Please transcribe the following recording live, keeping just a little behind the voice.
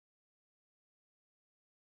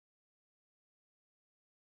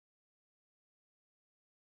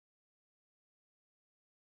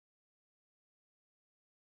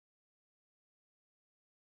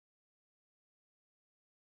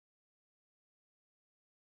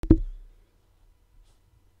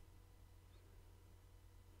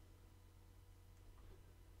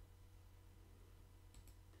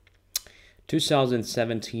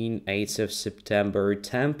2017, 8th of September,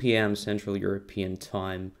 10 p.m. Central European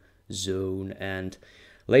Time Zone, and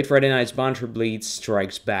late Friday night's Banter Blitz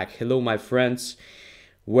strikes back. Hello, my friends.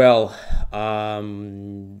 Well,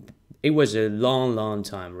 it was a long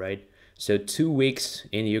time, right? So 2 weeks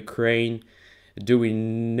in Ukraine,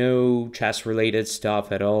 doing no chess-related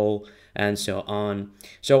stuff at all, and so on.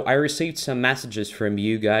 So I received some messages from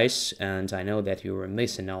you guys, and I know that you were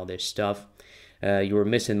missing all this stuff. You were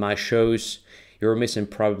missing my shows, you were missing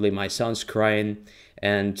probably my son's crying,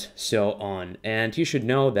 and so on. And you should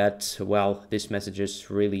know that, well, these messages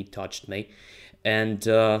really touched me. And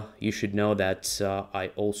you should know that I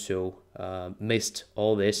also missed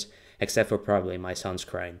all this, except for probably my son's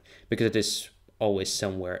crying, because it is always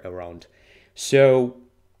somewhere around. So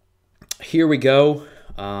here we go.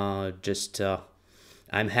 I'm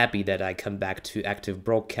happy that I come back to active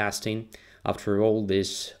broadcasting after all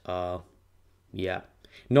this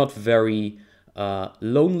not very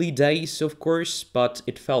lonely days, of course, but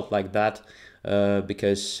it felt like that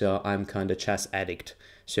because I'm kind of chess addict.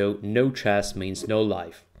 So no chess means no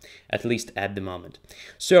life, at least at the moment.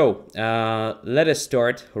 So let us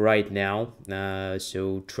start right now.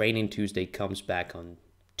 So Training Tuesday comes back on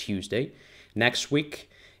Tuesday next week,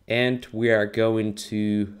 and we are going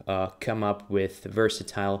to come up with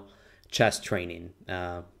versatile chess training.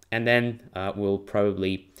 And then we'll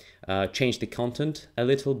probably change the content a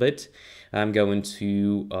little bit. I'm going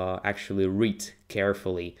to actually read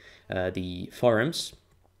carefully the forums,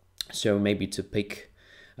 so maybe to pick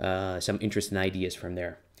some interesting ideas from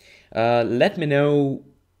there. Let me know,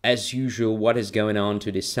 as usual, what is going on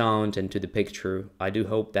to the sound and to the picture. I do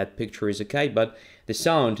hope that picture is okay, but the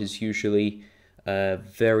sound is usually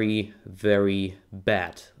very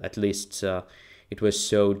bad. At least it was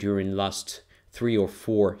so during last 3 or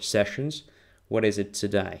 4 sessions. What is it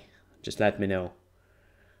today? Just let me know.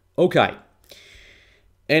 Okay.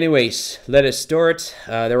 Anyways, let us start.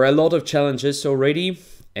 There are a lot of challenges already,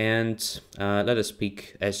 and let us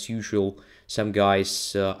pick, as usual, some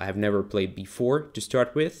guys I have never played before to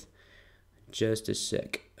start with. Just a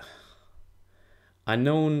sec.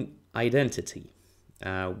 Unknown Identity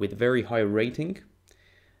with very high rating.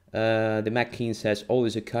 The McKean says all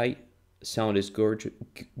is okay. Sound is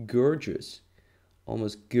gorgeous.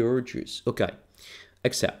 Almost gorgeous. Okay.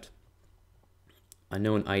 Accept.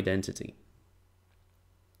 Unknown Identity.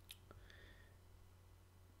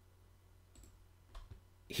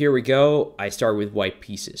 Here we go. I start with white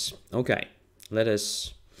pieces. Okay. Let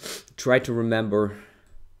us try to remember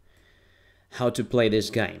how to play this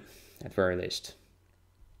game, at very least.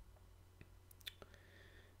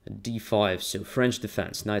 D5, so French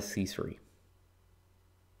defense, knight c3.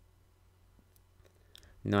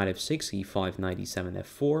 Knight f6, e5, knight e7,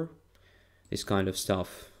 f4. This kind of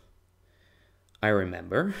stuff I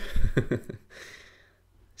remember.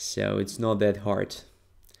 So it's not that hard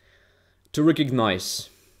to recognize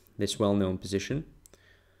this well-known position.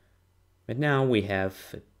 But now we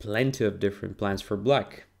have plenty of different plans for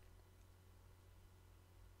black.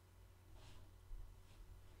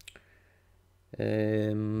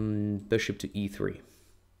 Bishop to e3.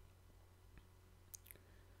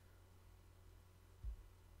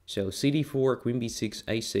 So cd4, queen b6,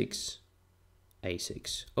 a6,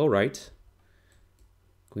 a6. All right.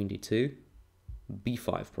 Queen d2,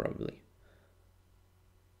 b5 probably.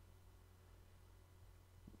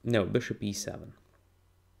 No, bishop e7.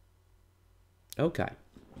 Okay.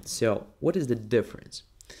 So what is the difference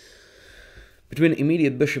between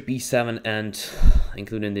immediate bishop e7 and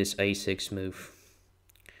including this a6 move?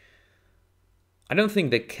 I don't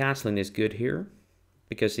think that castling is good here,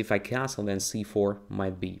 because if I castle, then c4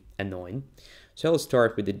 might be annoying. So I'll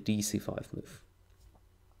start with the dc5 move.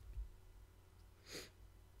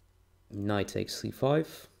 Knight takes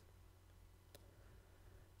c5.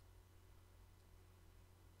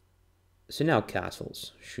 So now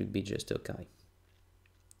castles should be just okay.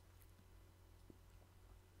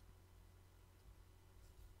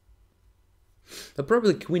 But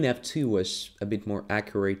probably queen f2 was a bit more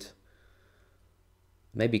accurate.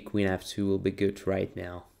 Maybe queen f2 will be good right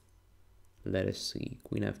now. Let us see.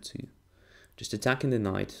 Queen f2. Just attacking the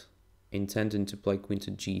knight, intending to play queen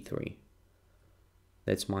to g3.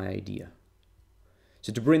 That's my idea.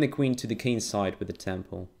 So to bring the queen to the king side with the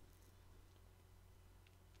tempo.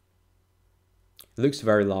 It looks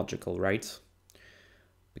very logical, right?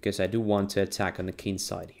 Because I do want to attack on the king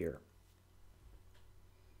side here.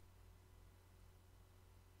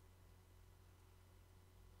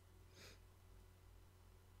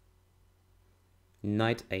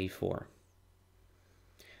 Knight a4.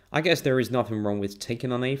 I guess there is nothing wrong with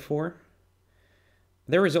taking on a4.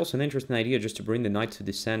 There is also an interesting idea just to bring the knight to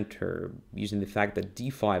the center, using the fact that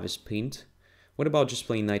d5 is pinned. What about just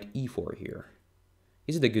playing knight e4 here?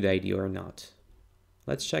 Is it a good idea or not?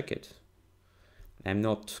 Let's check it. I'm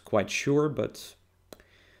not quite sure, but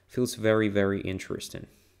feels very, very interesting.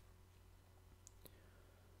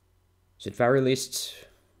 So at very least,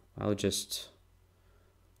 I'll just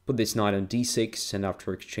put this knight on d6, and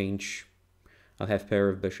after exchange, I'll have pair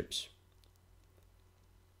of bishops.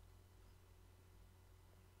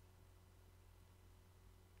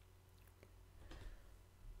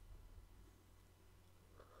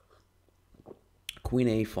 Queen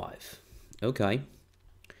a5. Okay.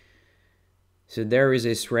 So there is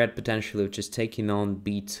a threat potentially of just taking on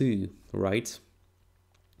b2, right?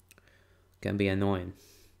 Can be annoying.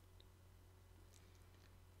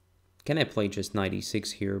 Can I play just knight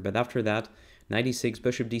e6 here? But after that, knight e6,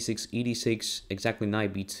 bishop d6, e d6, exactly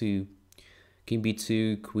knight b2, king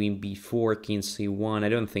b2, queen b4, king c1. I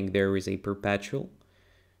don't think there is a perpetual.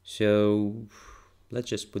 So let's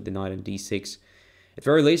just put the knight on d6. At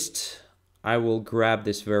very least, I will grab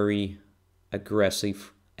this very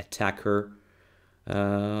aggressive attacker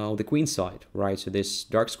on the queen side, right? So this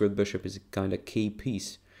dark squared bishop is a kind of key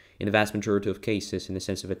piece in the vast majority of cases in the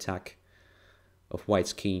sense of attack of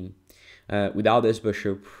white's king. Without this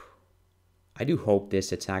bishop, I do hope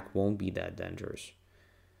this attack won't be that dangerous.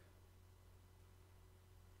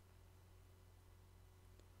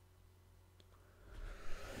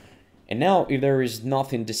 And now, if there is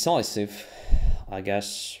nothing decisive, I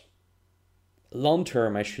guess long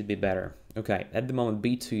term I should be better. Okay, at the moment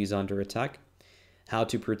b2 is under attack. How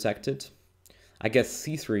to protect it? I guess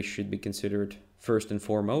c3 should be considered first and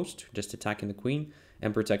foremost, just attacking the queen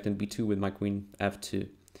and protecting b2 with my queen f2.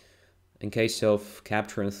 In case of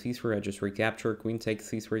capture on c3, I just recapture, queen takes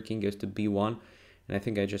c3, king goes to b1, and I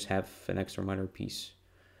think I just have an extra minor piece.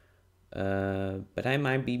 But I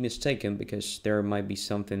might be mistaken, because there might be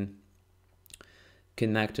something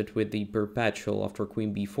connected with the perpetual after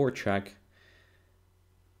queen b4 check.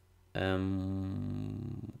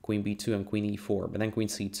 Queen b2 and queen e4, but then queen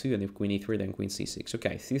c2, and if queen e3, then queen c6.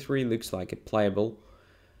 Okay, c3 looks like a playable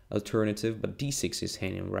alternative, but d6 is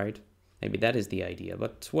hanging, right? Maybe that is the idea,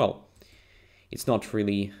 but well, it's not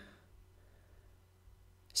really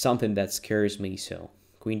something that scares me. So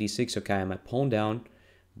queen d6, okay, I'm a pawn down,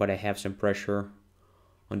 but I have some pressure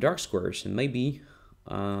on dark squares, and maybe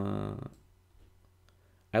I'll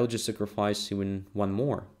just sacrifice even one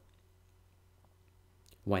more.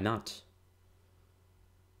 Why not?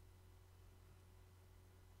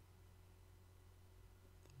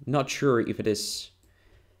 Not sure if it is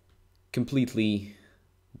completely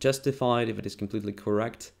justified, if it is completely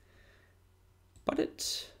correct, but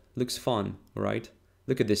it looks fun, right?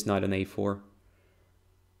 Look at this knight on a4.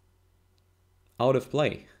 Out of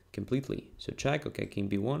play completely. So check, okay, king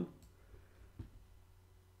b1.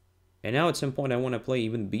 And now at some point I want to play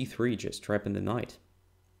even b3, just trapping the knight.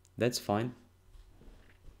 That's fine.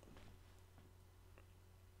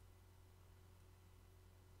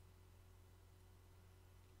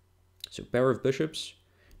 So pair of bishops.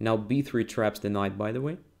 Now b3 traps the knight, by the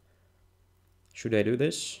way. Should I do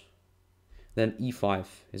this? Then e5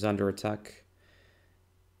 is under attack.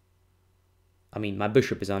 I mean, my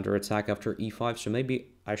bishop is under attack after e5, so maybe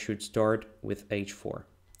I should start with h4.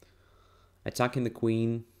 Attacking the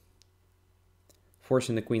queen,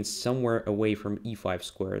 forcing the queen somewhere away from e5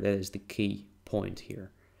 square. That is the key point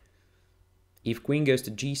here. If queen goes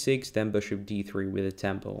to g6, then bishop d3 with a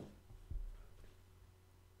tempo.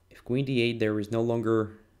 If queen d8, there is no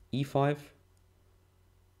longer e5.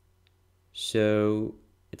 So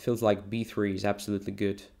it feels like b3 is absolutely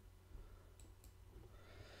good.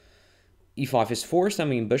 e5 is forced. I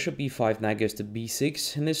mean, bishop e5 now goes to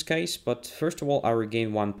b6 in this case. But first of all, I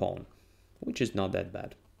regain one pawn, which is not that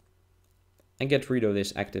bad. And get rid of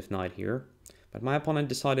this active knight here. But my opponent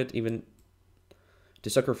decided even to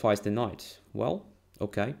sacrifice the knight. Well,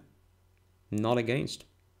 okay. Not against.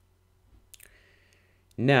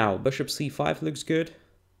 Now, bishop c5 looks good.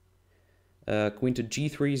 Queen to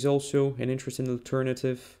g3 is also an interesting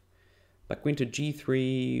alternative. But queen to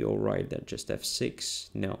g3, alright, that just f6.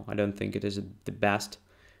 No, I don't think it is the best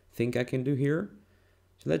thing I can do here.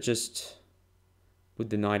 So let's just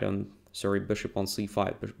put the knight on, sorry, bishop on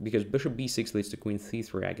c5. Because bishop b6 leads to queen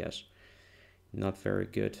c3, I guess. Not very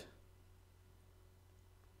good.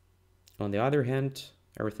 On the other hand,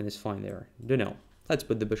 everything is fine there. Don't know. Let's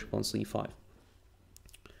put the bishop on c5.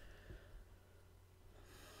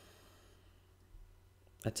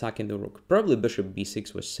 Attacking the rook. Probably bishop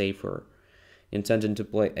b6 was safer. Intending to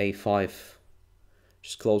play a5.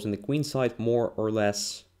 Just closing the queen side more or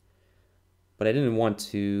less. but I didn't want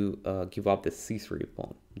to give up the c3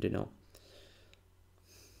 pawn, you know.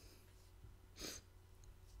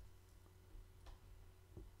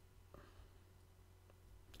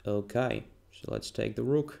 Okay, so let's take the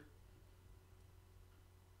rook.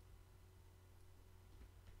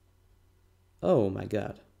 Oh my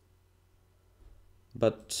god.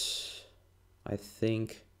 But I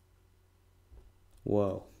think,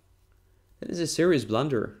 whoa, that is a serious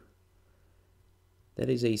blunder. That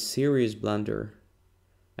is a serious blunder.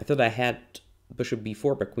 I thought I had bishop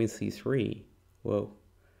b4 but queen c3. Whoa,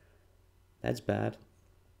 that's bad.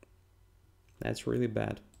 That's really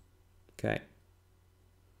bad. Okay,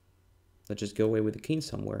 let's just go away with the king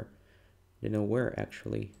somewhere. I don't know where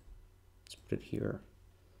actually. Let's put it here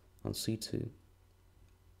on c2.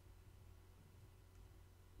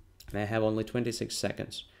 And I have only 26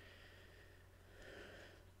 seconds.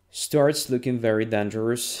 Starts looking very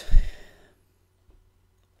dangerous.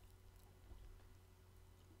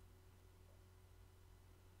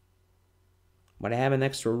 But I have an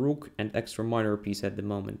extra rook and extra minor piece at the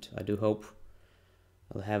moment. I do hope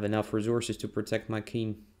I'll have enough resources to protect my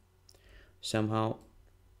king somehow.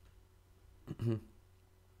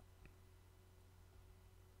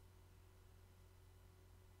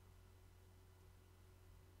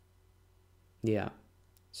 Yeah,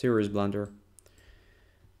 serious blunder.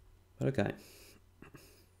 But okay.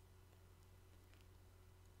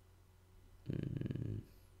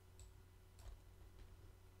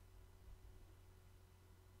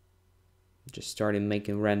 Just started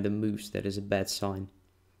making random moves. That is a bad sign.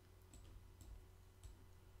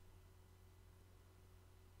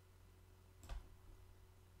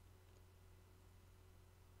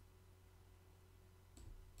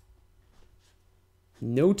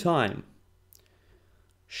 No time.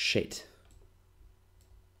 Shit.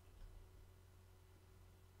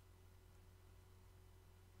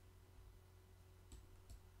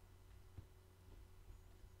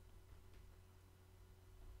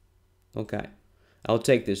 Okay, I'll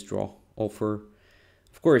take this draw offer.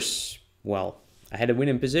 Of course, well, I had a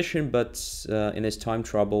winning position, but in this time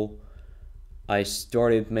trouble, I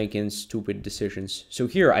started making stupid decisions. So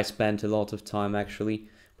here I spent a lot of time actually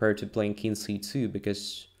prior to playing king c2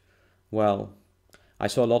 because, well, I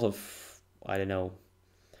saw a lot of, I don't know,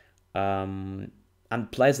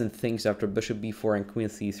 unpleasant things after bishop b4 and queen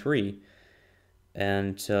c3.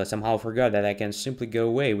 And somehow forgot that I can simply go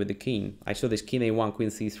away with the king. I saw this king a1, queen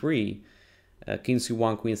c3, king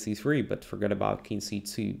c1, queen c3, but forgot about king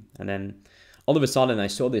c2. And then all of a sudden I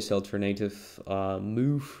saw this alternative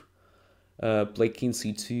move, play king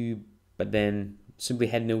c2, but then simply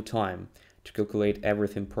had no time to calculate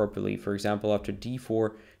everything properly. For example, after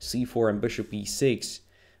d4, c4, and bishop e6,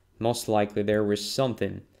 most likely there was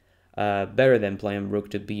something better than playing rook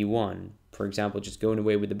to b1. For example, just going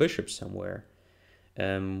away with the bishop somewhere.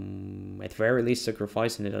 At very least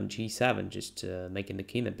sacrificing it on g7, just making the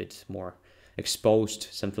king a bit more exposed,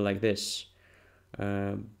 something like this.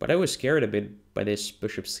 But I was scared a bit by this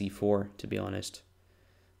bishop c4, to be honest.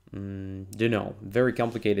 Don't know, very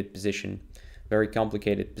complicated position. Very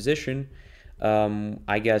complicated position.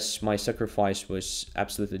 I guess my sacrifice was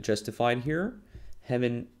absolutely justified here.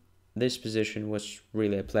 Having this position was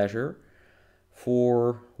really a pleasure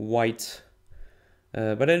for white.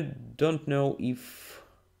 But I don't know if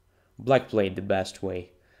black played the best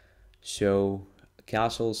way. So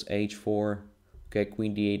castles, h4, okay,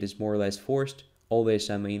 queen d8 is more or less forced. All this,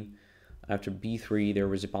 I mean, after b3 there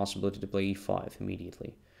was a possibility to play e5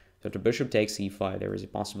 immediately. So after bishop takes e5 there was a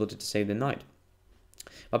possibility to save the knight.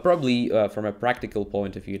 But probably from a practical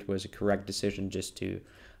point of view it was a correct decision just to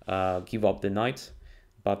give up the knight,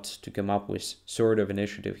 but to come up with sort of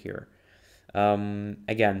initiative here.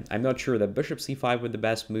 Again, I'm not sure that bishop c5 was the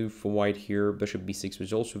best move for white here. Bishop b6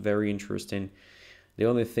 was also very interesting. The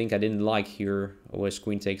only thing I didn't like here was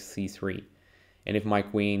queen takes c3. And if my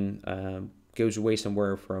queen goes away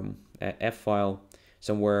somewhere from f-file,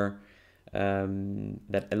 somewhere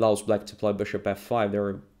that allows black to play bishop f5,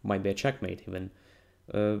 there might be a checkmate even.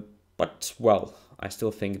 But, well, I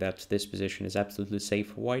still think that this position is absolutely safe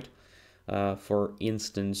for white. For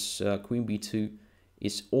instance, queen b2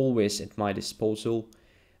 is always at my disposal.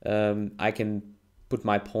 I can put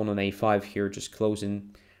my pawn on a5 here, just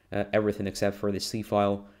closing everything except for the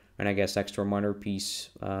c-file, and I guess extra minor piece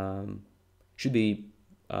should be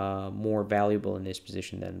more valuable in this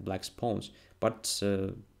position than black's pawns, but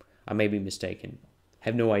I may be mistaken.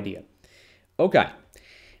 Have no idea. Okay,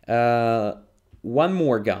 one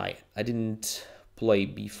more guy. I didn't play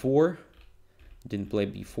before.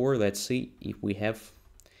 Let's see if we have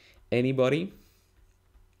anybody.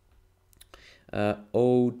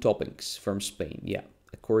 O Toppings from Spain. Yeah,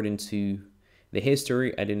 according to the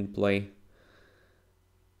history, I didn't play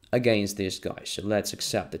against this guy. So let's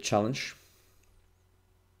accept the challenge.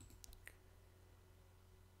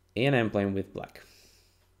 And I'm playing with black.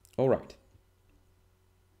 All right.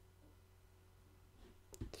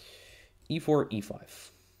 E4, E5.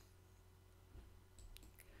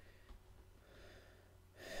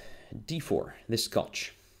 D4, the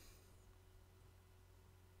Scotch.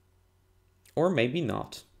 Or maybe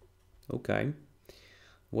not. Okay.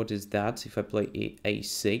 What is that? If I play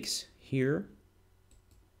A6 here,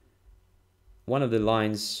 one of the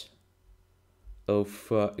lines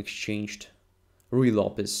of exchanged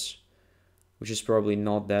relopes, which is probably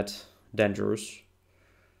not that dangerous.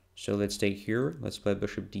 So let's take here. Let's play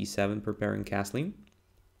bishop D7, preparing castling.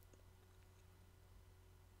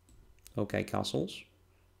 Okay, castles.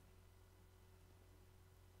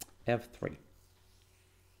 F3.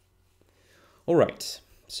 All right.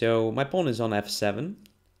 So my pawn is on F7.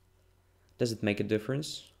 Does it make a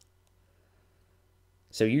difference?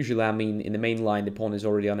 So usually, I mean, in the main line, the pawn is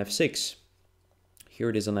already on F6. Here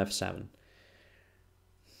it is on F7.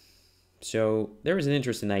 So there is an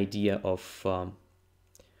interesting idea of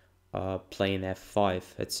playing F5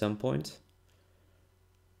 at some point.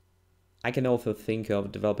 I can also think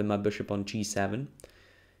of developing my bishop on G7.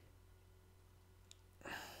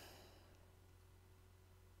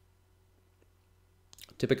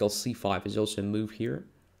 Typical C5 is also a move here.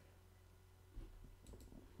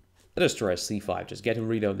 Let us try C5, just getting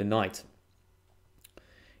rid of the knight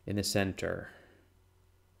in the center.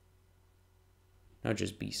 Now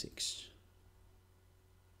just B6.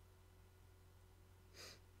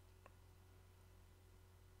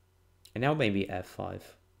 And now maybe F5.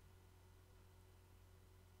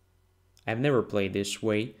 I've never played this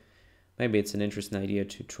way. Maybe it's an interesting idea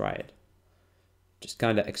to try it. Just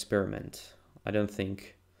kind of experiment. I don't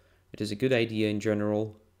think it is a good idea in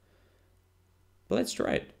general. But let's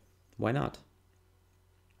try it. Why not?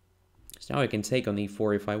 So now I can take on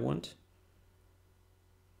E4 if I want.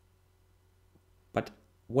 But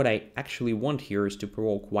what I actually want here is to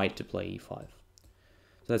provoke white to play E5. So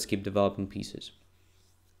let's keep developing pieces.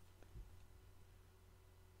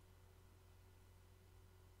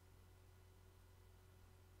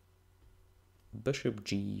 Bishop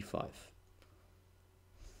G5.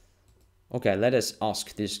 Okay, let us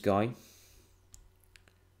ask this guy.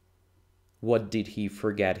 What did he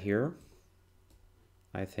forget here?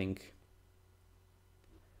 I think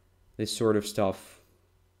this sort of stuff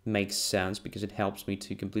makes sense because it helps me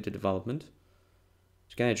to complete the development.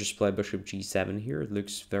 So can I just play bishop G7 here? It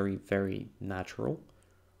looks very, very natural.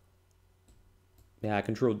 Yeah, I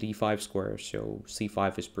control D5 square, so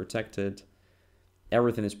C5 is protected.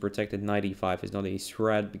 Everything is protected. Knight E5 is not a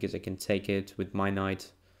threat because I can take it with my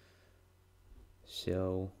knight.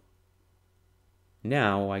 So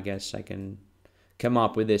now I guess I can come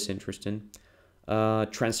up with this interesting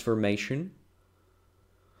transformation.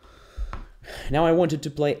 Now I wanted to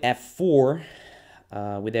play F4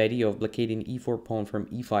 with the idea of blockading E4 pawn from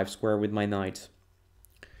E5 square with my knight.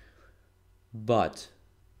 But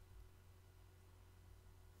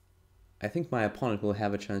I think my opponent will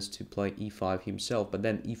have a chance to play E5 himself, but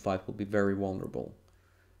then E5 will be very vulnerable.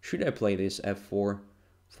 Should I play this F4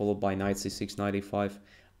 followed by knight C6, knight E5?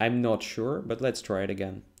 I'm not sure, but let's try it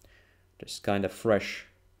again. Just kind of fresh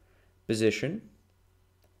position,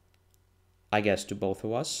 I guess, to both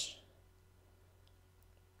of us.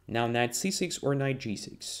 Now knight C6 or knight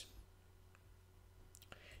G6.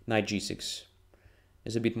 Knight G6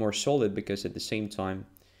 is a bit more solid because at the same time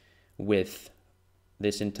with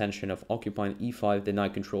this intention of occupying E5, the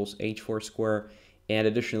knight controls H4 square and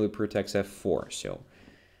additionally protects F4. So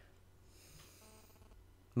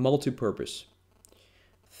multi-purpose.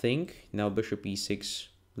 Think. Now bishop E6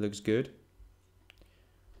 looks good.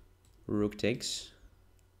 Rook takes.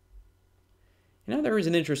 Now there is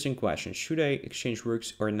an interesting question. Should I exchange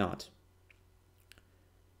rooks or not?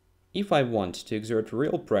 If I want to exert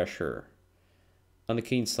real pressure on the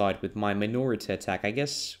king side with my minority attack, I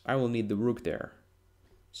guess I will need the rook there.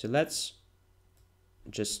 So let's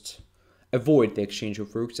just avoid the exchange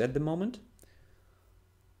of rooks at the moment.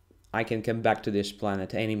 I can come back to this plan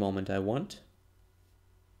at any moment I want.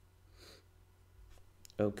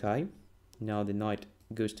 Okay, now the knight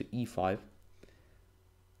goes to E5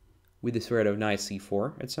 with the threat of knight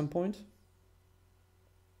C4 at some point.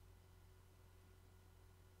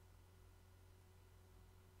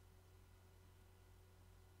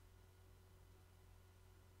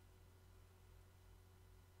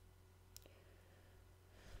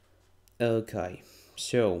 Okay,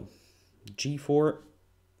 so G4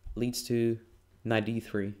 leads to knight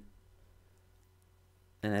D3.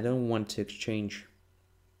 And I don't want to exchange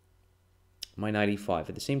my knight e5.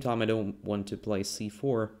 At the same time, I don't want to play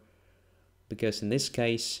c4, because in this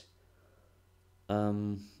case,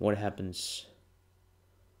 what happens?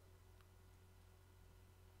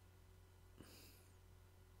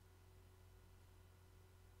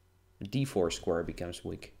 The d4 square becomes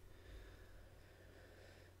weak.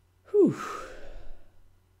 Whew.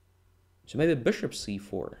 So maybe bishop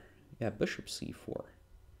c4. Yeah, bishop c4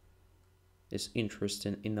 is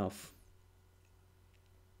interesting enough.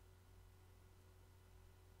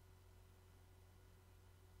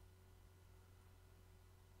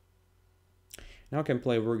 Now I can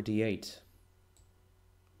play rook d8.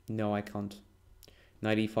 No, I can't.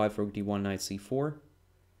 Knight e5, rook d1, knight c4.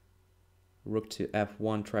 Rook to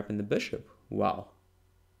f1, trapping the bishop. Wow.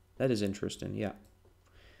 That is interesting, yeah.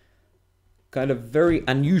 Kind of very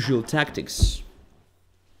unusual tactics.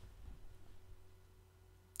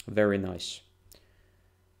 Very nice.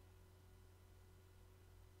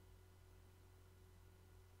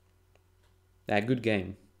 Yeah, good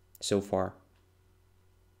game so far.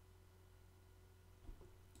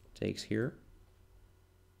 Takes here.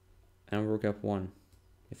 And rook f1.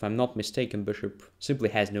 If I'm not mistaken, bishop simply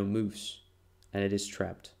has no moves. And it is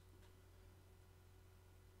trapped.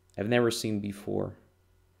 I've never seen before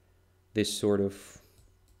this sort of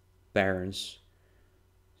barons.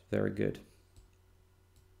 It's very good.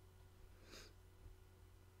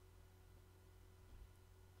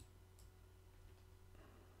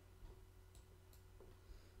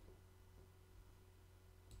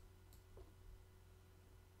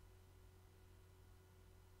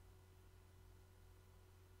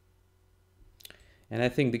 And I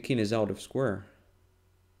think the king is out of square.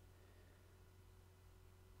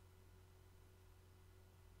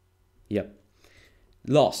 Yep.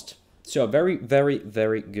 Lost. So a very, very,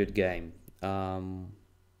 very good game.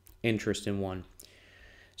 Interesting one.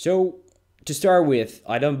 So to start with,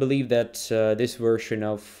 I don't believe that this version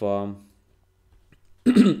of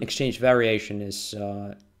exchange variation is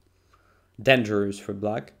dangerous for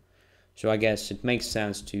black. So I guess it makes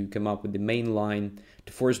sense to come up with the main line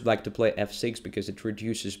to force black to play f6 because it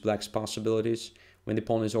reduces black's possibilities. When the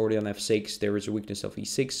pawn is already on f6, there is a weakness of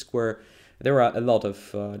e6 square. There are a lot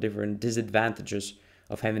of different disadvantages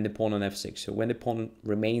of having the pawn on f6. So when the pawn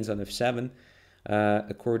remains on f7,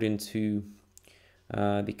 according to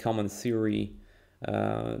the common theory,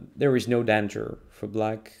 there is no danger for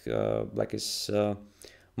black. Black is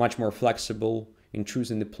much more flexible in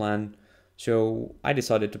choosing the plan. So I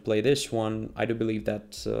decided to play this one. I do believe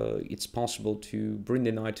that it's possible to bring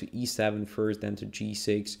the knight to e7 first, then to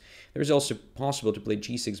g6. There's also possible to play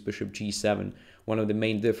g6, bishop g7, one of the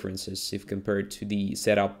main differences if compared to the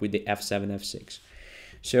setup with the f7, f6.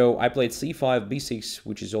 So I played c5, b6,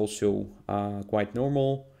 which is also quite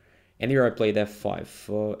normal. And here I played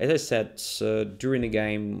f5. As I said during the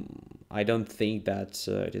game, I don't think that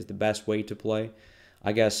it is the best way to play.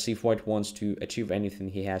 I guess if white wants to achieve anything,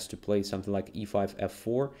 he has to play something like e5,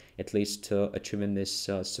 f4, at least achieving this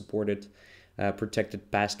supported, protected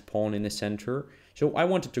passed pawn in the center. So I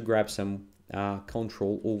wanted to grab some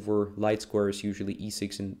control over light squares. Usually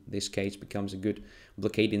e6 in this case becomes a good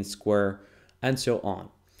blockading square, and so on.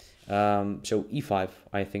 So e5,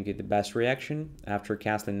 I think, is the best reaction. After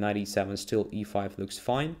castling knight e7, still e5 looks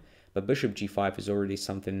fine, but bishop g5 is already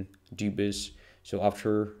something dubious. So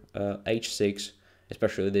after h6,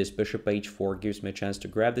 especially this bishop h4 gives me a chance to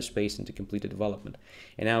grab the space and to complete the development.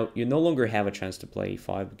 And now you no longer have a chance to play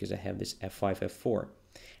e5 because I have this f5, f4.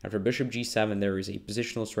 After bishop g7, there is a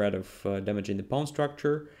positional threat of damaging the pawn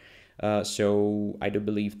structure. So I do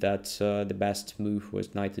believe that the best move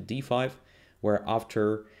was knight to d5, where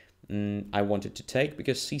after I wanted to take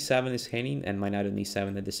because c7 is hanging and my knight on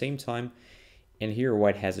e7 at the same time. And here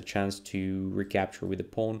white has a chance to recapture with the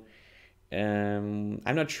pawn.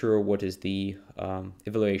 I'm not sure what is the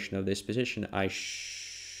evaluation of this position. I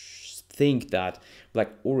think that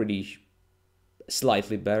black already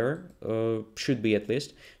slightly better, should be at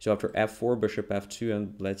least. So after f4, bishop f2,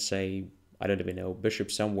 and let's say, I don't even know,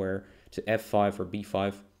 bishop somewhere to f5 or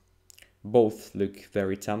b5, both look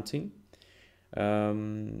very tempting.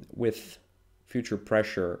 With future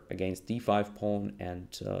pressure against d5 pawn and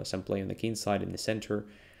some play on the king side in the center,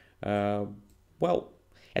 well,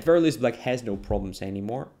 at very least, black has no problems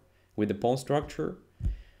anymore with the pawn structure.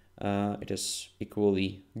 It is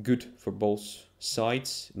equally good for both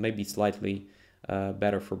sides, maybe slightly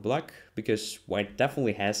better for black, because white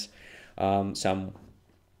definitely has some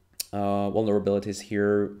vulnerabilities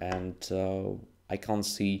here, and I can't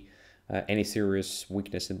see any serious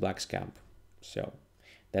weakness in black's camp. So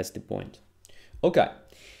that's the point. Okay,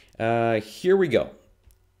 here we go.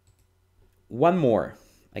 One more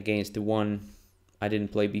against the one I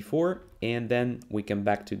didn't play before, and then we come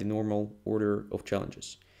back to the normal order of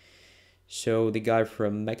challenges. So the guy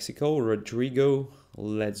from Mexico, Rodrigo,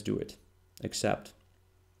 let's do it. Accept.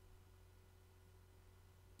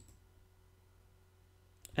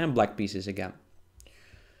 And black pieces again.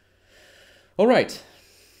 All right.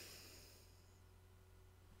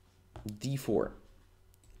 D4.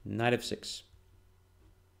 Knight f6.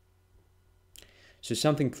 So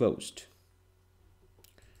something closed.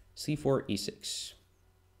 C4, E6.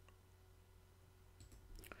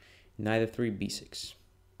 Knight f3, B6.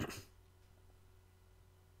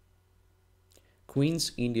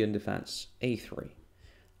 Queen's Indian defense, A3.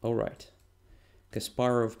 All right.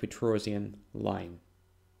 Kasparov-Petrosian line.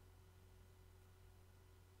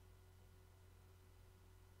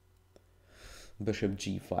 Bishop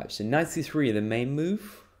G5. So Knight C3, the main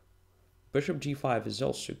move. Bishop G5 is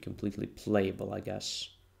also completely playable, I guess.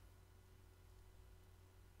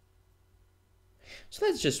 So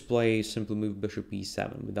let's just play simple move Bishop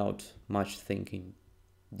E7 without much thinking.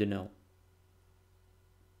 Dunno.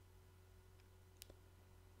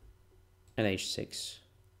 And H6.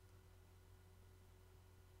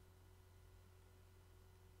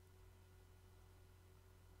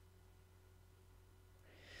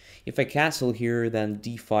 If I castle here, then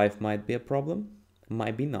D5 might be a problem.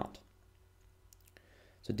 Might be not.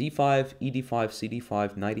 So D5, ED5,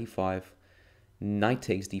 CD5, Knight E5, Knight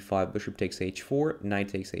takes D5, Bishop takes H4, Knight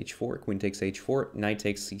takes H4, Queen takes H4, Knight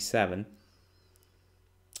takes C7,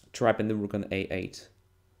 trapping the Rook on A8,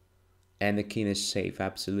 and the King is safe,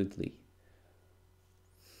 absolutely.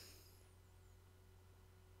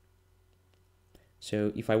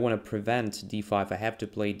 So if I want to prevent D5, I have to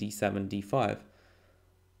play D7, D5,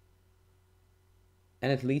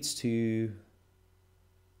 and it leads to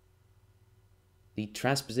the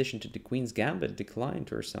transposition to the Queen's Gambit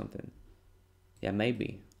declined or something. Yeah,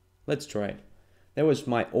 maybe. Let's try it. That was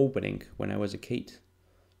my opening when I was a kid.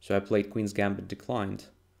 So I played Queen's Gambit declined.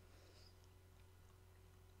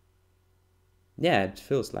 Yeah, it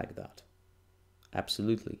feels like that.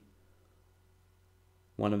 Absolutely.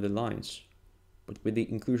 One of the lines. But with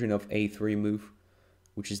the inclusion of A3 move,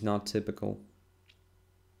 which is not typical.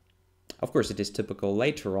 Of course, it is typical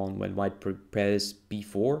later on when white prepares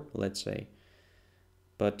B4, let's say.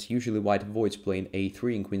 But usually white avoids playing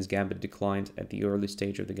A3 and Queen's Gambit declined at the early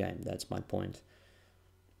stage of the game. That's my point.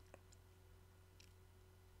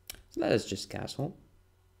 So let us just castle.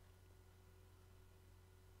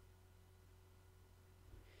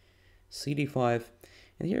 CD5.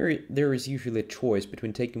 And here there is usually a choice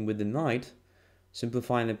between taking with the knight,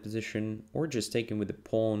 simplifying the position, or just taking with the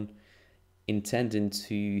pawn, intending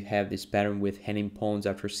to have this pattern with hanging pawns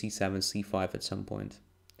after C7, C5 at some point.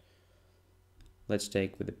 Let's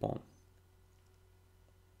take with the pawn.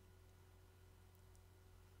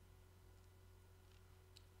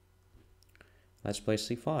 Let's play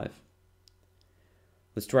C5.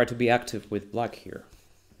 Let's try to be active with black here.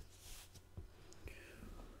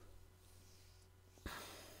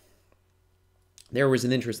 There was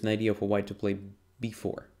an interesting idea for white to play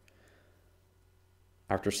B4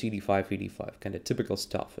 after CD5, ED5, kind of typical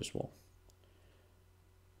stuff as well.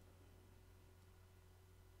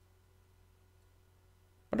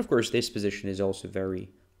 But of course, this position is also very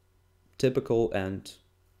typical and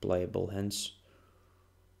playable, hence.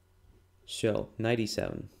 So, Knight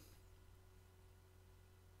E7.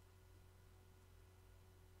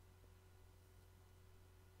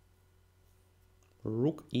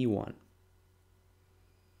 Rook E1.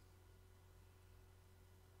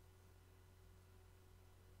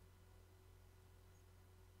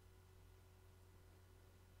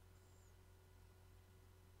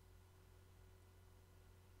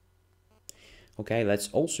 Okay, let's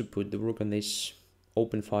also put the rook on this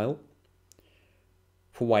open file.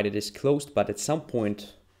 For white it is closed, but at some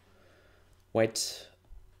point white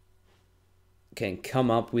can come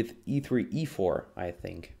up with E3, E4, I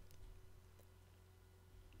think.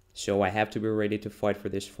 So I have to be ready to fight for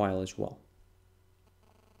this file as well.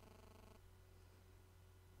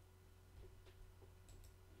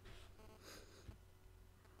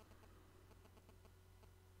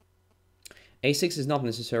 A6 is not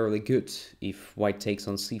necessarily good if white takes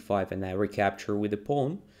on C5 and I recapture with the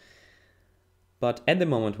pawn. But at the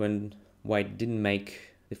moment when white didn't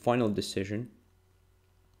make the final decision,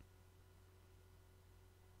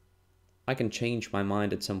 I can change my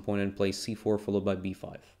mind at some point and play C4 followed by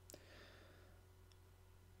B5.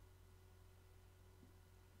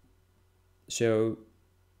 So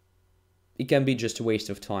it can be just a waste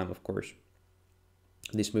of time, of course.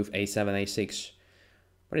 This move A7, A6,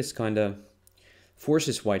 but it's kind of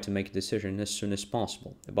forces white to make a decision as soon as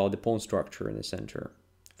possible about the pawn structure in the center.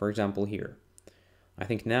 For example, here. I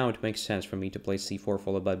think now it makes sense for me to play c4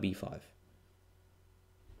 followed by b5.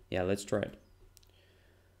 Yeah, let's try it.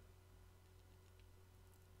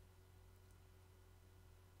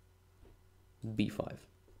 b5.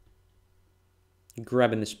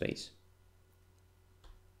 Grabbing the space.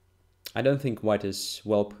 I don't think white is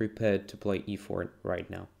well prepared to play e4 right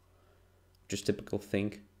now. Just typical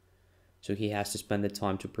thing. So he has to spend the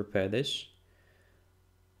time to prepare this.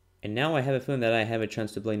 And now I have a feeling that I have a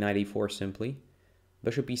chance to play knight e4 simply.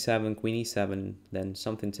 Bishop e7, queen e7, then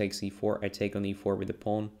something takes e4. I take on e4 with the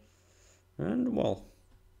pawn. And, well,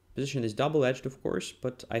 position is double-edged, of course,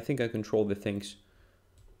 but I think I control the things.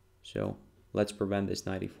 So let's prevent this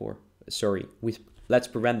knight e4. Sorry, let's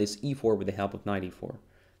prevent this e4 with the help of knight e4.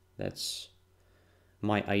 That's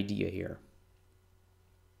my idea here.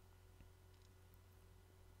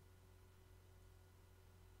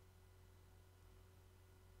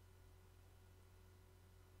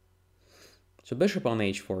 So bishop on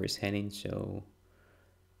h4 is heading, so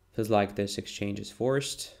feels like this exchange is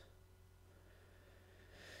forced.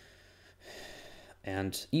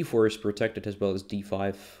 And e4 is protected as well as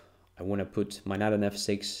d5. I want to put my knight on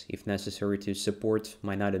f6 if necessary to support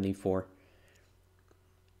my knight on e4.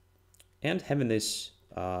 And having this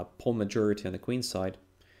pawn majority on the queen side,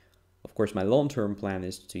 of course my long-term plan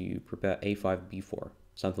is to prepare a5, b4,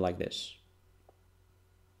 something like this.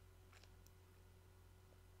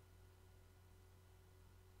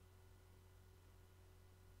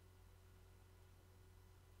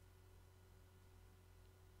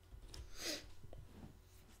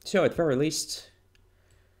 So at very least,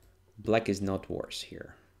 black is not worse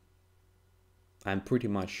here. I'm pretty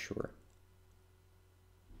much sure.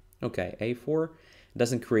 Okay, a4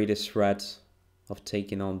 doesn't create a threat of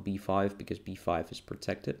taking on b5 because b5 is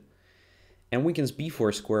protected. And weakens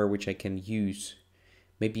b4 square, which I can use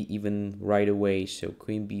maybe even right away. So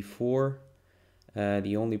queen b4.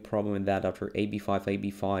 The only problem with that after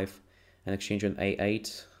ab5, and exchange on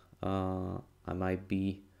a8, I might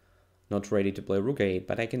be not ready to play rook a8,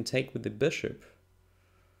 but I can take with the bishop.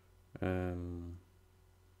 Yeah,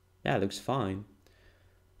 it looks fine.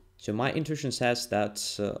 So my intuition says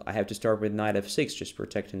that I have to start with knight f6, just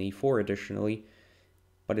protecting e4 additionally.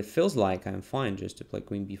 But it feels like I'm fine just to play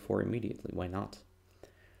queen b4 immediately. Why not?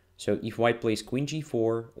 So if white plays queen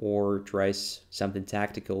g4 or tries something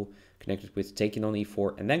tactical connected with taking on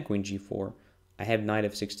e4 and then queen g4, I have knight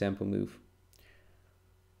f6 tempo move.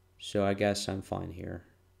 So I guess I'm fine here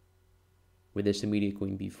with this immediate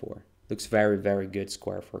queen b4. Looks very, very good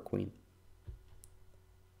square for queen.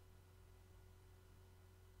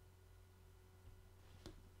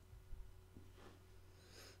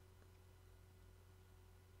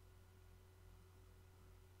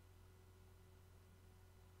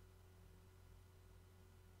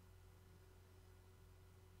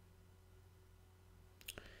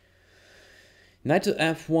 Knight to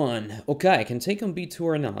f1. Okay, I can take on b2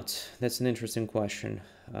 or not. That's an interesting question.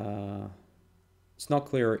 It's not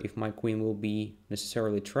clear if my queen will be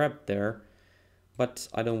necessarily trapped there, but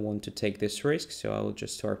I don't want to take this risk, so I will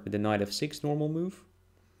just start with the knight f6 normal move.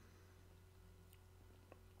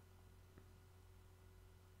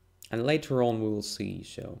 And later on we will see.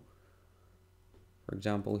 So, for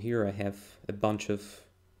example, here I have a bunch of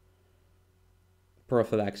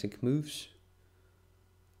prophylactic moves.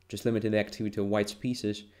 Just limited the activity of white's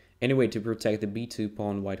pieces. Anyway, to protect the b2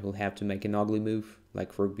 pawn, white will have to make an ugly move,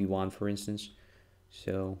 like rook b1 for instance.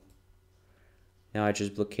 So now I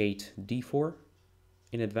just blockade d4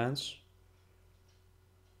 in advance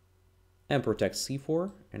and protect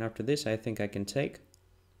c4. And after this, I think I can take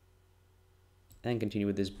and continue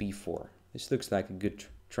with this b4. This looks like a good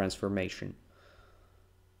transformation.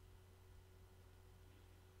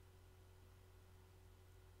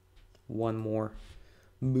 One more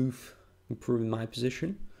move, improving my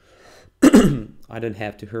position. I don't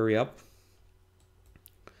have to hurry up.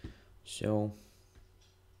 So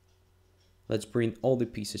let's bring all the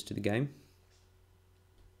pieces to the game.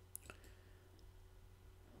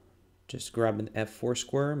 Just grab an f4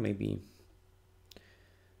 square, maybe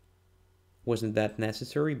wasn't that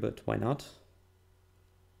necessary, but why not?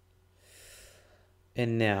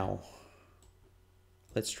 And now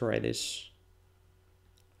let's try this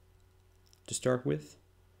to start with.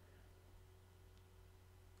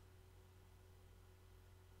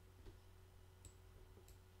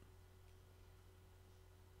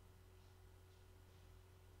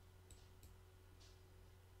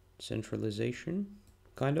 Centralization,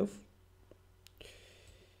 kind of.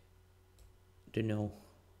 Don't know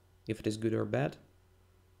if it is good or bad.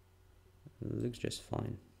 It looks just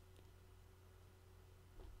fine.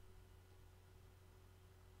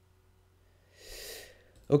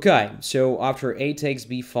 Okay, so after a takes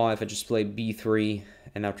b5, I just play b3,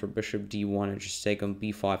 and after bishop d1, I just take on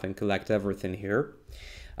b5 and collect everything here.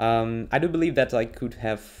 I do believe that I could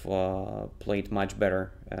have played much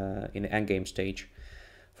better in the endgame stage.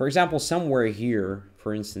 For example, somewhere here,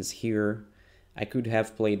 for instance here, I could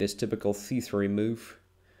have played this typical c3 move,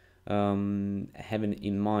 having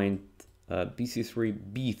in mind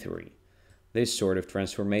bc3, b3. This sort of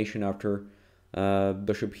transformation after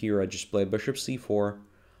bishop here, I just play bishop c4.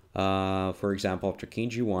 For example, after king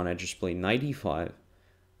g1, I just play knight e5.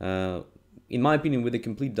 In my opinion, with a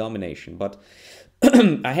complete domination, but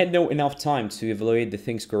I had no enough time to evaluate the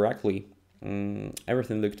things correctly.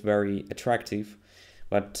 Everything looked very attractive,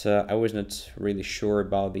 but I was not really sure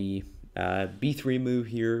about the b3 move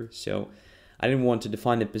here, so I didn't want to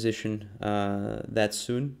define the position that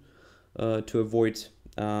soon to avoid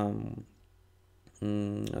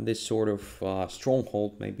this sort of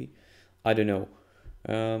stronghold, maybe. I don't know.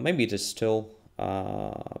 Maybe it is still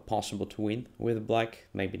possible to win with black,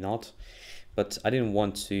 maybe not. But I didn't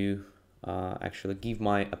want to actually give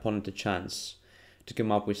my opponent a chance to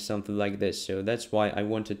come up with something like this. So that's why I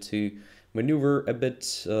wanted to maneuver a bit,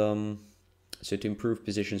 so to improve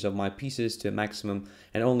positions of my pieces to a maximum,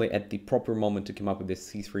 and only at the proper moment to come up with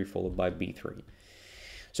this c3 followed by b3.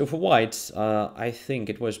 So for white, I think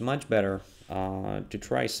it was much better to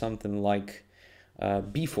try something like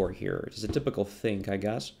b4 here. It's a typical thing, I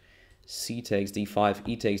guess. C takes d5,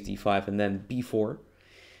 e takes d5, and then b4.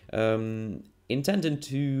 Intended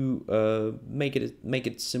to make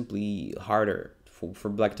it simply harder for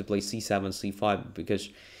black to play c7, c5, because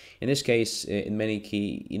in this case, in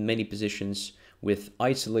many positions with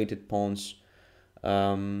isolated pawns.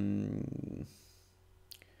 Well,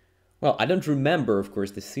 I don't remember, of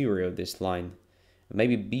course, the theory of this line.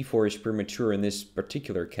 Maybe b4 is premature in this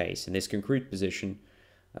particular case, in this concrete position.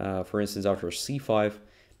 For instance, after c5,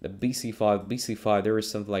 the bc5, bc5, there is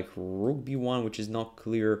something like rook b1, which is not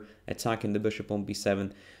clear, attacking the bishop on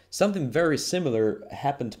b7. Something very similar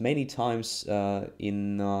happened many times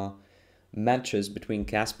in matches between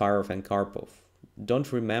Kasparov and Karpov. Don't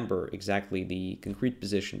remember exactly the concrete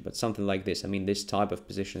position, but something like this. I mean, this type of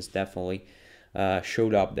positions definitely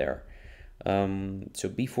showed up there. So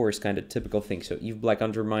b4 is kind of typical thing. So if black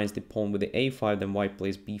undermines the pawn with the a5, then white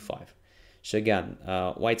plays b5. So again,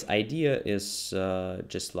 white's idea is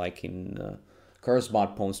just like in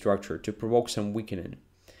Karlsbad pawn structure, to provoke some weakening.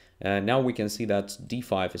 Now we can see that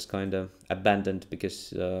d5 is kind of abandoned,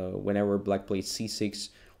 because whenever black plays c6,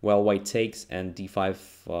 well, white takes, and d5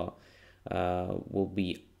 will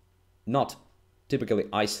be not typically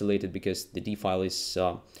isolated because the d file is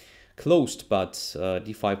closed, but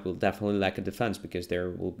d5 will definitely lack a defense because there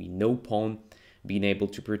will be no pawn being able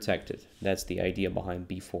to protect it. That's the idea behind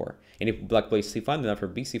b4. And if black plays c5, then after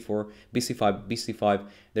bc4, bc5, bc5,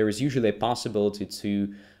 there is usually a possibility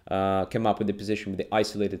to come up with a position with the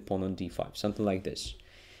isolated pawn on d5, something like this.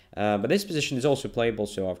 But this position is also playable,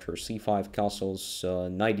 so after c5, castles,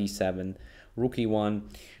 knight d7, rook e1.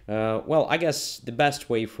 Well, I guess the best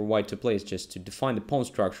way for white to play is just to define the pawn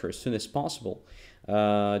structure as soon as possible,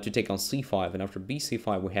 to take on c5, and after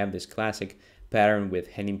bc5 we have this classic pattern with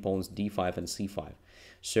hanging pawns d5 and c5.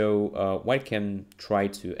 So white can try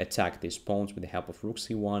to attack these pawns with the help of rook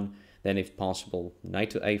c1, then if possible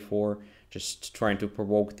knight to a4, just trying to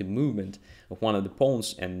provoke the movement of one of the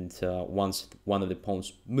pawns, and once one of the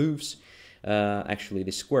pawns moves, actually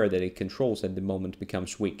the square that it controls at the moment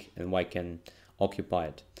becomes weak and white can occupy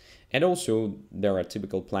it. And also there are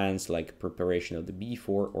typical plans like preparation of the b4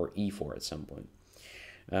 or e4 at some point.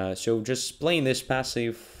 So just playing this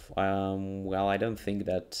passive, well, I don't think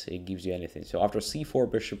that it gives you anything. So after c4,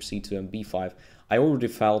 bishop c2 and b5, I already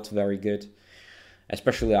felt very good,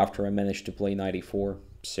 especially after I managed to play knight e4.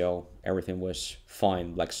 So everything was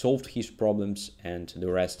fine. Black solved his problems, and the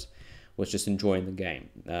rest was just enjoying the game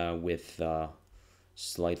with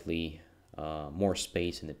slightly more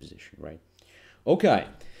space in the position, right? Okay.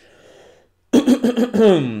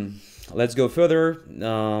 Let's go further.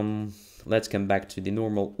 Let's come back to the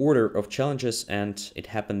normal order of challenges, and it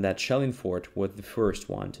happened that Schellingford was the first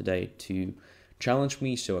one today to challenge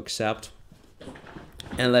me, so accept.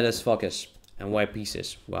 And let us focus on white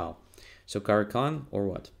pieces. Wow. So Caro-Kann or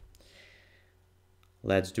what?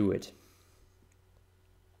 Let's do it.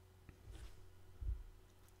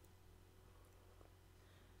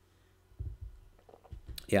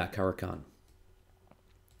 Yeah, Caro-Kann.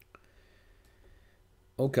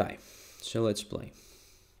 Okay, so let's play.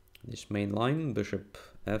 This main line, bishop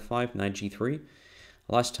f5, knight g3.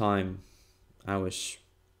 Last time I was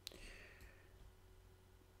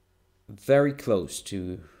very close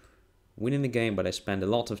to winning the game, but I spent a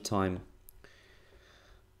lot of time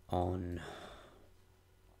on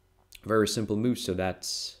very simple moves, so that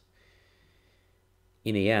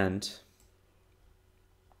in the end,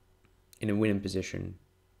 in a winning position,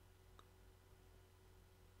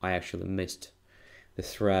 I actually missed the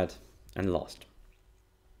thread and lost.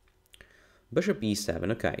 Bishop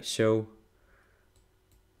e7. Okay, so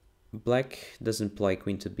black doesn't play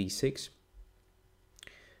queen to b6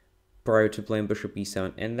 prior to playing bishop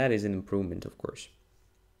e7, and that is an improvement, of course,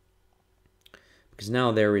 because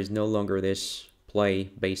now there is no longer this play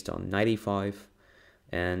based on knight e5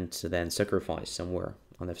 and then sacrifice somewhere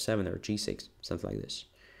on f7 or g6, something like this.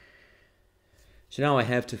 So now I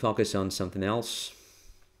have to focus on something else.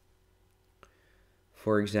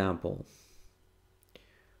 For example,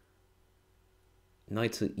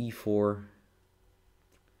 knight to e4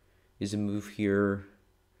 is a move here.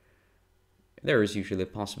 There is usually a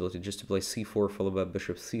possibility just to play c4 followed by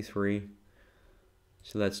bishop c3.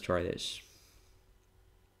 So let's try this.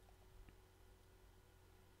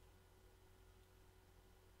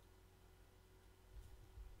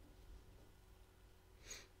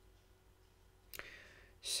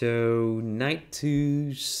 So knight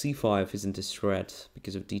to c5 isn't a threat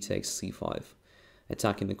because of d takes c5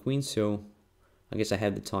 attacking the queen, so I guess I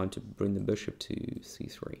have the time to bring the bishop to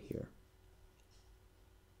c3 here.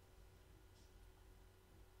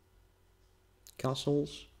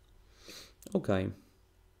 Castles. Okay.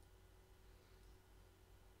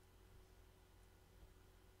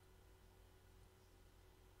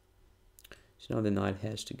 So now the knight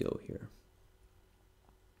has to go here.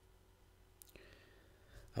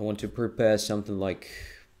 I want to prepare something like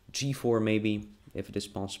g4 maybe, if it is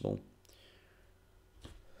possible.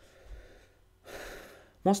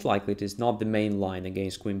 Most likely it is not the main line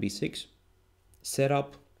against queen b6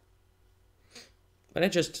 setup, but I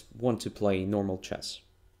just want to play normal chess.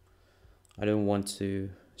 I don't want to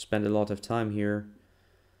spend a lot of time here.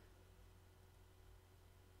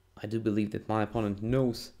 I do believe that my opponent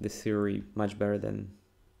knows the theory much better than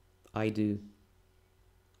I do.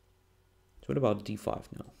 So what about d5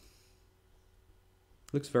 now?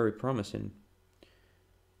 Looks very promising.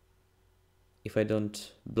 If I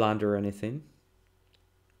don't blunder anything.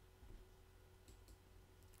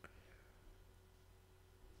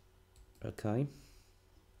 Okay.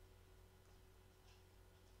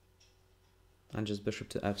 And just bishop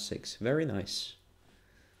to f6. Very nice.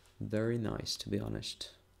 Very nice, to be honest.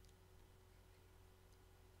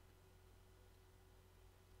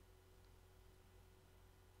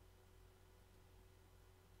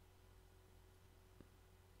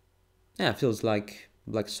 Yeah, it feels like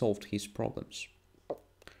black solved his problems.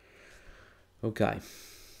 Okay.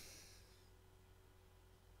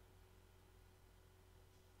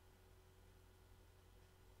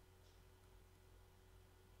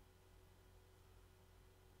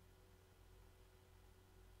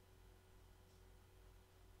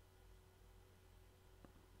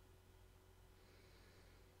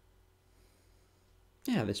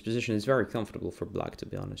 Yeah, this position is very comfortable for black, to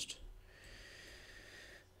be honest.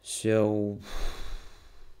 So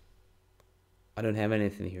I don't have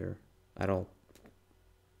anything here at all.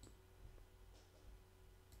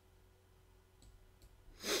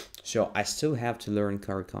 So I still have to learn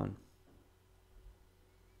Caro-Kann.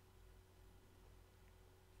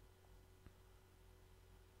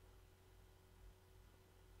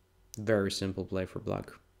 Very simple play for black.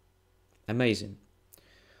 Amazing.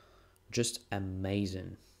 Just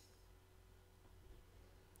amazing.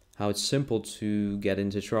 How it's simple to get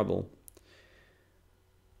into trouble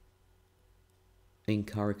in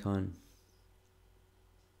Caro-Kann.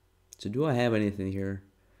 So do I have anything here?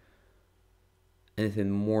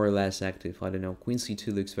 Anything more or less active? I don't know. Queen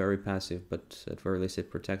c2 looks very passive, but at very least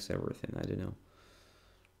it protects everything. I don't know.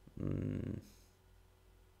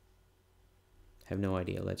 Have no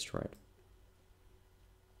idea. Let's try it.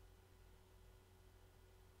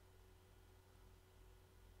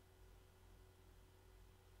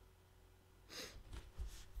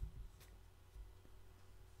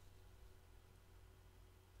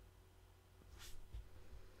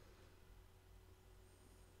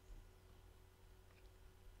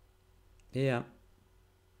 Yeah.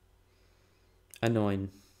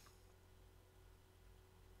 Annoying.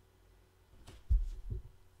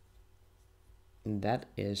 That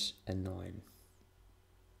is annoying.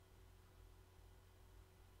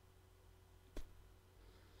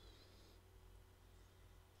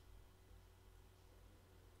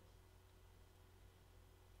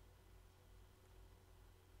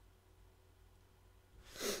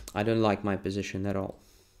 I don't like my position at all.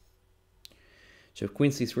 So if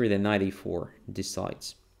queen c3, then knight e4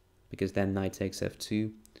 decides, because then knight takes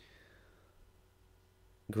f2,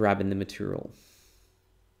 grabbing the material.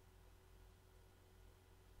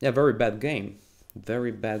 Yeah, very bad game.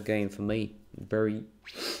 Very bad game for me. Very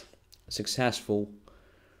successful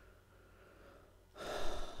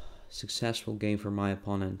game for my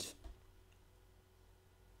opponent.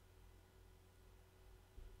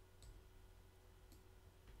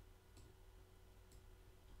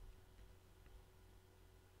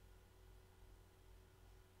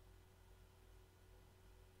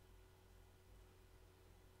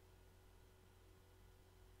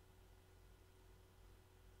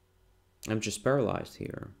 I'm just paralyzed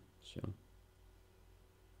here, so.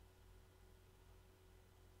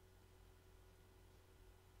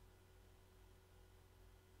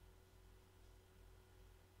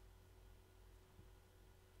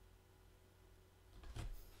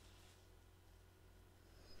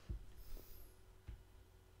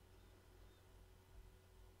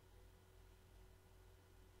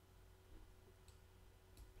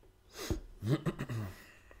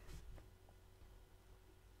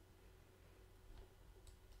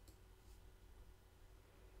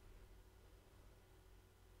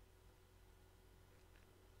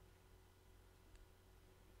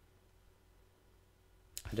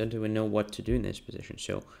 I don't even know what to do in this position,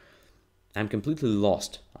 so I'm completely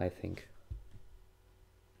lost, I think.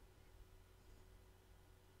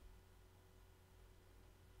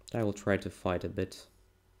 I will try to fight a bit.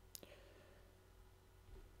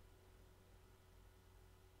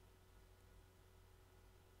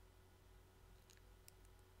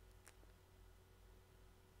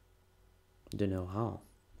 Don't know how.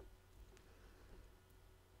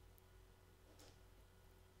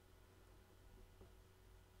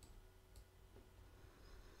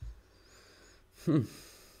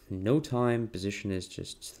 No time, position is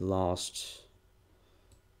just lost.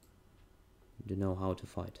 Don't know how to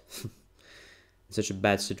fight. It's such a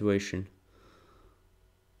bad situation.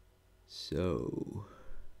 So...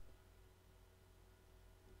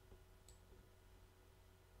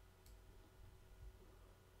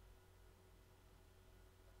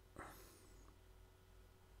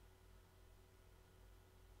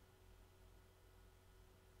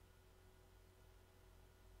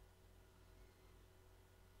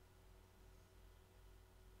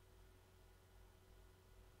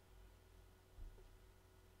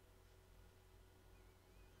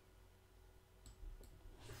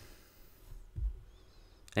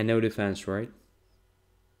 And no defense, right?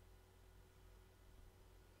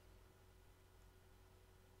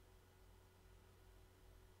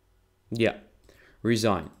 Yeah.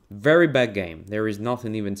 Resign. Very bad game. There is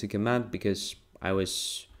nothing even to comment because I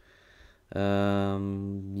was...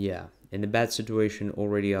 yeah, in a bad situation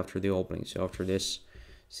already after the opening. So after this,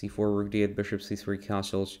 c4, rook d8, bishop c3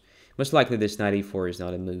 castles. Most likely this knight e4 is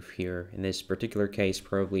not a move here. In this particular case,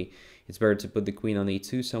 probably it's better to put the queen on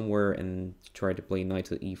e2 somewhere and try to play knight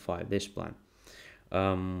to e5, this plan.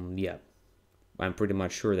 Yeah, I'm pretty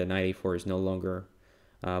much sure that knight e4 is no longer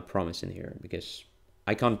promising here because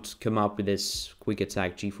I can't come up with this quick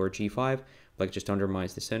attack g4, g5, like just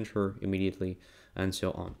undermines the center immediately and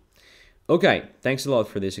so on. Okay, thanks a lot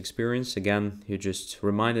for this experience. Again, you just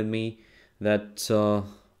reminded me that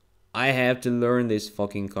I have to learn this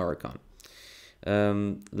fucking Caracan.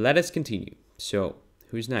 Let us continue. So,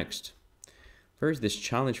 who's next? First, this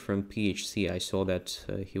challenge from PHC. I saw that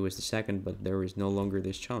he was the second, but there is no longer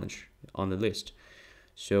this challenge on the list.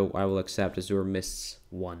 So, I will accept Azure Mists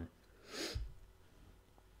 1.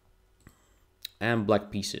 And black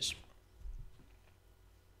pieces.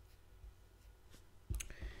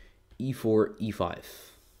 e4, e5.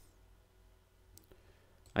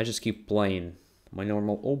 I just keep playing my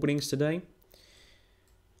normal openings today.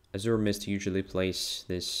 Azure Mist usually plays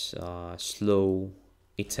this slow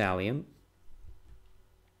Italian.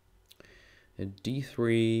 At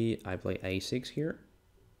d3, I play a6 here.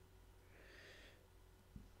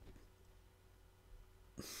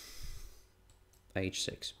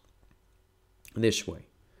 h6. This way.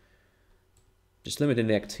 Just limiting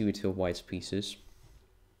the activity of white's pieces.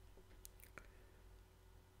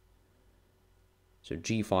 So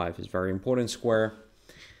g5 is very important square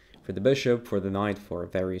for the bishop, for the knight, for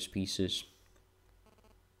various pieces.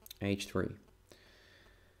 h3.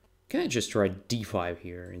 Can I just try d5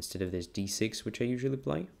 here instead of this d6, which I usually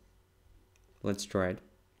play? Let's try it.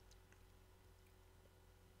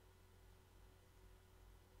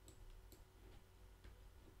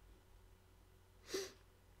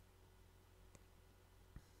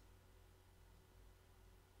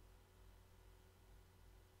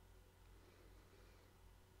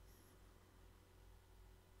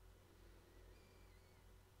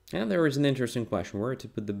 And there is an interesting question, where to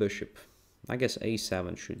put the bishop? I guess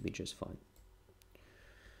a7 should be just fine.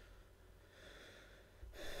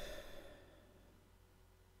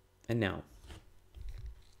 And now.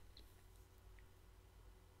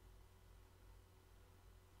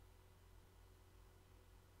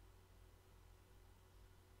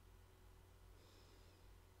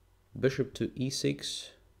 Bishop to e6,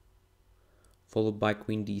 followed by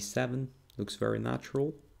queen d7. Looks very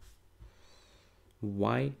natural.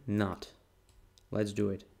 Why not? Let's do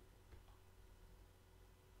it.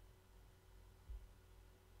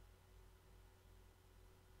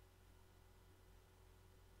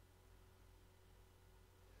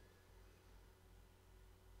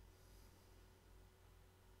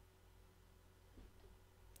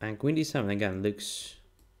 And queen d7 again looks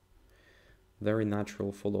very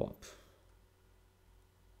natural follow-up.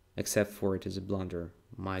 Except for it is a blunder.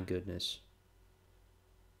 My goodness.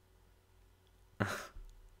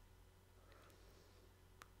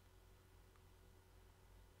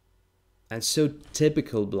 And so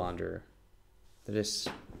typical blunder. That is,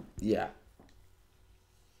 yeah.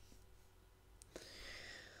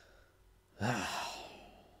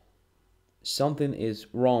 Something is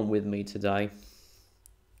wrong with me today.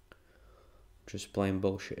 Just plain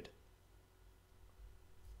bullshit.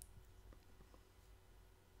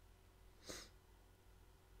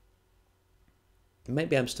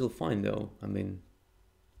 Maybe I'm still fine though. I mean,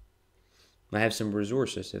 I have some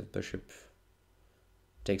resources. If bishop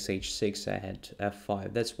takes h6, I had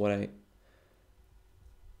f5. That's what I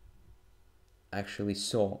actually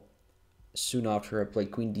saw soon after I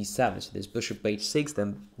played queen d7. So there's bishop h6,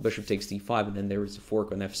 then bishop takes d5, and then there is a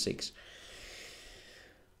fork on f6.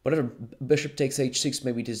 Whatever, bishop takes h6,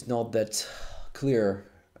 maybe it is not that clear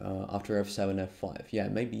after f7, f5. Yeah,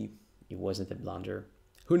 maybe it wasn't a blunder.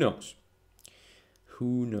 Who knows?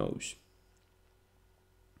 Who knows?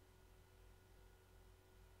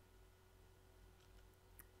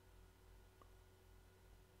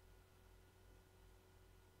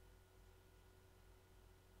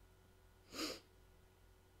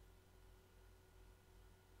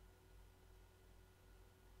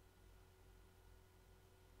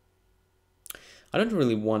 I don't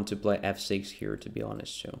really want to play f6 here, to be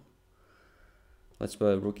honest, so let's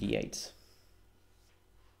play rook e8.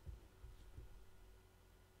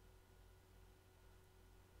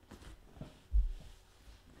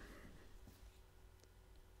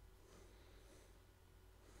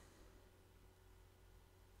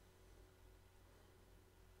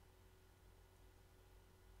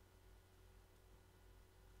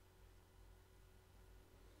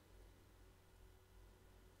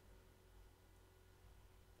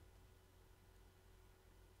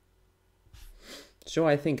 So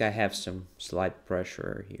I think I have some slight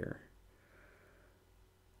pressure here,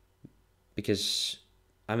 because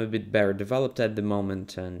I'm a bit better developed at the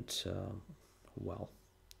moment and, well,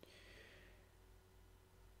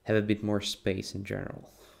 have a bit more space in general.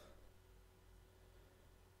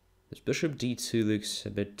 This bishop d2 looks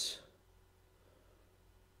a bit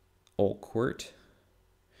awkward.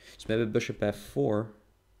 So maybe bishop f4,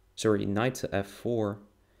 sorry, knight to f4.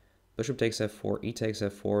 Bishop takes f4, e takes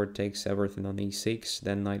f4, takes everything on e6,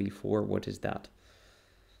 then knight e4. What is that?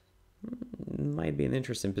 Might be an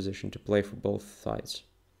interesting position to play for both sides.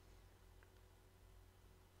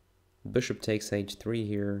 Bishop takes h3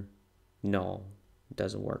 here. No, it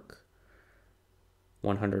doesn't work.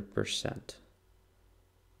 100%.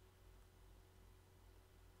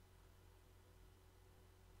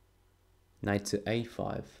 Knight to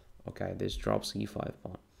a5. Okay, this drops e5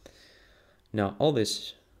 pawn. Now, all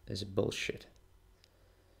this is bullshit.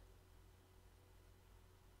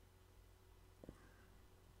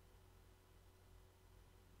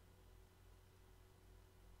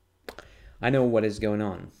 I know what is going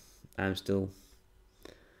on. I'm still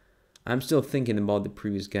thinking about the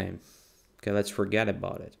previous game. Okay, let's forget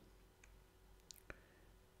about it.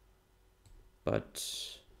 But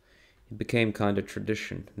it became kind of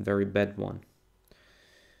tradition, a very bad one.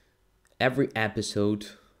 Every episode,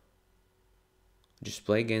 just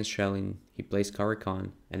play against Schelling, he plays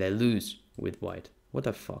Karakan, and I lose with white. What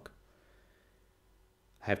the fuck?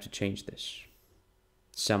 I have to change this.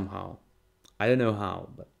 Somehow. I don't know how,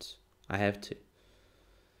 but I have to.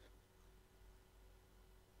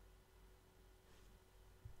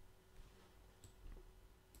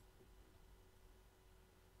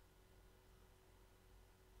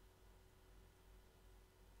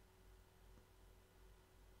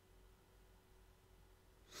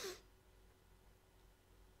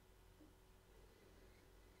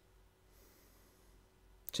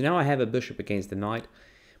 So now I have a bishop against the knight,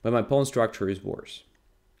 but my pawn structure is worse.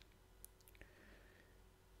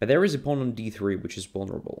 But there is a pawn on d3 which is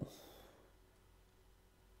vulnerable,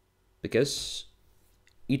 because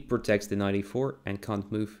it protects the knight e4 and can't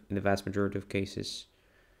move in the vast majority of cases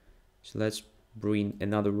So let's bring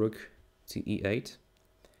another rook to e8,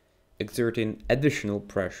 exerting additional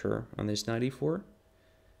pressure on this knight e4.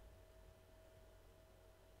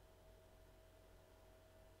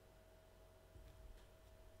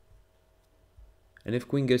 And if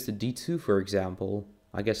queen goes to d2, for example,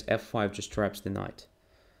 I guess f5 just traps the knight.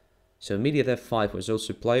 So immediate f5 was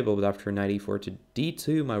also playable, but after knight e4 to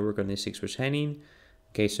d2, my rook on e6 was hanging. In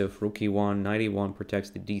case of rook e1, knight e1 protects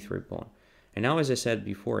the d3 pawn. And now, as I said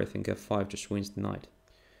before, I think f5 just wins the knight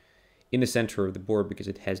in the center of the board because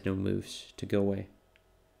it has no moves to go away.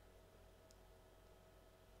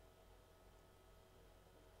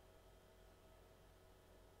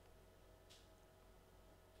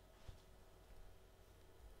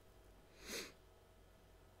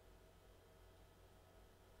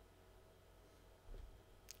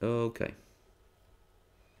 Okay.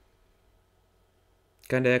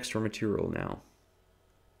 Kind of extra material now.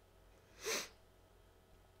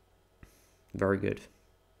 Very good.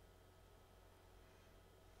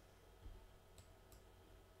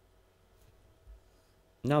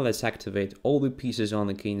 Now let's activate all the pieces on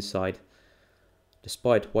the king side.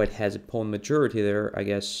 Despite white has a pawn majority there, I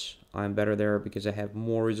guess I'm better there because I have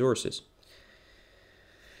more resources.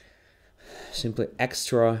 Simply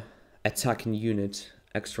extra attacking unit,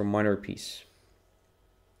 extra minor piece.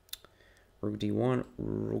 Rook d1,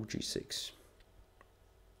 rook g6.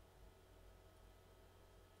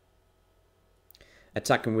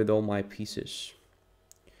 Attacking with all my pieces.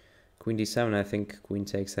 Queen d7, I think queen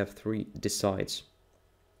takes f3 decides.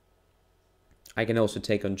 I can also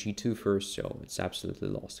take on g2 first, so it's absolutely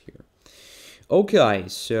lost here. Okay,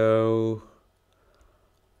 so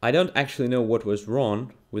I don't actually know what was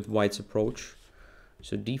wrong with white's approach.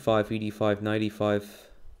 So d5, ed5, knight e5.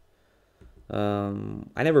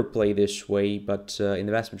 I never play this way, but in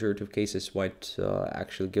the vast majority of cases, white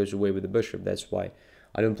actually goes away with the bishop. That's why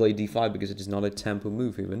I don't play d5, because it is not a tempo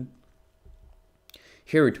move even.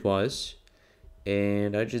 Here it was,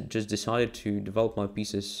 and I just decided to develop my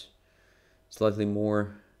pieces slightly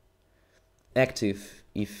more active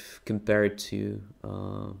if compared to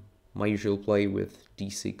my usual play with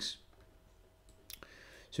d6.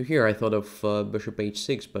 So here I thought of bishop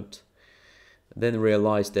h6, but then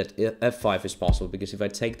realized that f5 is possible, because if I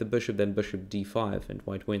take the bishop, then bishop d5, and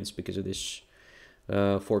white wins because of this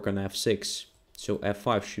fork on f6. So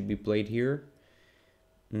f5 should be played here.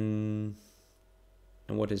 And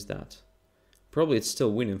what is that? Probably it's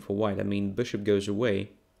still winning for white. I mean, bishop goes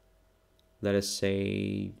away. Let us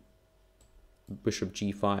say bishop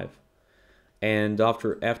g5. And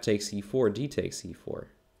after f takes e4, d takes e4.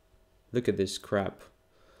 Look at this crap.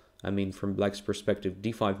 I mean, from black's perspective,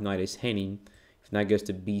 d5 knight is hanging. If knight goes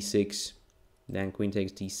to b6, then queen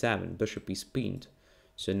takes d7. Bishop is pinned.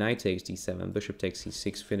 So knight takes d7, bishop takes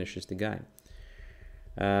e6, finishes the guy.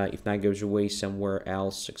 If knight goes away somewhere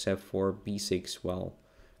else except for b6, well,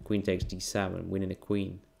 queen takes d7, winning a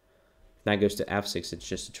queen. If knight goes to f6, it's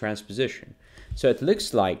just a transposition. So it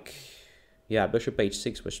looks like, yeah, bishop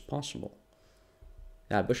h6 was possible.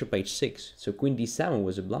 Yeah, bishop h6. So queen d7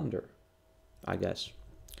 was a blunder, I guess.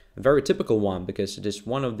 A very typical one, because it is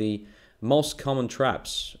one of the most common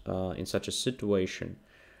traps in such a situation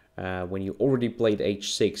when you already played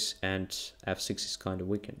h6 and f6 is kind of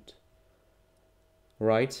weakened.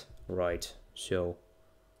 Right? Right. So,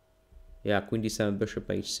 yeah, queen d7, bishop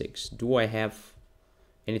h6. Do I have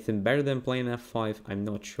anything better than playing f5? I'm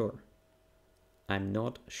not sure. I'm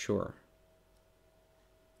not sure.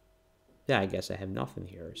 Yeah, I guess I have nothing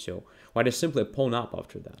here. So, white is simply a pawn up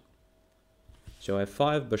after that. So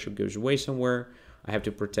f5, bishop goes away somewhere. I have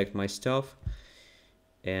to protect my stuff.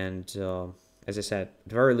 And as I said, at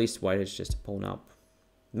the very least, white is just a pawn up.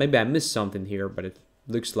 Maybe I missed something here, but it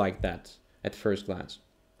looks like that at first glance.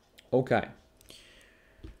 Okay.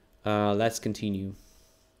 Let's continue.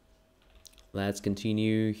 Let's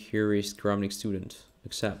continue. Here is Kramnik student.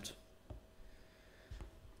 Accept.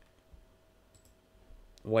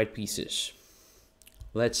 White pieces.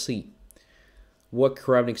 Let's see what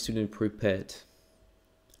Kramnik student prepared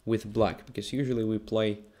with black, because usually we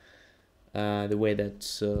play the way that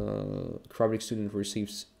Kramnik student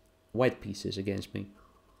receives white pieces against me.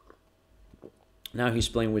 Now he's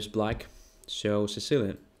playing with black, so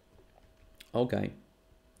Sicilian. Okay.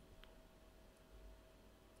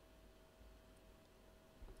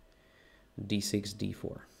 d6,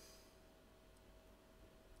 d4.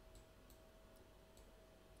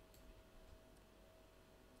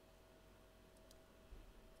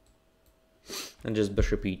 And just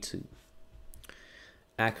bishop e2.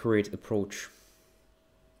 Accurate approach.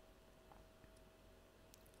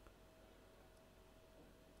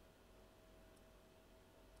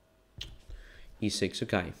 e6,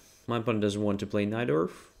 okay. My opponent doesn't want to play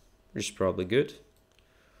Najdorf, which is probably good.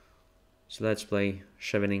 So let's play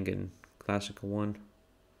Scheveningen Classical 1.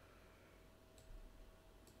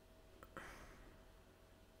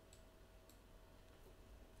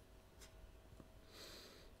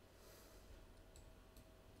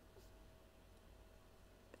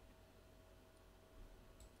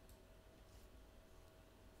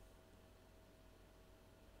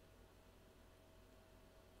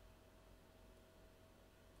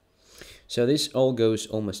 So this all goes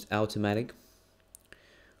almost automatic.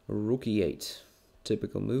 Rook e8.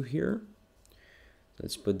 Typical move here.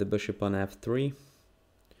 Let's put the bishop on f3.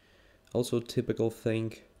 Also typical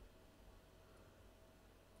thing.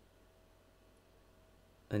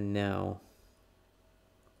 And now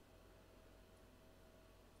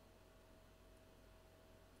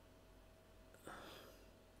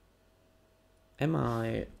am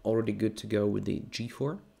I already good to go with the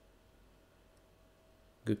g4?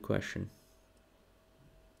 Good question.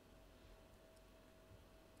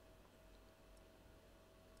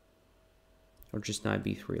 Or just knight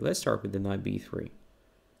b3. Let's start with the knight b3.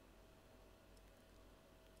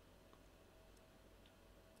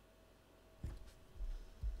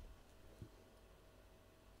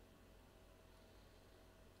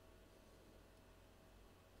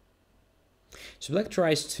 So black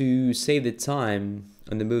tries to save the time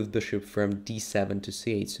on the move bishop from d7 to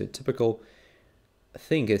c8. So typical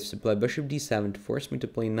thing is to play bishop d7 to force me to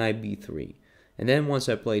play knight b3. And then once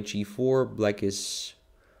I play g4, black is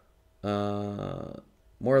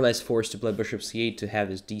more or less forced to play bishop c8 to have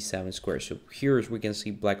this d7 square. So here as we can see,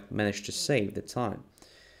 black managed to save the time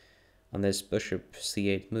on this bishop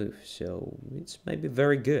c8 move. So it's maybe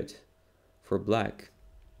very good for black.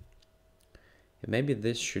 And maybe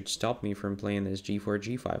this should stop me from playing this g4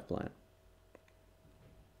 g5 plan.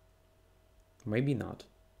 Maybe not.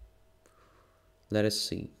 Let us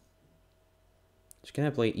see. So can I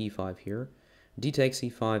play e5 here? D takes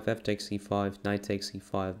e5, f takes e5, knight takes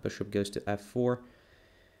e5, bishop goes to f4,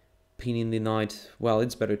 pinning the knight. Well,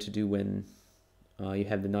 it's better to do when you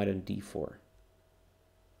have the knight on d4.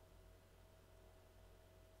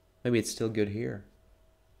 Maybe it's still good here.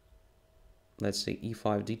 Let's see,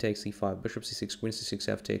 e5, d takes e5, bishop c6, queen c6,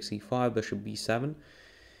 f takes e5, bishop b7.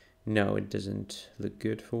 No, it doesn't look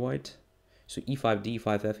good for white. So e5,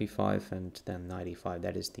 d5, f e5, and then knight e5.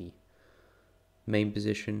 That is the main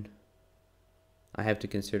position. I have to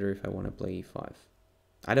consider if I want to play e5.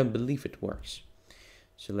 I don't believe it works.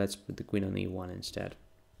 So let's put the queen on e1 instead.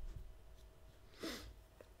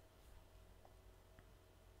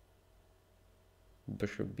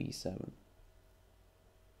 Bishop b7.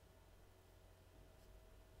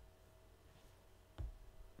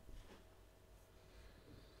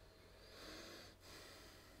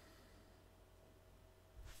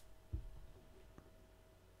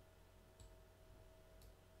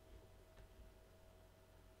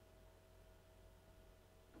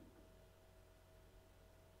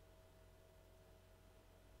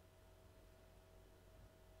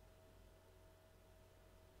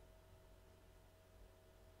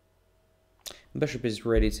 Bishop is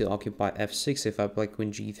ready to occupy f6 if I play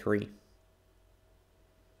queen g3.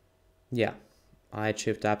 Yeah, I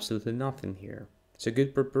achieved absolutely nothing here. It's a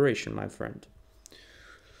good preparation, my friend.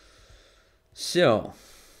 So,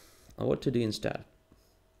 what to do instead?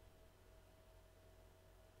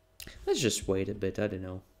 Let's just wait a bit, I don't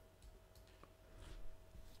know.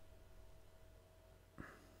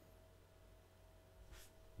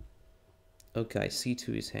 Okay,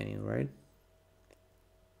 c2 is hanging, right?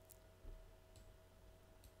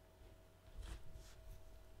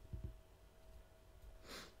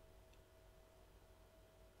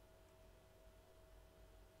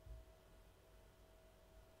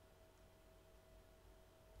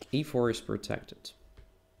 e4 is protected.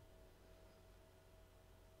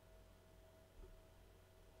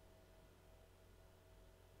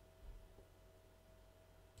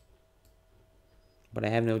 But I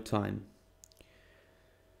have no time.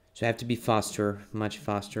 So I have to be faster, much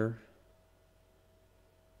faster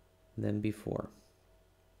than before.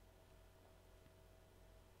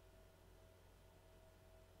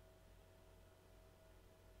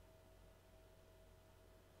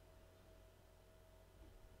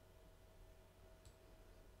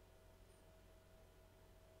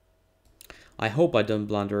 I hope I don't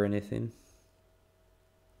blunder anything.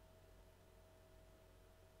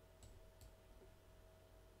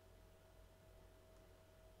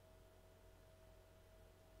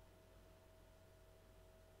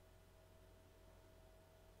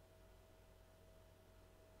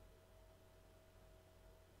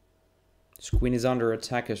 This queen is under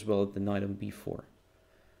attack as well at the knight on b4.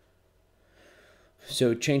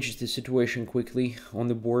 So it changes the situation quickly on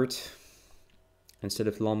the board. Instead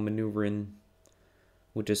of long maneuvering,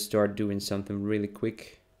 we'll just start doing something really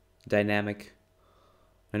quick, dynamic,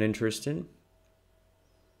 and interesting.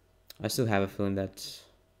 I still have a feeling that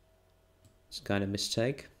it's kind of a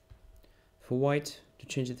mistake for white to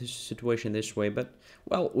change the situation this way, but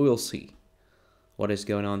well, we'll see what is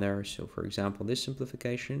going on there. So for example, this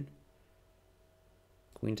simplification,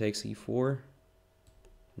 queen takes e4,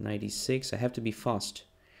 knight e6. I have to be fast.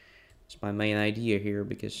 It's my main idea here,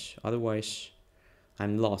 because otherwise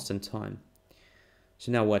I'm lost in time.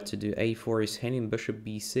 So now what to do? a4 is hanging, bishop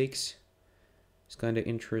b6. It's kind of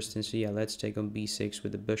interesting. So yeah, let's take on b6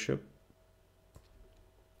 with the bishop.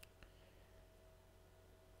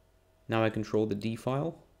 Now I control the d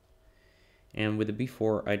file. And with the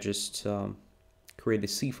b4, I just create the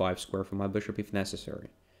c5 square for my bishop if necessary,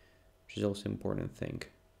 which is also an important thing.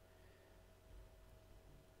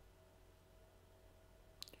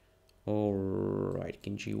 Alright,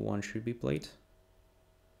 king g1 should be played.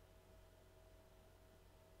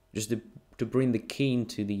 Just to bring the king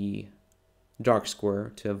to the dark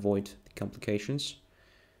square to avoid the complications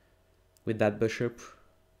with that bishop.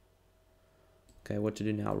 Okay, what to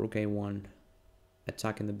do now? Rook a1,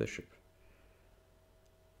 attacking the bishop.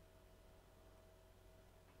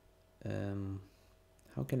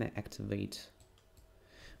 How can I activate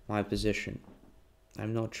my position?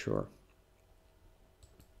 I'm not sure.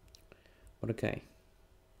 But okay.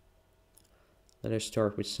 Let us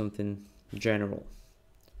start with something general.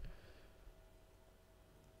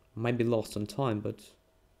 Might be lost on time, but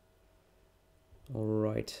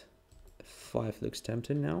alright. F5 looks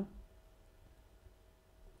tempting now.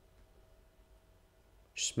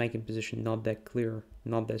 Just making position not that clear,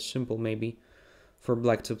 not that simple maybe for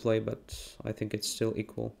black to play, but I think it's still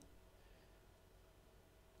equal.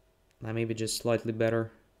 Now maybe just slightly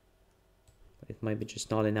better, but it might be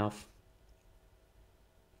just not enough.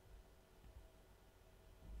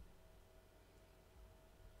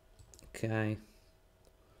 Okay,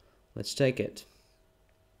 let's take it.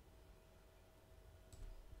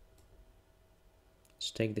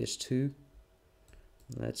 Let's take this too.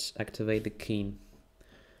 Let's activate the king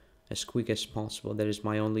as quick as possible. That is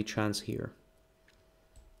my only chance here.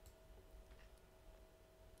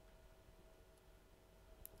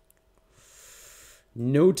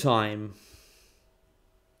 No time.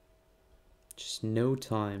 Just no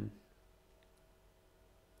time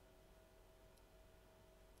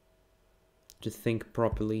to think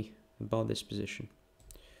properly about this position.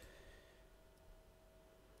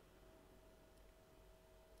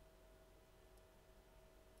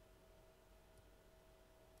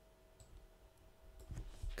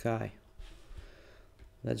 Okay.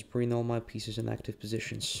 Let's bring all my pieces in active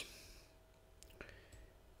positions.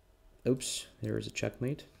 Oops, there is a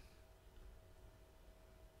checkmate.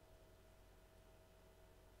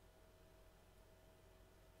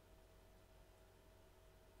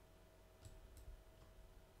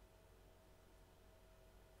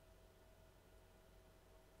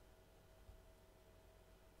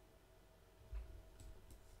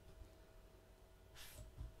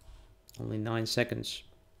 Only 9 seconds.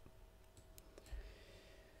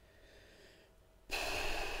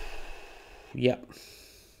 Yeah.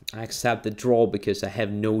 I accept the draw because I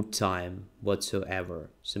have no time whatsoever.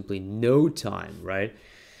 Simply no time, right?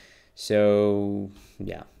 So,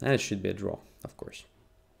 yeah, and it should be a draw, of course.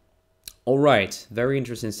 All right, very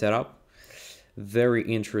interesting setup. Very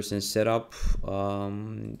interesting setup.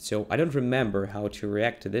 So I don't remember how to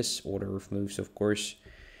react to this order of moves, of course.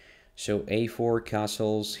 So a4,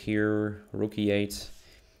 castles here, rook e8.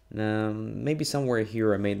 Maybe somewhere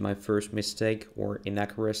here I made my first mistake or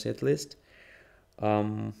inaccuracy at least.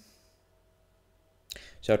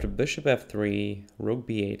 So after bishop f3, rook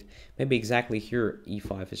b8, maybe exactly here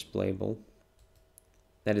e5 is playable.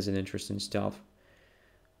 That is an interesting stuff.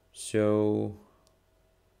 So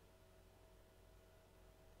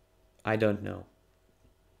I don't know.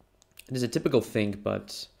 It is a typical thing,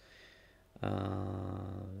 but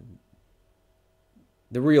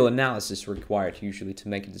the real analysis required usually to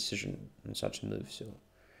make a decision on such a move. So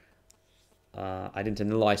I didn't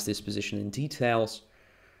analyze this position in details.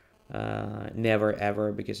 Never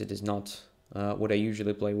ever, because it is not what I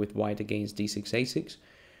usually play with white against d6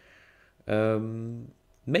 a6.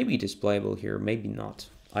 Maybe it is playable here, maybe not.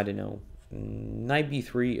 I don't know. Knight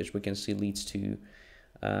b3, as we can see, leads to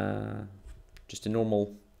just a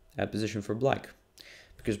normal position for black,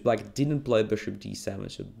 because black didn't play bishop d7,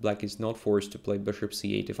 so black is not forced to play bishop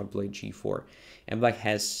c8 if I play g4, and black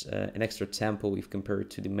has an extra tempo if compared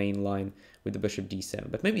to the main line with the bishop d7,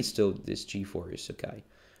 but maybe still this g4 is okay.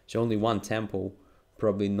 So only one tempo,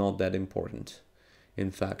 probably not that important.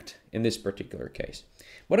 in fact, in this particular case.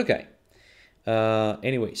 But okay.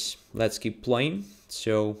 Anyways, let's keep playing.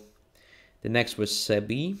 So the next was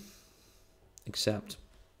Sebi, except.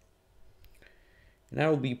 And I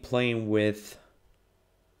will be playing with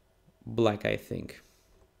black, I think.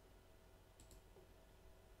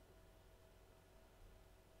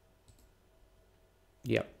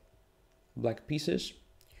 Yep. Black pieces.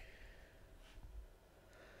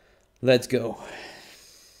 Let's go.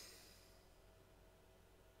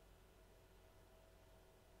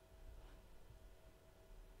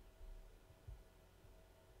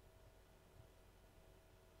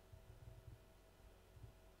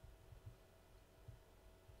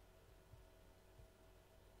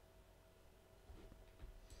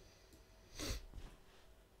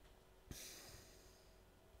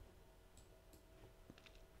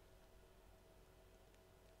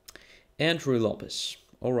 Andrew Lopez.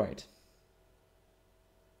 All right.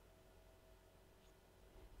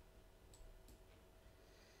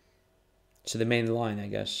 So the main line, I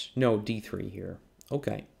guess. No, D3 here.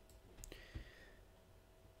 Okay.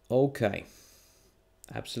 Okay.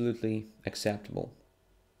 Absolutely acceptable.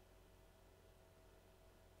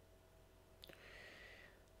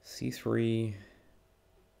 C3.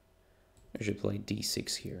 I should play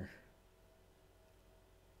D6 here.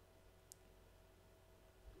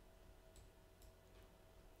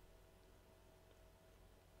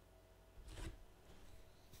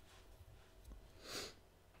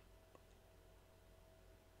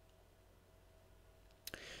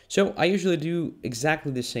 So I usually do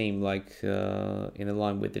exactly the same, like in a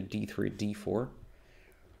line with the D3, D4.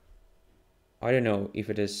 I don't know if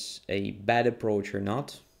it is a bad approach or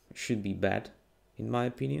not. It should be bad, in my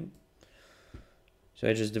opinion. So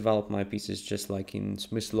I just develop my pieces just like in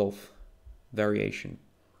Smyslov variation.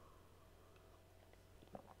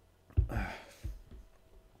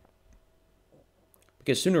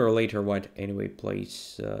 Because sooner or later white anyway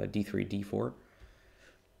plays D3, D4.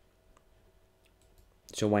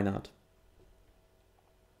 So why not?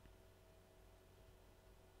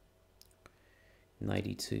 Knight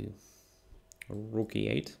E2. Rook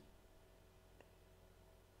E8.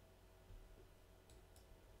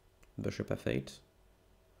 Bishop F8.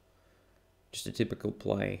 Just a typical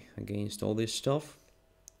play against all this stuff.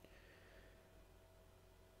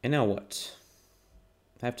 And now what?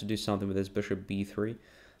 I have to do something with this bishop B3.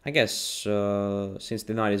 I guess since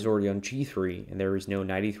the knight is already on G3 and there is no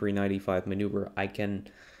knight E3, knight E5 maneuver, I can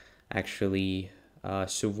actually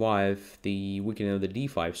survive the weakening of the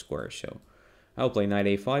D5 square. So I'll play knight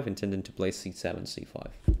A5, intending to play C7, C5.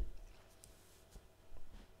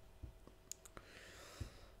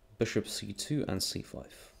 Bishop C2 and C5.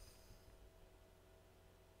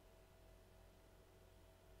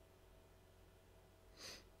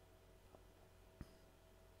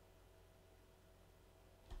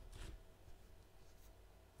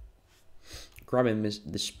 Grabbing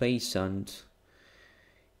the space and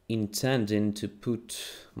intending to put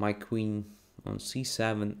my queen on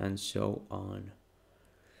C7 and so on.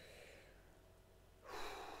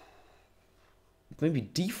 Maybe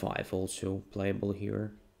D5 also playable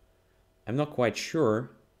here. I'm not quite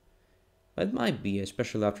sure, but it might be,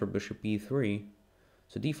 especially after bishop E3.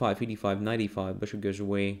 So D5, E5, knight E5, bishop goes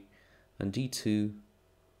away, and D2.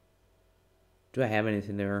 Do I have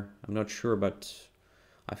anything there? I'm not sure, but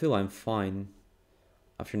I feel I'm fine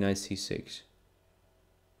after knight C6.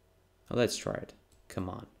 Now let's try it. Come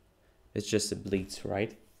on. It's just a blitz,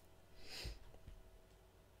 right?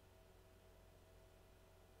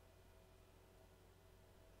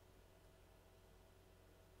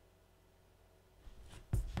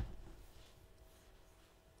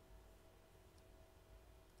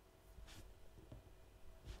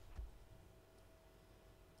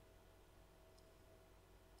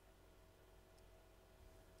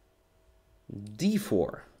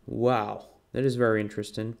 D4. Wow, that is very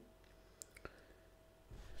interesting.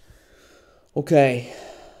 Okay.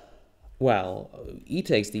 Well, E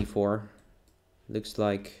takes D4. Looks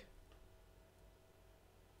like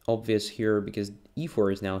obvious here because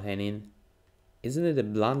E4 is now hanging. Isn't it a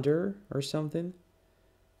blunder or something?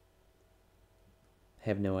 I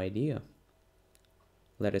have no idea.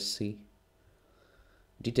 Let us see.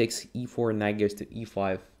 D takes E4, knight goes to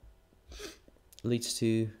E5. Leads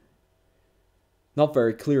to not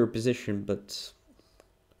very clear position, but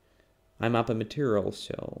I'm up a material,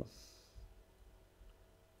 so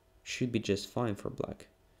should be just fine for black.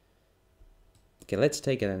 Okay, let's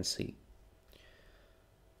take it and see.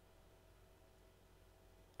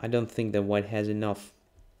 I don't think that white has enough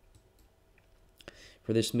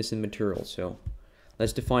for this missing material, so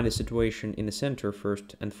let's define the situation in the center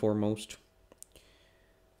first and foremost.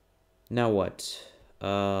 Now what?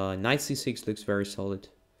 Knight c6 looks very solid.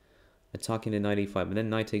 Attacking the knight e5, but then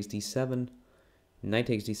knight takes d7. Knight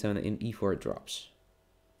takes d7 and e4 drops.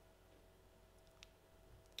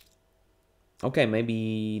 Okay,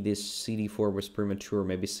 maybe this cd4 was premature.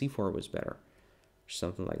 Maybe c4 was better.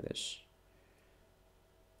 Something like this.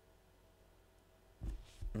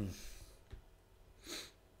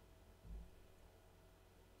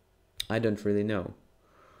 I don't really know.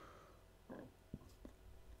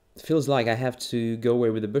 It feels like I have to go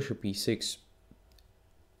away with the bishop e6.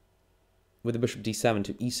 With the bishop d7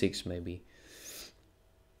 to e6 maybe.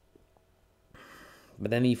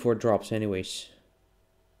 But then e4 drops anyways.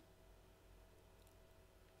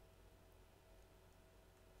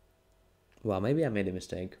 Well, maybe I made a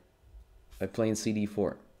mistake by playing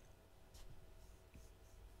cd4.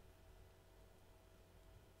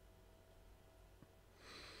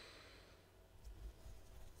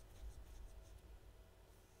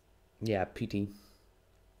 Yeah, PT.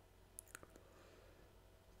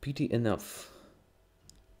 PT enough.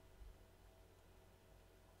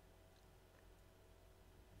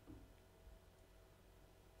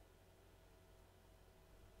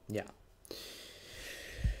 Yeah.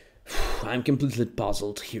 I'm completely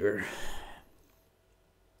puzzled here.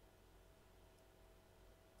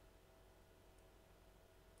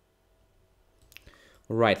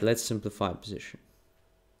 Right, let's simplify position.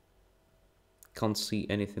 Can't see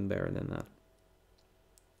anything better than that.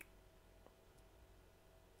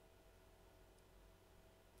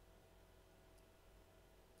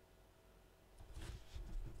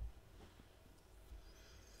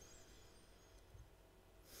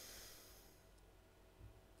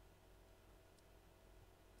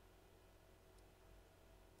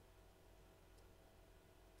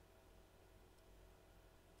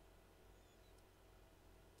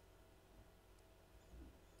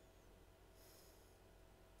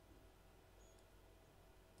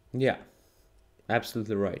 Yeah,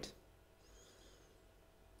 absolutely right.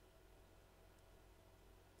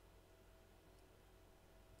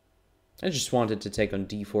 I just wanted to take on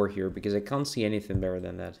d4 here because I can't see anything better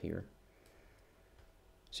than that here.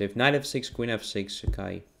 So if knight f6, queen f6,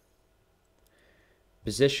 okay.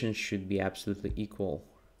 Positions should be absolutely equal.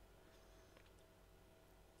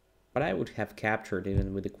 But I would have captured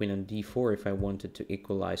even with the queen on d4 if I wanted to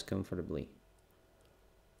equalize comfortably.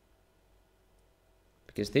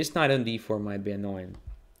 Because this knight on d4 might be annoying.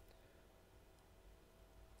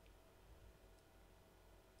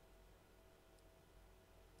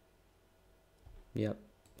 Yep,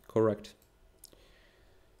 correct.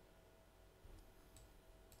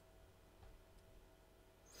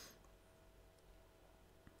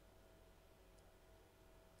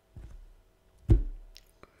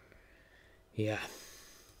 Yeah.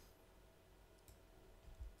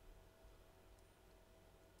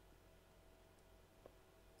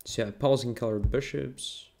 So opposing colored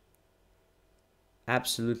bishops.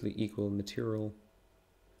 Absolutely equal material.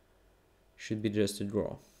 Should be just a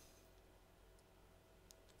draw.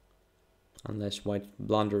 Unless white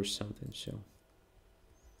blunders something, so.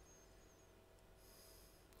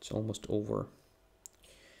 It's almost over.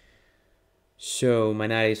 So my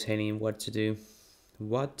knight is hanging what to do.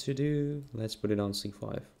 What to do? Let's put it on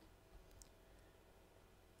c5.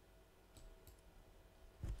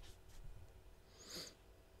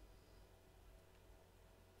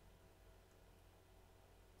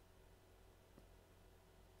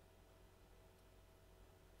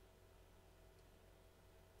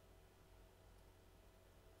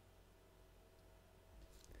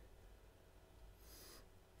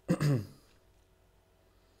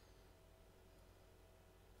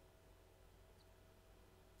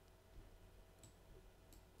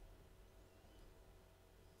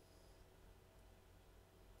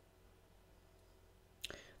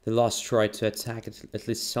 The last tried to attack at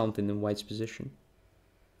least something in white's position.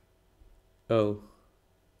 Oh.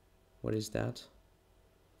 What is that?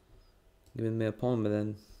 Giving me a pawn, but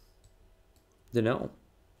then... Dunno.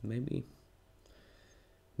 Maybe.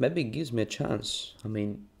 Maybe it gives me a chance. I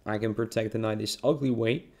mean, I can protect the knight this ugly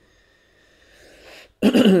way.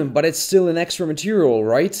 But it's still an extra material,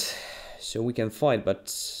 right? So we can fight, but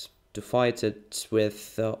to fight it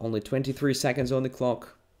with only 23 seconds on the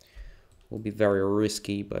clock will be very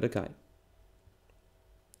risky, but okay.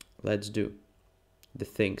 Let's do the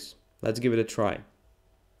things. Let's give it a try.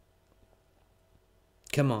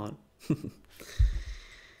 Come on.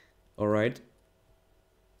 All right.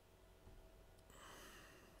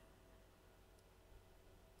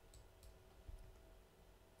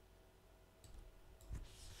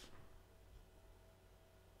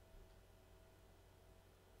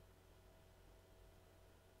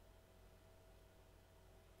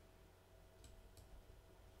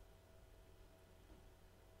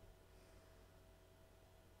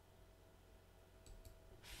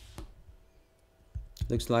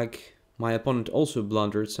 Looks like my opponent also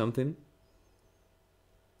blundered something.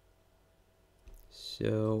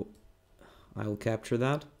 So I'll capture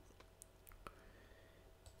that.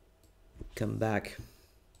 Come back.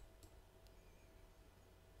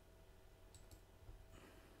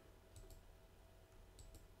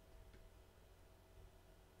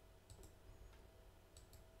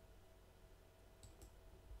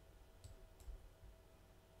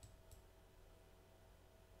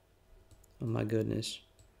 Oh my goodness.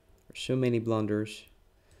 There's so many blunders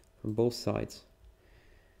from both sides.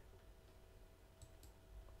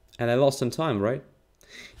 And I lost some time, right?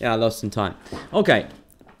 Yeah, I lost some time. Okay,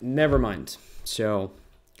 never mind. So,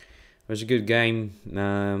 it was a good game.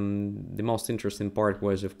 The most interesting part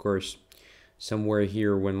was, of course, somewhere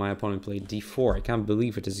here when my opponent played d4. I can't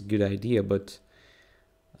believe it is a good idea, but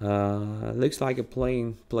looks like a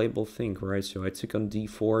playable thing, right? So I took on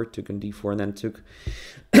d4, and then took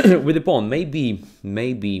with the pawn. Maybe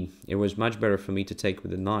it was much better for me to take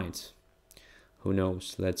with the knight. Who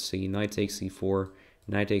knows? Let's see. Knight takes c4,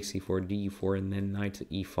 knight takes c4, d4, and then knight to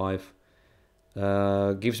e5.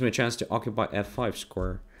 Gives me a chance to occupy f5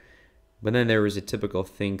 square. But then there is a typical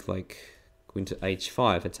thing like queen to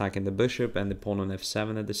h5, attacking the bishop and the pawn on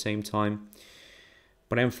f7 at the same time.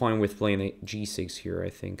 But I'm fine with playing a g6 here, I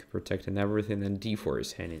think, protecting everything, and d4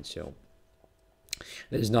 is hanging, so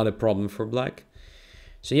that is not a problem for black.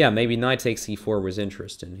 So yeah, maybe knight takes c4 was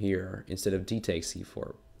interesting here instead of d takes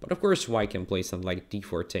c4. But of course, white can play something like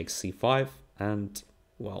d4 takes c5, and,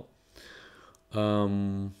 well,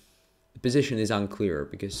 the position is unclear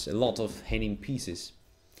because a lot of hanging pieces.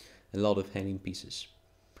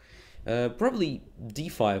 Probably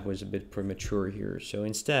d5 was a bit premature here, so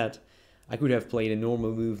instead I could have played a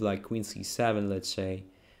normal move like queen c7, let's say,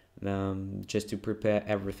 just to prepare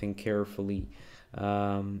everything carefully.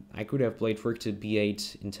 I could have played rook to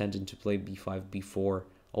b8, intending to play b5, b4,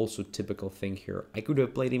 also typical thing here. I could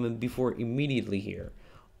have played even b4 immediately here,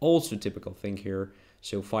 also typical thing here,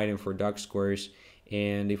 so fighting for dark squares.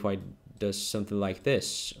 And if I do something like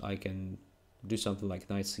this, I can do something like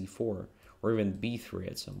knight c4, or even b3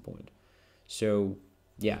 at some point. So,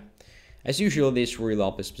 yeah. As usual, this Ruy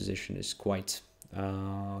Lopez position is quite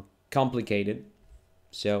complicated.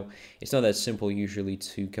 So, it's not that simple usually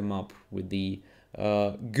to come up with the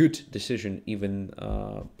good decision, even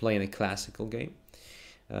playing a classical game.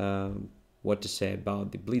 What to say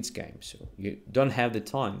about the Blitz game. So, you don't have the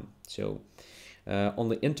time. So,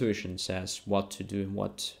 only intuition says what to do and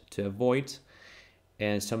what to avoid.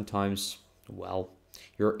 And sometimes, well,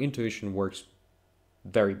 your intuition works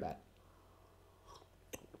very bad.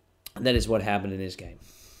 And that is what happened in this game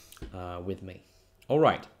with me. All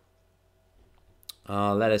right.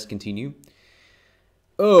 Let us continue.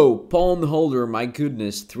 Oh, pawn holder, my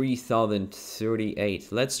goodness,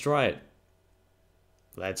 3038. Let's try it.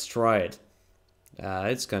 It's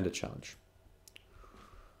kind of a challenge.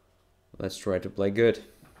 Let's try to play good.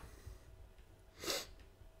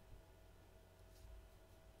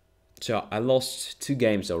 So I lost 2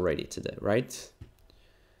 games already today, right?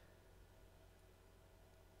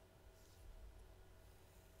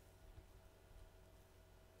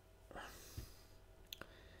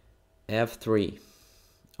 f3.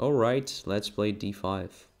 All right, let's play d5.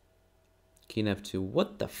 King f2.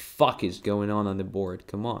 What the fuck is going on the board?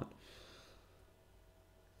 Come on.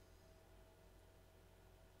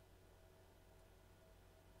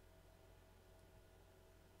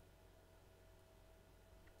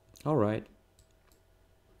 All right.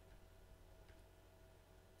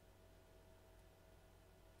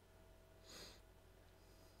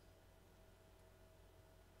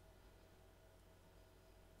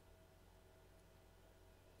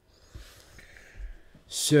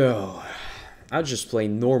 So, I'll just play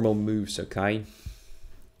normal moves, okay?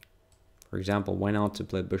 For example, why not to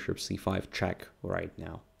play bishop c5 check right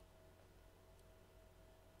now?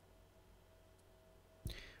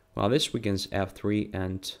 Well, this weakens f3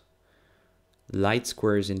 and light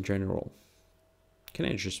squares in general. Can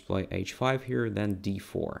I just play h5 here, then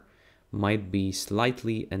d4? Might be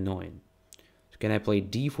slightly annoying. So can I play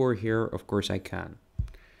d4 here? Of course I can.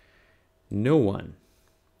 No one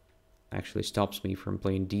actually stops me from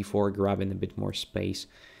playing d4, grabbing a bit more space,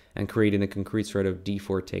 and creating a concrete threat of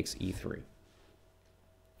d4 takes e3.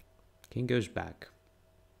 King goes back.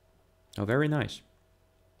 Oh, very nice.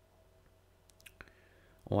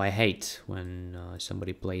 Oh, I hate when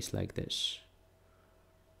somebody plays like this.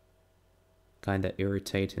 Kinda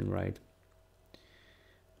irritating, right?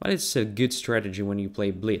 But it's a good strategy when you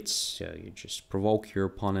play Blitz. So you just provoke your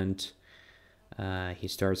opponent. He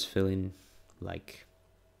starts feeling like...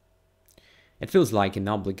 It feels like an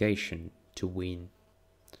obligation to win.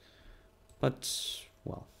 But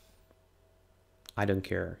well, I don't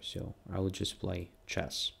care, so I will just play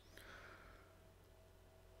chess.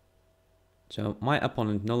 So my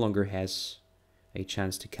opponent no longer has a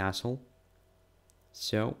chance to castle.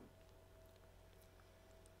 So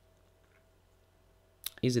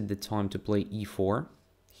is it the time to play e4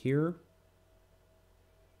 here?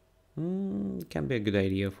 Can be a good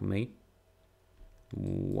idea for me.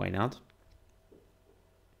 Why not?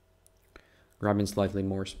 Grabbing slightly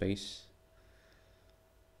more space.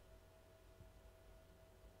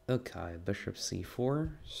 Okay, bishop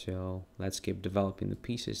c4. So let's keep developing the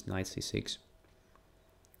pieces. Knight c6.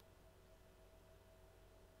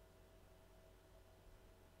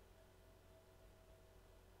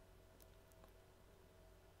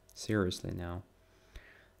 Seriously now.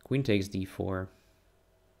 Queen takes d4.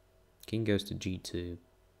 King goes to g2.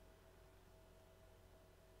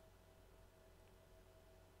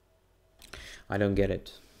 I don't get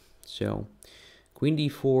it. So queen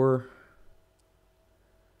d4.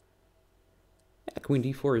 Yeah, queen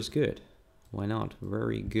d4 is good. Why not?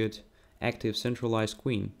 Very good, active, centralized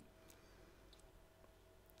queen.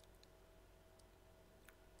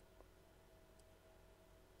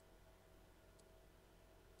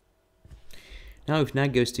 Now if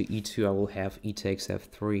knight goes to e2, I will have e takes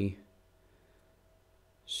f3.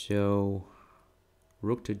 So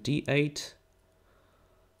rook to d8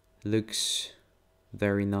 looks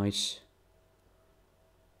very nice.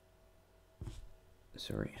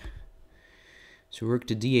 Sorry. So rook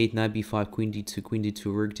to d8, knight b5, queen d2,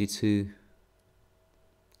 rook d2.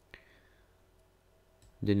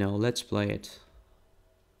 Don't know, let's play it.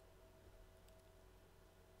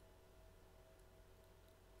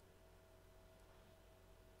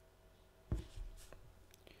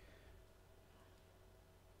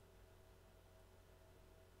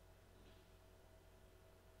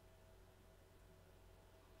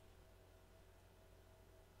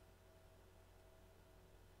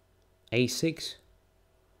 a6.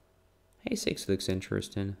 a6 looks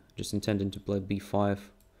interesting. Just intending to play b5,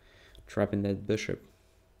 trapping that bishop.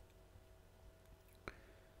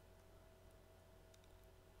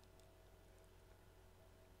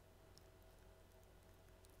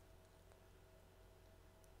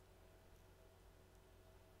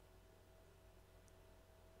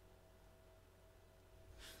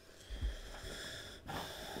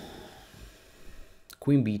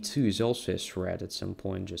 Queen b2 is also a threat at some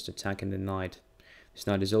point, just attacking the knight. This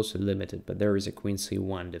knight is also limited, but there is a queen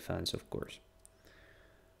c1 defense, of course.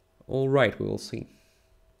 All right, we will see.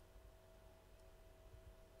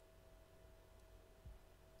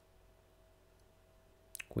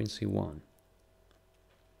 Queen c1.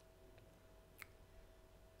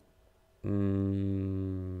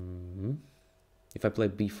 If I play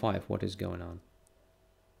b5, what is going on?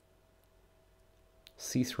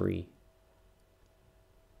 c3.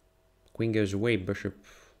 Queen goes away, bishop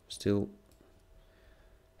still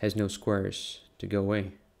has no squares to go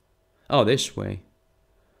away. Oh, this way.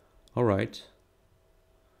 Alright.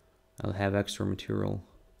 I'll have extra material.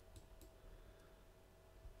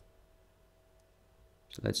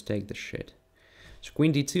 So let's take the shit. So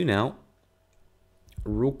queen d2 now.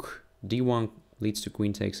 Rook d1 leads to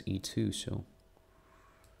queen takes e2, so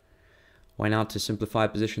why not to simplify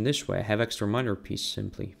position this way? I have extra minor piece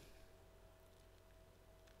simply.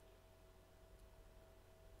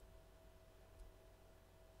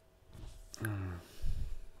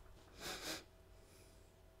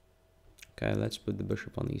 Okay, let's put the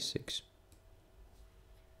bishop on e6.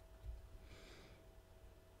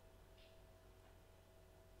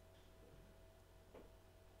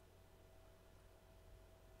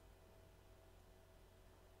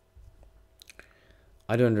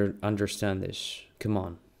 I don't understand this. Come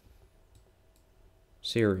on.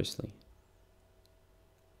 Seriously.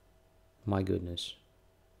 My goodness.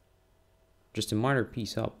 Just a minor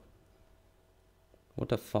piece up. What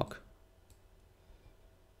the fuck?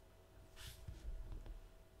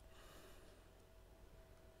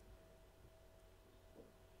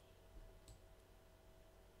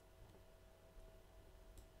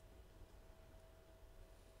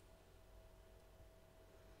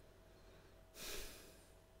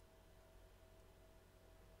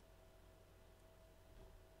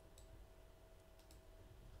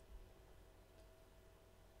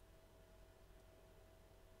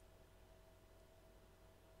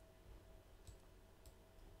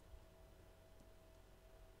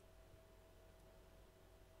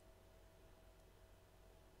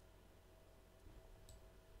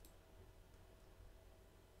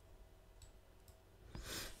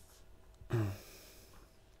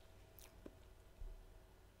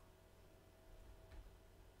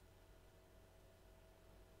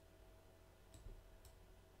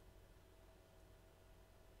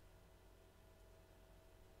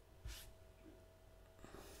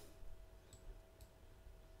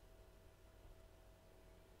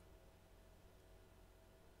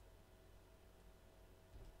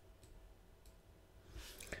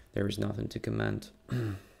 There is nothing to comment.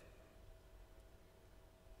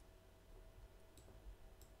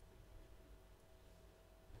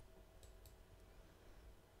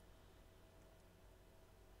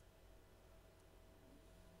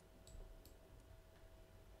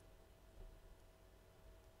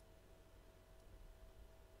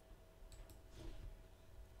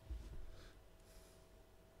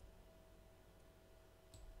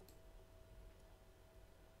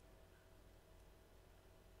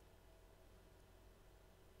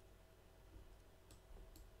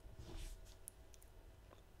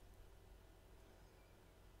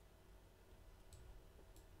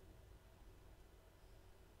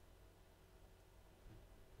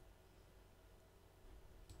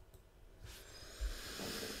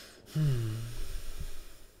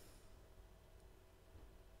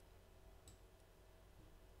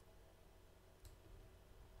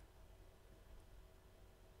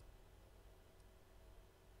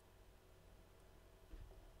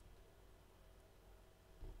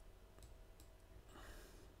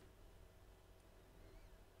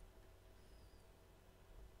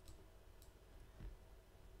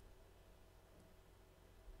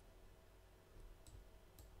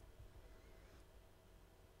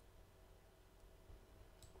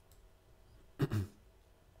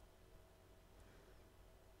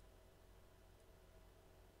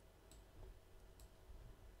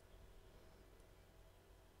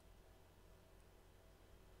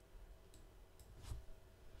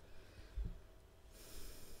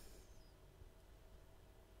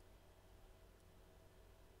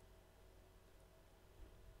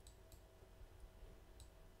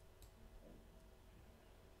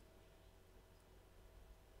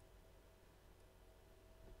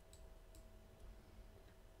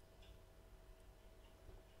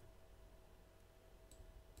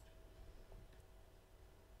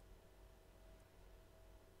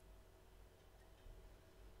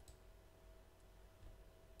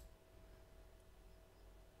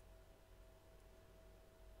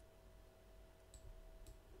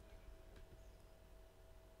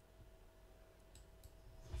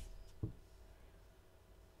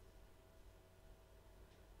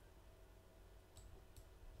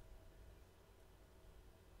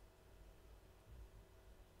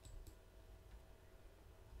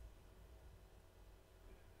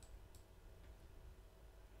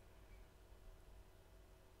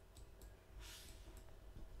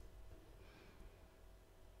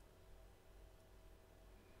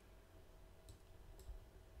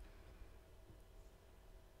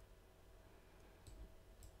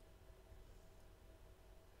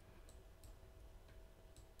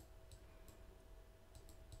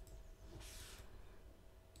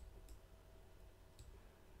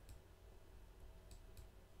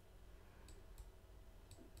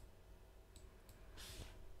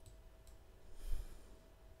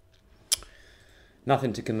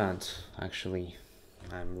 Nothing to comment, actually.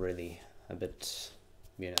 I'm really a bit,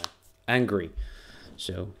 angry.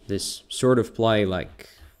 So this sort of play, like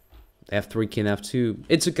f3 king f2,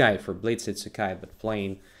 it's okay for blitz, it's okay, but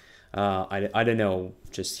playing, I don't know,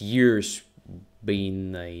 just years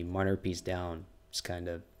being a minor piece down, it's kind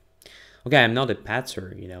of okay. I'm not a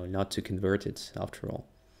patzer, not to convert it after all.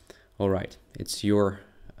 All right, it's your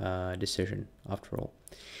decision after all.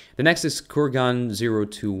 The next is Kurgan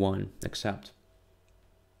 021. Accept.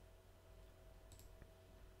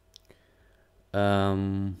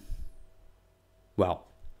 Well,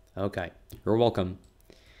 okay, you're welcome.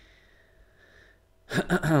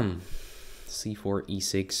 c4,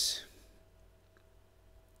 e6.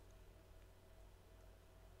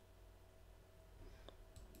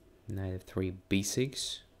 Knight f3,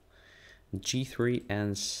 b6, g3,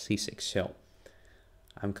 and c6. So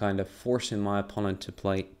I'm kind of forcing my opponent to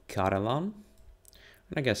play Catalan,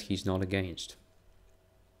 and I guess he's not against.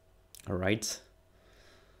 All right.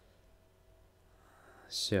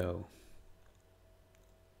 So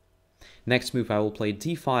next move I will play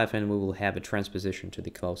d5, and we will have a transposition to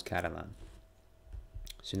the closed Catalan.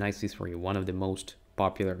 So knight c3, one of the most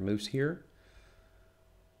popular moves here.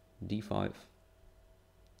 d5.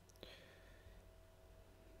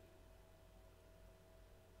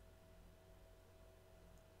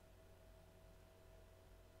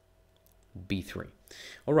 b3.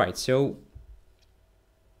 All right, so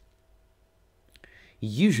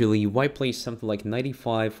usually white plays something like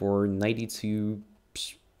 95 or 92,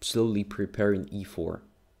 slowly preparing e4.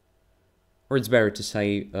 Or it's better to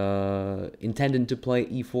say intending to play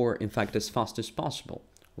e4, in fact, as fast as possible,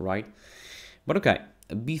 right? But okay,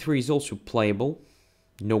 b3 is also playable,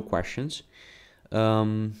 no questions.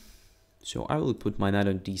 So I will put my knight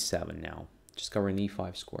on d7 now, just covering the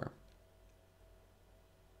e5 square.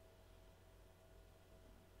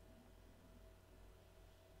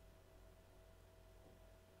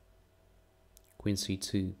 Queen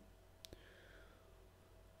c2.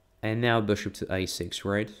 And now bishop to a6,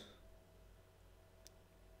 right?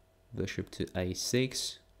 Bishop to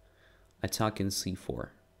a6. Attack in c4.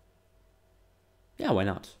 Yeah, why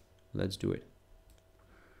not? Let's do it.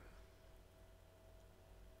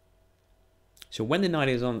 So when the knight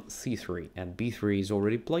is on c3 and b3 is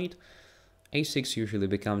already played, a6 usually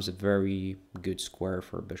becomes a very good square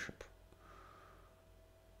for a bishop.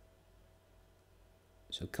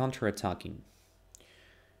 So counter-attacking.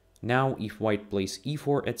 Now if white plays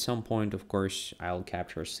e4 at some point, of course, I'll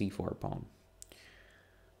capture c4 pawn,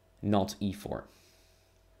 not e4.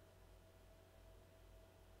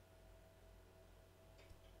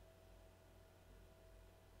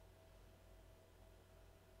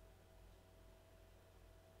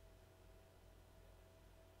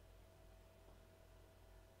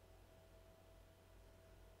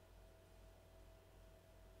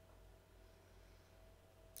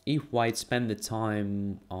 If white spend the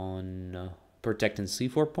time on protecting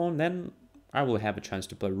c4 pawn, then I will have a chance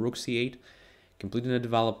to play rook c8, completing the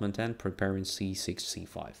development and preparing c6,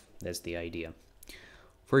 c5. That's the idea.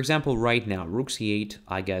 For example, right now, rook c8,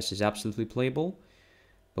 I guess, is absolutely playable,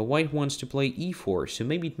 but white wants to play e4, so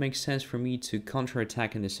maybe it makes sense for me to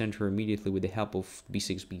counterattack in the center immediately with the help of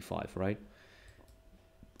b6, b5, right?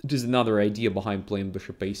 It is another idea behind playing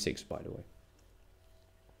bishop a6, by the way.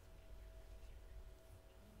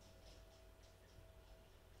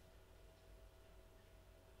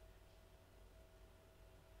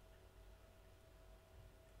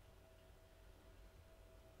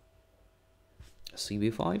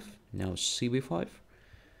 cb5, now cb5.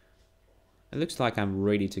 It looks like I'm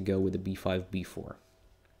ready to go with the b5, b4.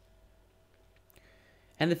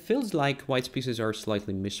 And it feels like white's pieces are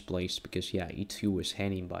slightly misplaced because, yeah, e2 was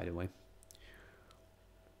hanging, by the way.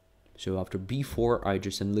 So after b4, I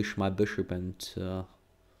just unleash my bishop and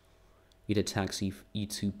it attacks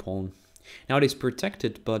e2 pawn. Now it is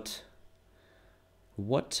protected, but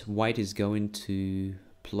what white is going to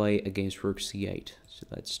play against rook c8? So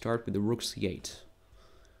let's start with the rook c8.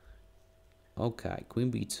 Okay,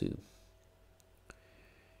 queen b2.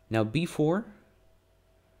 Now b4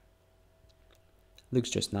 looks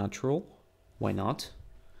just natural. Why not?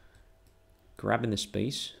 Grabbing the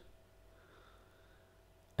space.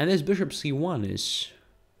 And this bishop c1 is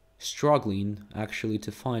struggling actually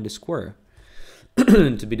to find a square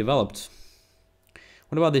to be developed.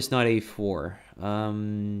 What about this knight a4?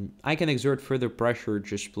 I can exert further pressure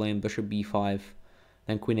just playing bishop b5,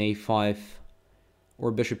 then queen a5,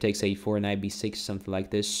 or bishop takes a4 and knight b6, something like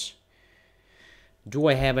this. Do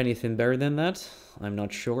I have anything better than that? I'm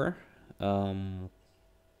not sure. Don't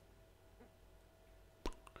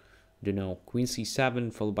know. Queen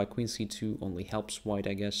c7 followed by queen c2 only helps white,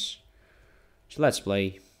 I guess. So let's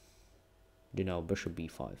play, bishop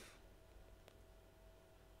b5.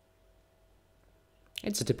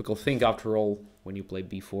 It's a typical thing after all when you play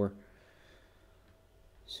b4.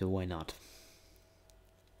 So why not?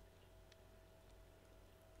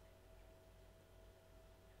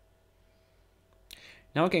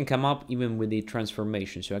 Now I can come up even with the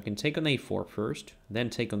transformation. So I can take on a4 first, then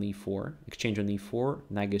take on e4, exchange on e4,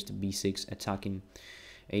 knight goes to b6, attacking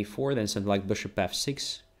a4, then something like bishop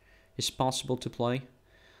f6 is possible to play.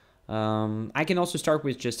 I can also start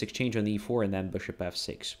with just exchange on e4 and then bishop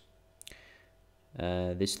f6.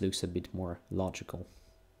 This looks a bit more logical.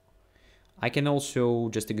 I can also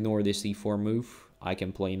just ignore this e4 move. I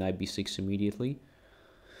can play knight b6 immediately.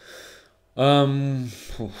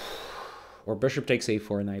 Or bishop takes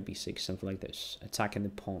a4 and knight b6, something like this, attacking the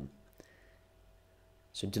pawn.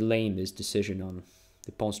 So delaying this decision on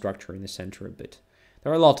the pawn structure in the center a bit.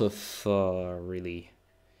 There are a lot of really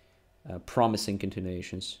promising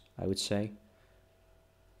continuations, I would say.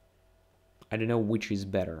 I don't know which is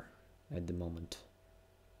better at the moment.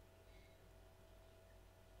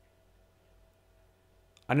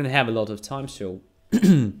 I don't have a lot of time, so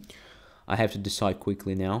I have to decide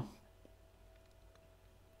quickly now.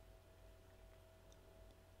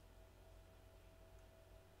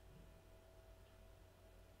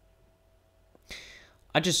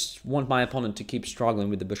 I just want my opponent to keep struggling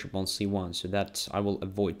with the bishop on c1, so that I will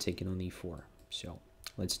avoid taking on e4. So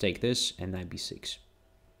let's take this and knight b6.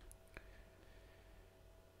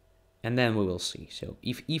 And then we will see. So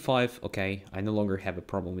if e5, okay, I no longer have a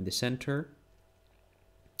problem with the center.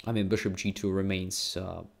 I mean, bishop g2 remains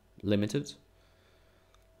limited.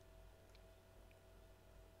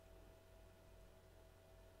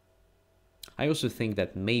 I also think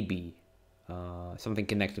that maybe something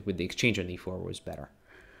connected with the exchange on e4 was better.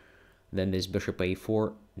 Then this bishop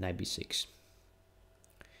a4, knight b6.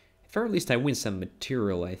 At very least I win some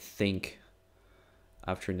material, I think,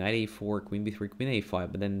 After knight a4, queen b3, queen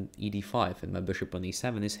a5, but then e d5, and my bishop on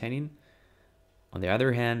e7 is hanging. On the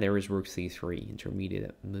other hand, there is rook c3,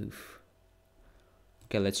 intermediate move.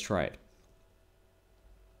 Okay, let's try it.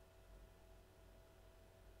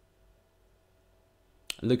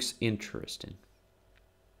 Looks interesting.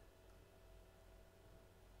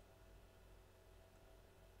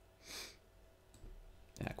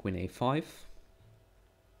 Yeah, queen a5.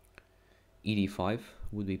 E d5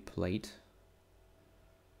 would be played.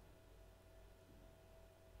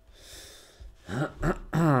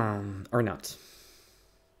 Or not.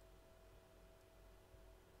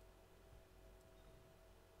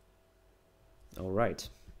 All right.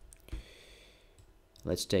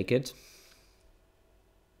 Let's take it.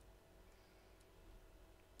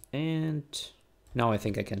 And now I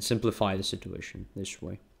think I can simplify the situation this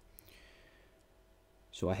way.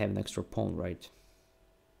 So I have an extra pawn, right?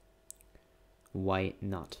 Why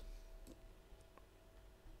not?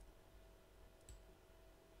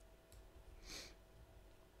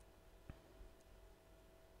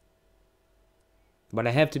 But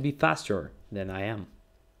I have to be faster than I am.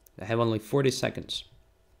 I have only 40 seconds.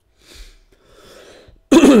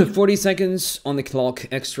 40 seconds on the clock,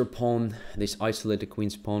 extra pawn, this isolated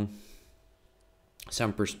queen's pawn.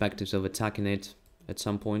 Some perspectives of attacking it at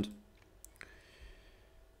some point.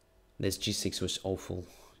 This g6 was awful.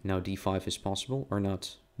 Now d5 is possible or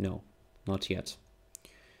not? No, not yet.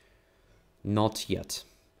 Not yet.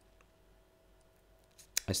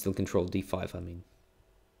 I still control d5, I mean.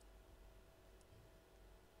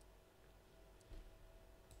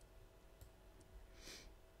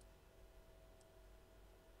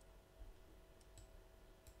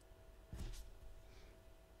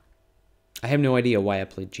 I have no idea why I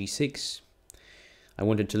played g6. I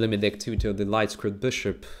wanted to limit the activity of the light squared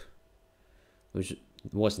bishop, which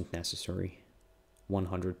wasn't necessary.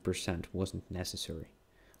 100% wasn't necessary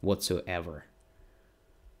whatsoever.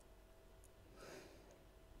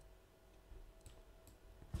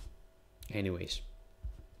 Anyways.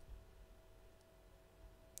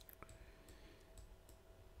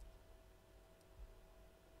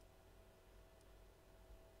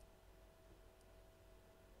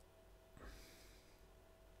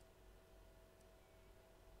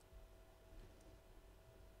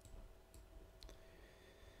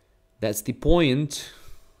 That's the point.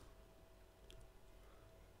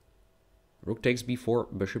 Rook takes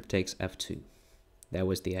b4, bishop takes f2. That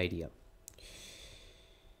was the idea.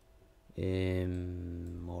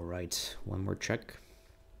 All right, one more check.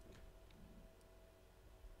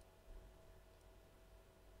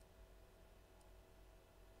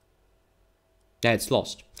 Yeah, it's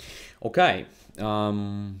lost. Okay,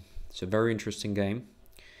 it's a very interesting game.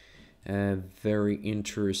 Very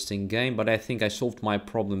interesting game, but I think I solved my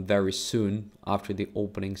problem very soon after the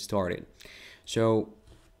opening started. So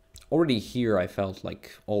already here I felt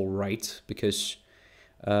like all right, because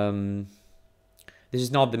this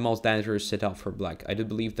is not the most dangerous setup for black. I do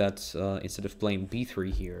believe that instead of playing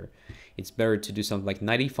b3 here, it's better to do something like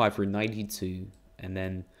knight e5 or knight e2, and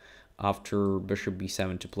then after bishop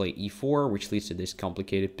b7 to play e4, which leads to this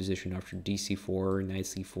complicated position after dc4, knight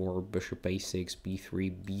c4, bishop a6,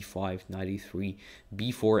 b3, b5, knight e3,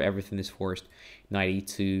 b4, everything is forced, knight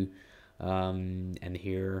e2, and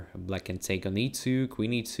here black can take on e2,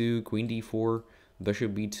 queen d4,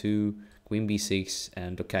 bishop b2, queen b6,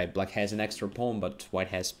 and okay, black has an extra pawn, but white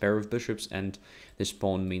has pair of bishops, and this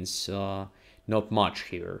pawn means not much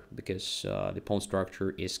here, because the pawn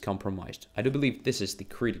structure is compromised. I do believe this is the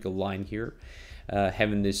critical line here,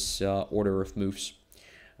 having this order of moves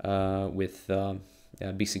with b6,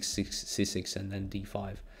 c6, and then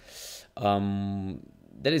d5.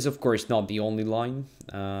 That is, of course, not the only line.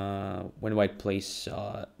 When white plays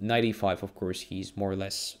knight e5, of course, he's more or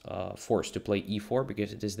less forced to play e4,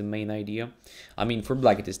 because it is the main idea. I mean, for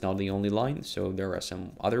black, it is not the only line, so there are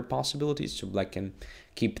some other possibilities. So black can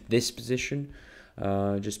keep this position,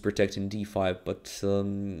 just protecting d5, but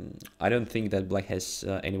I don't think that black has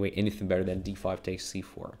anyway anything better than d5 takes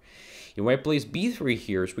c4. If white plays b3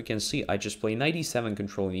 here, as we can see, I just play knight e7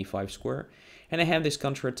 controlling e5 square, and I have this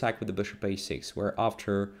counter-attack with the bishop a6, where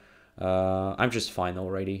after I'm just fine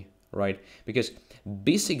already, right? Because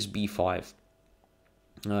b6, b5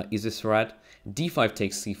 is a threat, d5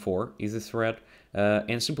 takes c4 is a threat,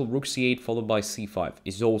 and simple rook c8 followed by c5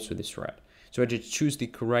 is also the threat. So I just choose the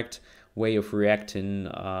correct way of reacting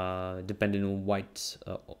depending on white,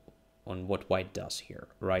 on what white does here,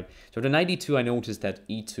 right? So the knight e2, I noticed that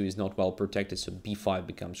e2 is not well protected, so b5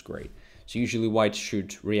 becomes great. So usually white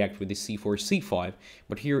should react with the c4, c5,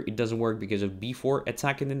 but here it doesn't work because of b4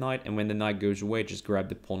 attacking the knight, and when the knight goes away, just grab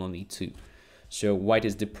the pawn on e2. So white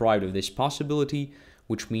is deprived of this possibility,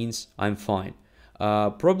 which means I'm fine.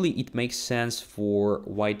 Probably it makes sense for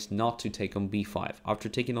white not to take on b5. After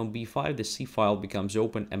taking on b5, the c file becomes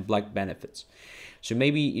open and black benefits. So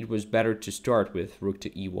maybe it was better to start with rook to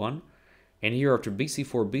e1. And here after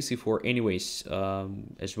bc4, anyways,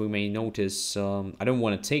 as we may notice, I don't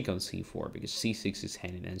want to take on c4 because c6 is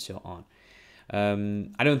hanging and so on.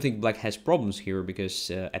 I don't think black has problems here because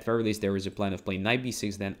at very least there is a plan of playing knight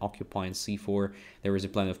b6, then occupying c4. There is a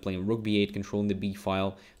plan of playing rook b8, controlling the b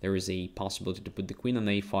file. There is a possibility to put the queen on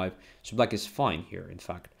a5. So black is fine here, in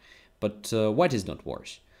fact. But white is not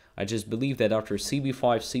worse. I just believe that after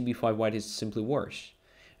cb5, white is simply worse.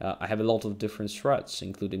 I have a lot of different threats,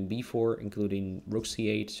 including b4, including rook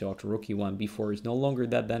c8. So after rook e1, b4 is no longer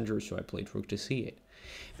that dangerous, so I played rook to c8.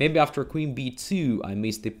 Maybe after queen b2, I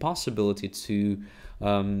missed the possibility to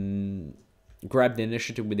grab the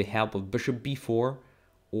initiative with the help of bishop b4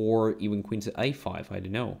 or even queen to a5. I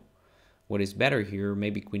don't know. What is better here?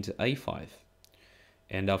 Maybe queen to a5.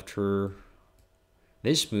 And after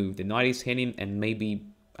this move, the knight is hanging and maybe,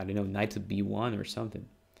 I don't know, knight to b1 or something.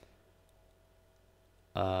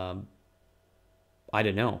 I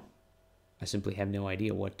don't know. I simply have no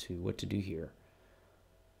idea what to do here.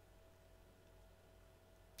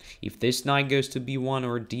 If this knight goes to b1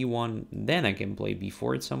 or d1, then I can play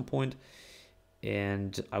b4 at some point,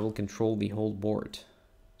 and I will control the whole board.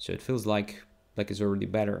 So it feels like black is already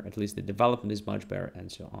better. At least the development is much better,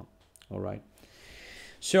 and so on. All right.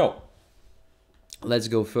 So let's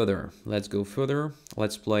go further. Let's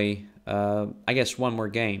play, I guess, one more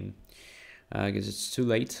game. Because it's too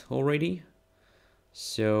late already.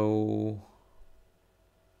 So,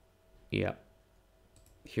 yeah.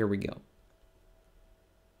 Here we go.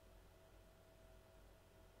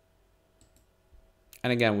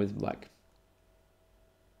 And again with black.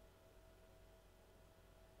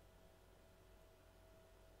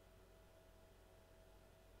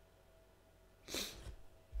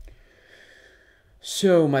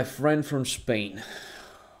 So, my friend from Spain,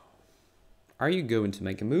 are you going to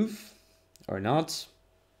make a move or not?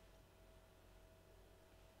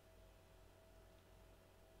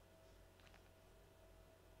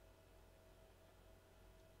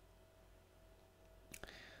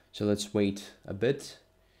 So let's wait a bit.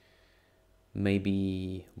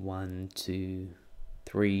 Maybe 1, 2,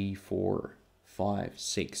 3, 4, 5,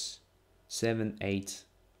 6, 7, 8,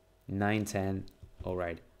 9, 10. All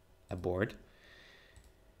right, aboard.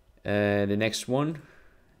 The next one,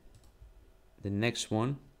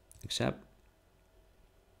 accept.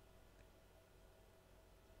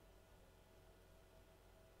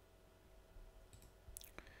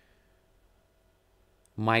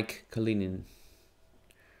 Mike Kalinin.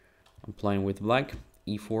 I'm playing with black,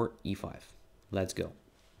 e4, e5. Let's go.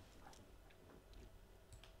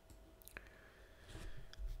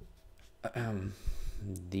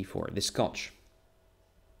 D4, the Scotch.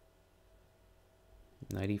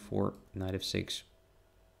 Knight e4, knight f6,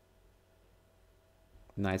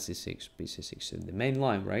 knight c6, bc6. So the main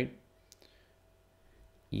line, right?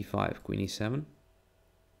 e5, queen e7,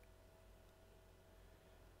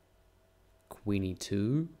 queen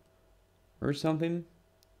e2 or something.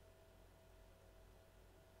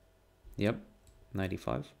 Yep,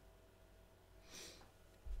 95.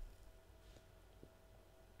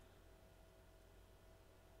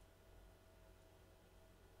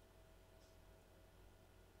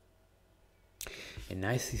 And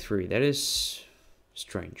knight c3, that is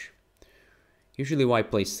strange. Usually white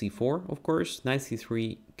plays c4, of course. Knight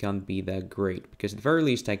c3 can't be that great, because at the very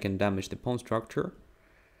least I can damage the pawn structure.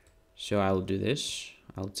 So I'll do this,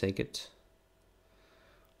 I'll take it.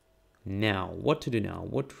 Now, what to do now?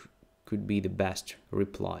 What could be the best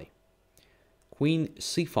reply? Queen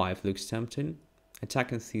c5 looks tempting.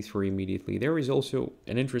 Attacking c3 immediately. There is also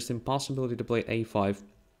an interesting possibility to play a5,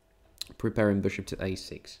 preparing bishop to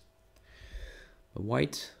a6. But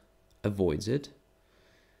white avoids it.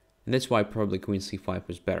 And that's why probably queen c5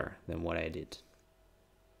 was better than what I did.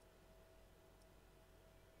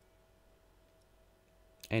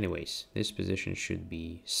 Anyways, this position should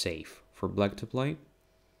be safe for black to play.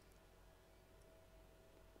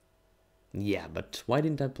 Yeah, but why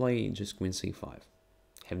didn't I play just queen c5? I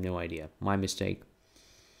have no idea. My mistake.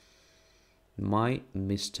 My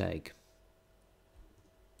mistake.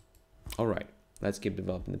 Alright, let's keep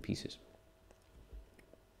developing the pieces.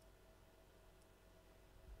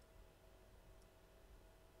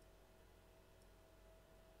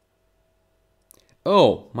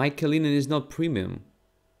 Oh, Mike Kalinin is not premium.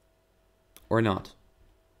 Or not?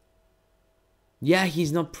 Yeah,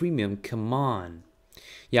 he's not premium. Come on.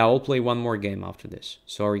 Yeah, I'll play one more game after this.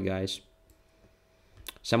 Sorry, guys.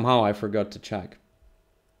 Somehow I forgot to check.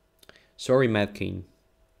 Sorry, Mad King.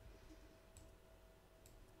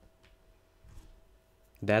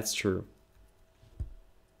 That's true.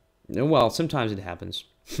 Well, sometimes it happens.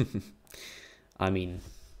 I mean,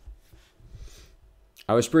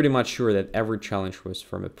 I was pretty much sure that every challenge was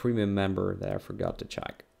from a premium member that I forgot to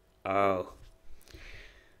check. Oh,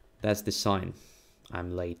 that's the sign.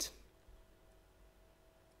 I'm late.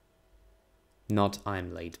 Not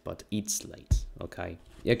I'm late, but it's late. Okay,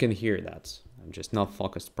 you can hear that. I'm just not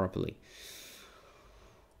focused properly.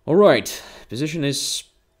 All right, position is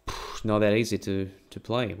not that easy to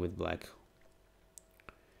play with black.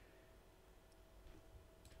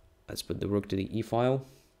 Let's put the rook to the e-file.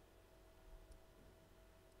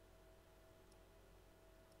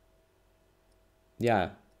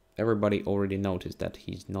 Yeah, everybody already noticed that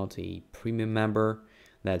he's not a premium member.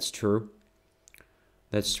 That's true.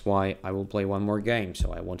 That's why I will play one more game.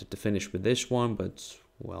 So I wanted to finish with this one, but,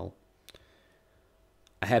 well,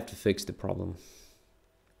 I have to fix the problem.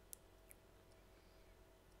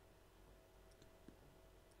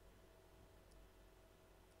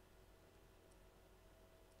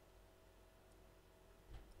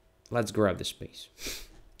 Let's grab the space.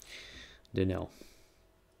 Don't know.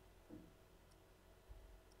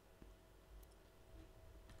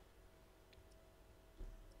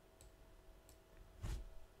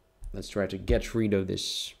 Let's try to get rid of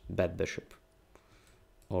this bad bishop.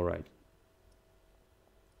 All right.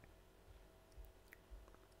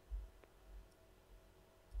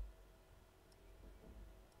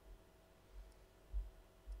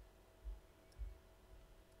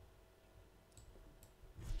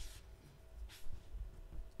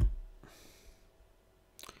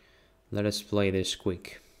 Let us play this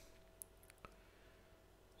quick.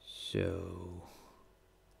 So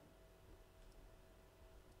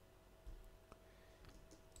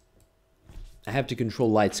I have to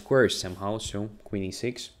control light squares somehow, so queen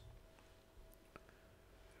e6.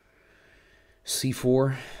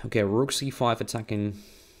 c4. Okay, rook c5 attacking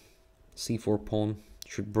c4 pawn.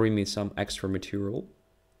 Should bring me some extra material.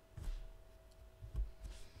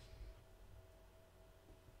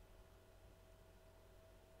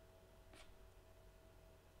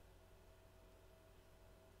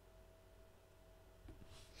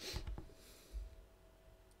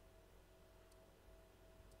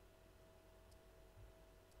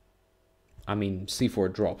 I mean,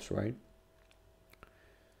 c4 drops, right?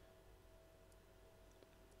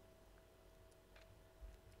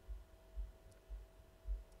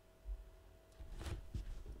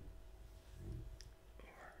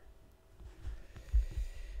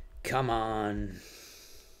 Come on.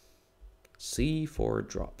 c4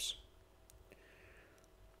 drops.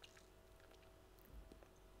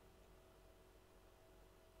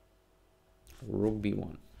 Rook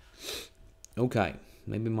b1. Okay.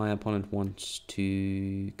 Maybe my opponent wants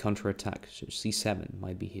to counterattack, so c7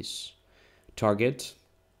 might be his target.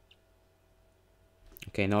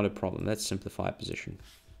 Okay, not a problem. Let's simplify position.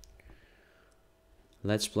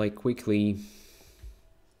 Let's play quickly.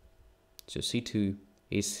 So c2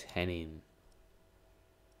 is heading.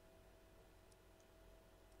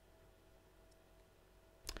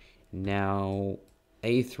 Now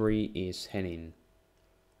a3 is heading.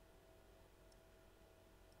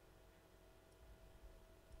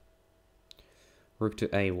 Rook to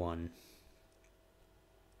a1.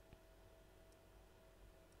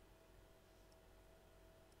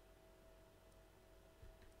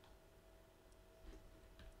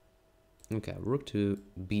 Okay, rook to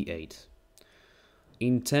b8.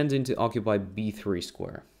 Intending to occupy b3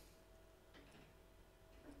 square.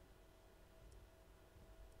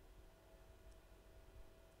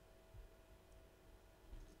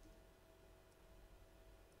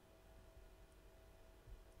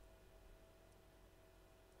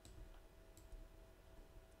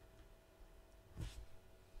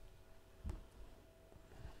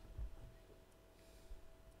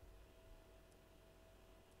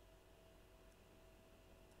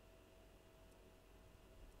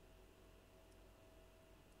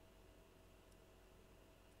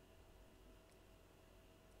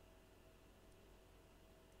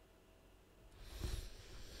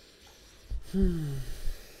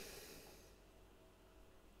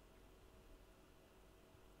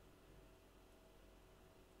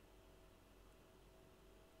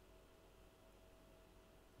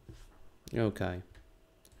 Okay.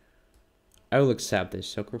 I will accept this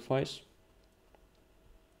sacrifice.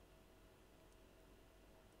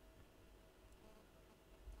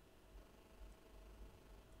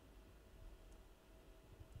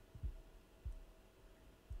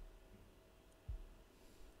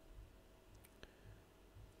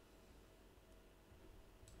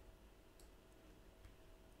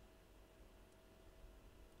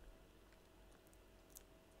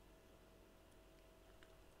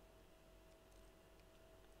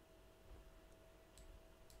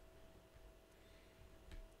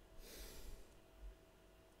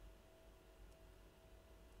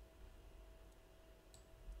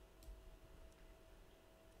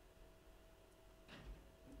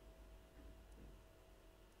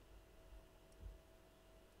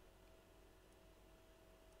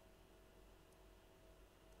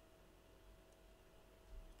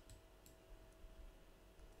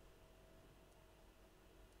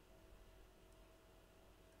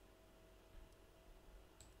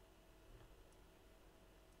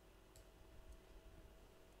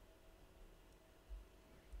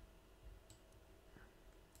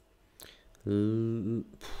 What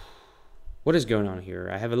is going on here?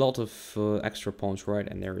 I have a lot of extra pawns, right?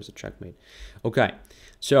 And there is a checkmate. Okay,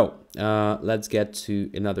 so let's get to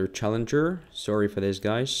another challenger. Sorry for this,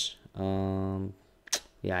 guys.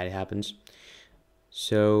 Yeah, it happens.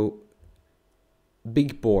 So,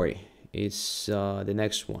 big boy is the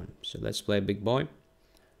next one. So let's play big boy.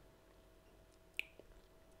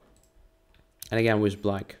 And again with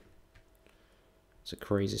black. It's a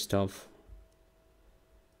crazy stuff.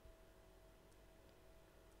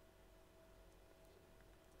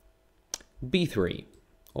 B3.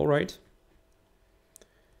 All right.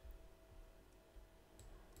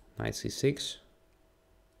 Knight C6.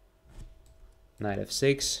 Knight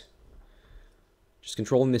F6. Just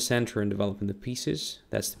controlling the center and developing the pieces.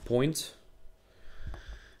 That's the point.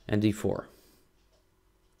 And D4.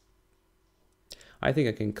 I think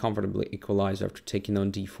I can comfortably equalize after taking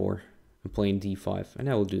on D4 and playing D5. And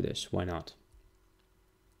I will do this. Why not?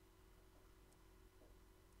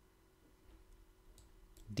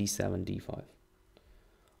 D7, D5.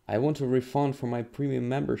 I want a refund for my premium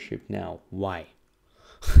membership now. Why?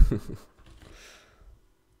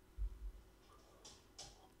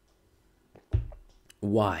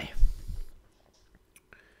 Why?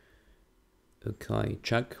 Okay,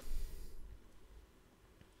 check.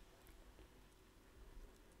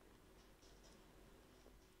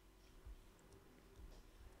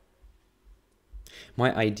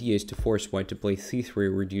 My idea is to force white to play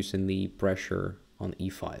c3, reducing the pressure on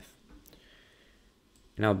e5.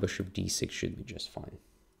 Now bishop d6 should be just fine.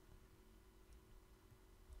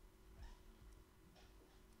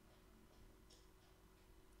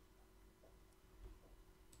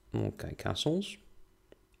 Okay, castles.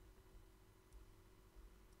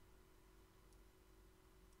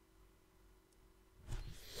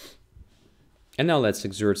 And now let's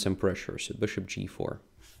exert some pressure. So bishop g4.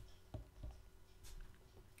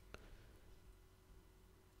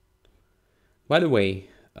 By the way,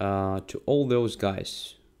 to all those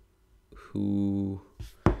guys who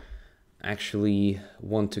actually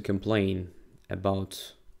want to complain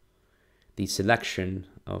about the selection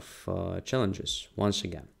of challenges, once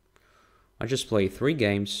again, I just play 3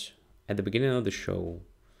 games at the beginning of the show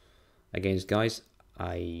against guys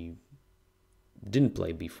I didn't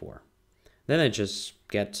play before. Then I just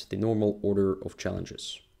get the normal order of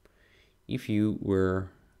challenges. If you were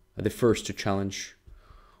the first to challenge,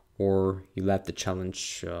 or you left the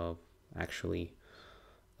challenge actually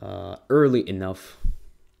early enough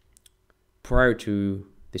prior to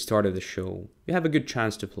the start of the show, you have a good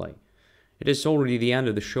chance to play. It is already the end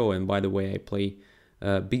of the show, and by the way, I play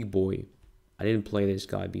Big Boy. I didn't play this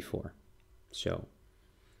guy before, so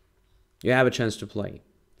you have a chance to play.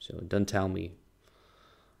 So don't tell me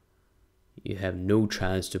you have no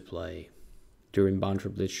chance to play during Banter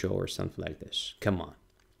Blitz show or something like this. Come on.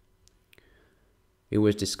 It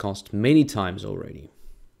was discussed many times already.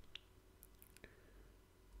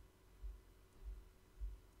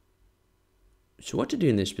 So what to do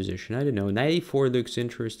in this position? I don't know. Knight e4 looks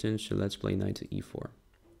interesting, so let's play knight to e4.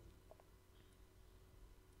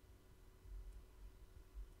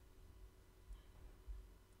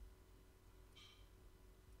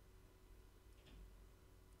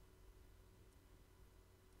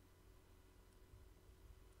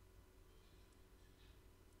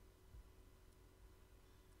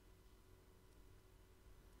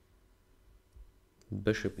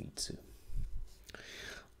 Bishop e2.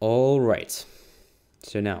 All right.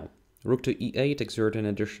 So now, rook to e8, exerting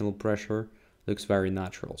additional pressure. Looks very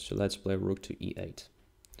natural. So let's play rook to e8.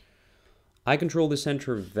 I control the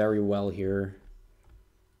center very well here,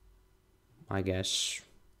 I guess.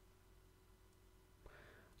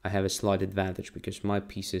 I have a slight advantage because my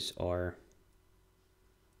pieces are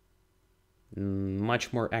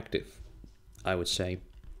much more active, I would say.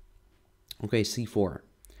 Okay, c4.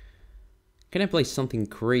 Can I play something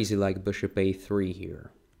crazy like bishop a3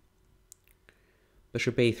 here?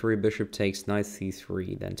 Bishop a3, bishop takes, knight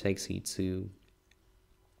c3, then takes e2.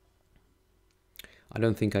 I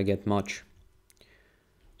don't think I get much.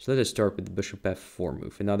 So let us start with the bishop f4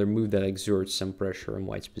 move, another move that exerts some pressure on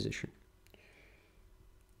white's position.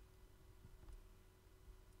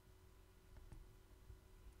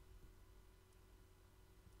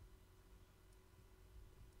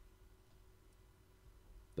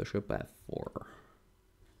 Bishop f4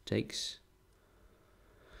 takes.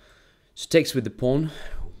 So takes with the pawn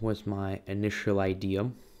was my initial idea.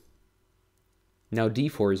 Now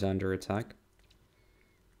d4 is under attack.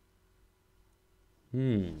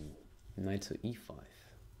 Knight to e5.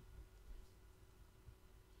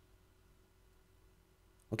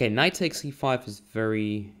 Okay, knight takes e5 is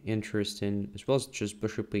very interesting, as well as just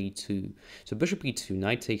bishop e2. So bishop e2,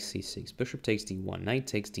 knight takes c6, bishop takes d1, knight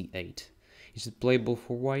takes d8. Is it playable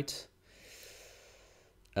for white?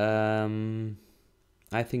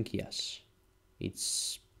 I think yes.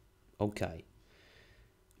 It's okay,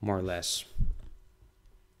 more or less.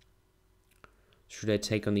 Should I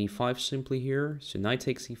take on e5 simply here? So knight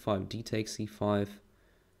takes e5, d takes e5,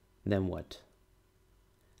 then what?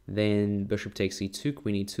 Then bishop takes e2,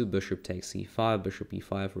 queen e2, bishop takes e5, bishop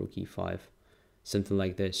e5, rook e5, something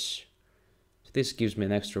like this. So this gives me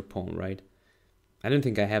an extra pawn, right? I don't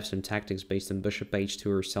think I have some tactics based on bishop h2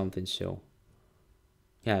 or something, so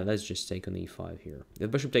yeah, let's just take on e5 here.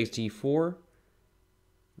 If bishop takes g4,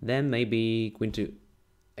 then maybe queen to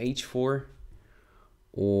h4,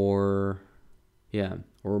 or yeah,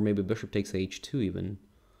 or maybe bishop takes h2 even.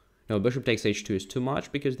 No, bishop takes h2 is too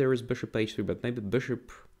much because there is bishop h3, but maybe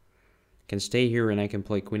bishop can stay here and I can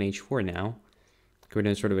play queen h4 now,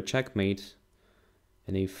 creating sort of a checkmate.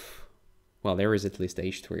 And if, well, there is at least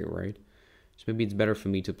h3, right? So maybe it's better for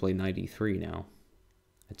me to play knight e3 now,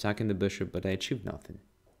 attacking the bishop, but I achieved nothing.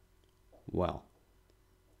 Well,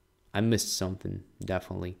 I missed something,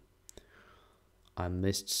 definitely. I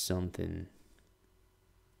missed something.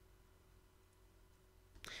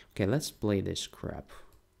 Okay, let's play this crap.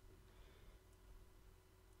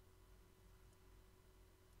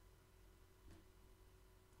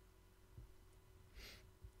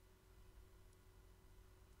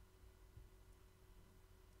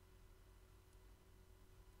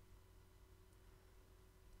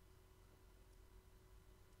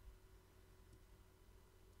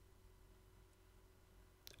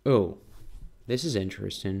 Oh, this is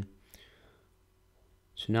interesting.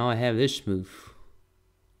 So now I have this move.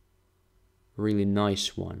 Really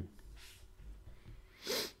nice one.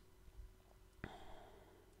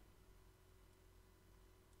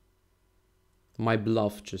 My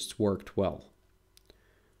bluff just worked well.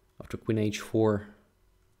 After queen h4,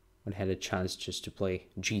 I had a chance just to play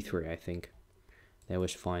g3, I think. That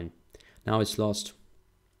was fine. Now it's lost.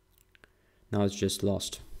 Now it's just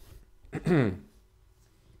lost.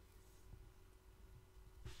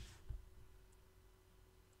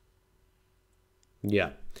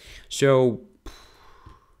 Yeah, so it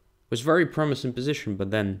was very promising position,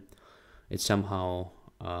 but then it somehow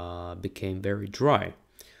became very dry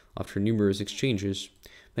after numerous exchanges.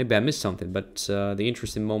 Maybe I missed something, but the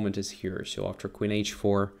interesting moment is here. So after queen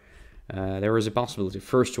h4, there was a possibility,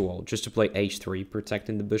 first of all, just to play h3,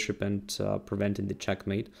 protecting the bishop and preventing the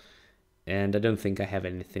checkmate. And I don't think I have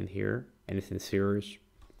anything here, anything serious.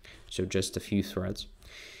 So just a few threats.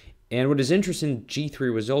 And what is interesting,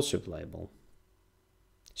 g3 was also playable.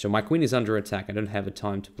 So my queen is under attack. I don't have a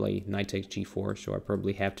time to play knight takes g4, so I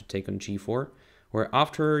probably have to take on g4. Where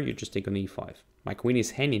after, you just take on e5. My queen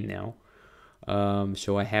is hanging now,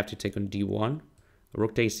 so I have to take on d1.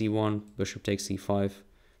 Rook takes d1, bishop takes c5.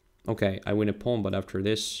 Okay, I win a pawn, but after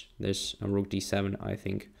this on rook d7, I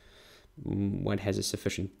think white has a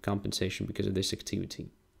sufficient compensation because of this activity.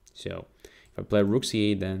 So if I play rook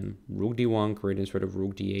c8, then rook d1, creating sort of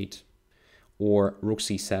rook d8, or rook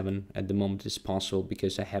c7 at the moment is possible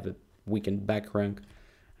because I have a weakened back rank.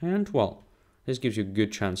 And, well, this gives you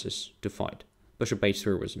good chances to fight. Bishop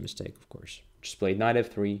h3 was a mistake, of course. Just played knight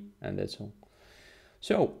f3, and that's all.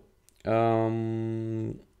 So,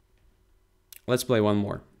 let's play one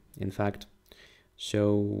more, in fact.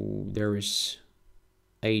 So, there is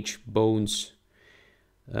H. Bones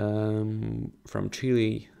from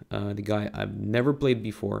Chile, the guy I've never played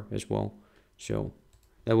before as well. So,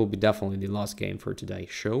 that will be definitely the last game for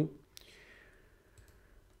today's show.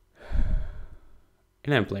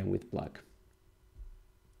 And I'm playing with black.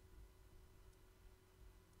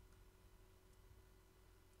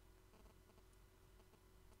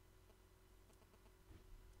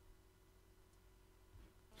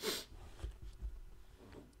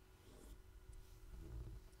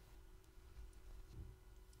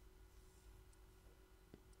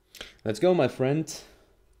 Let's go, my friend.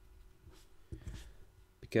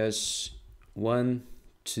 Because 1,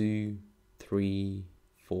 2, 3,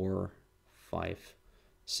 4, 5,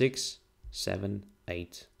 6, 7,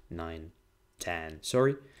 8, 9, 10.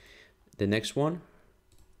 Sorry. The next one.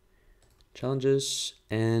 Challenges.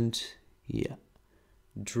 And yeah.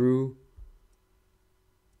 Drew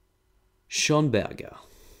Schoenberger.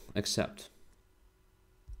 Accept.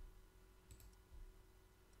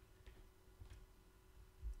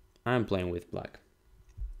 I'm playing with black.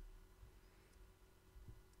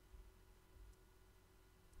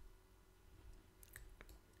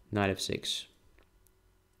 Knight f6,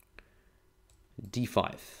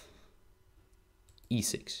 d5,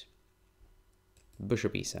 e6,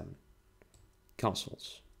 bishop e7,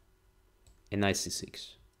 castles, and knight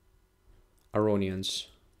c6. Aronian's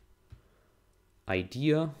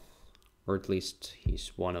idea, or at least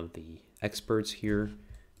he's one of the experts here,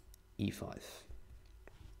 e5.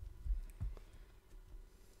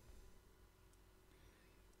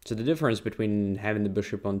 So the difference between having the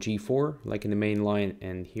bishop on g4, like in the main line,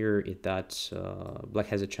 and here is that black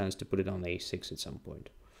has a chance to put it on a6 at some point,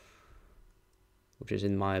 which is,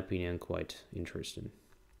 in my opinion, quite interesting.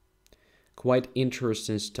 Quite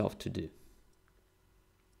interesting stuff to do.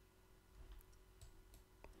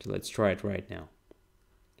 So let's try it right now.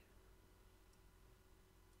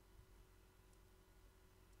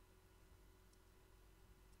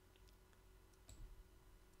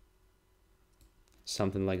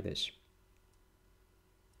 Something like this.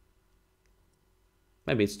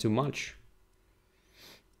 Maybe it's too much.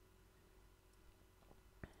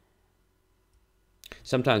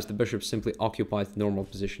 Sometimes the bishop simply occupies the normal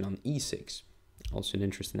position on e6. Also an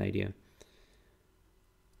interesting idea.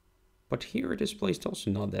 But here it is placed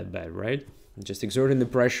also not that bad, right? Just exerting the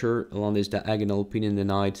pressure along this diagonal, pinning the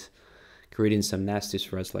knight, creating some nasty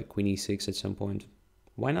threats like queen e6 at some point.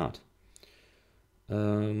 Why not?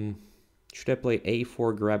 Should I play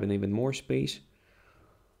a4, grabbing even more space?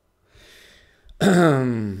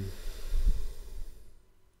 b5,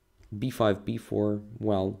 b4,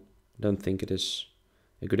 well, I don't think it is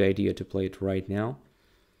a good idea to play it right now.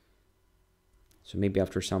 So maybe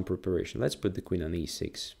after some preparation. Let's put the queen on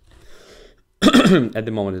e6. At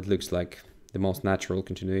the moment, it looks like the most natural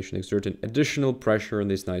continuation, exerting additional pressure on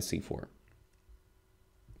this knight c4.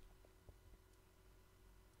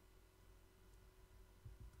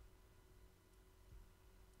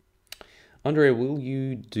 Andrey, will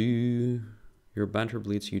you do your Banter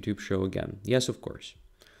Blitz YouTube show again? Yes, of course.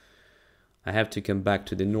 I have to come back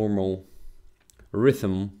to the normal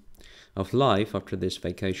rhythm of life after this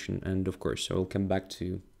vacation, and of course, I will come back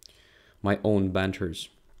to my own banters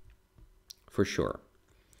for sure.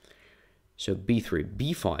 So b3,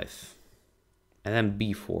 b5, and then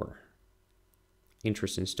b4.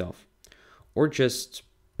 Interesting stuff. Or just,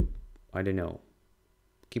 I don't know,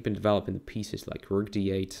 keep on developing the pieces like rook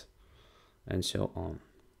d8 and so on.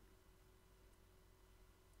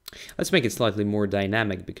 Let's make it slightly more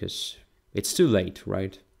dynamic because it's too late,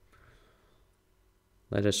 right?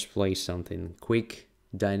 Let us play something quick,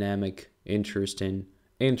 dynamic, interesting,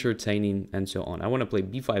 entertaining, and so on. I want to play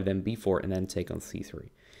b5, then b4, and then take on c3.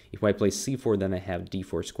 If I play c4, then I have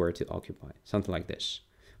d4 square to occupy. Something like this.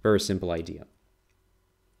 Very simple idea.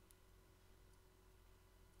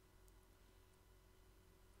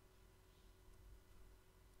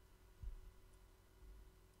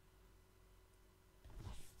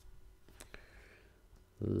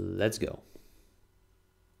 Let's go.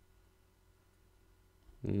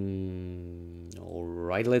 All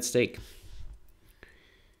right, let's take.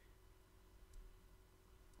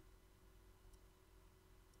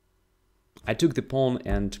 I took the pawn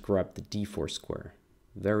and grabbed the d4 square.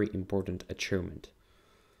 Very important achievement.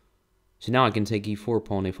 So now I can take e4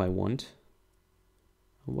 pawn if I want.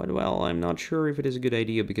 But, well, I'm not sure if it is a good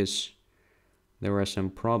idea because there are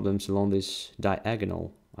some problems along this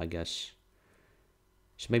diagonal, I guess.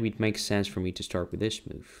 So maybe it makes sense for me to start with this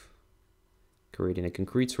move, creating a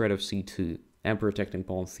concrete threat of c2 and protecting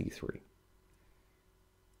pawn c3.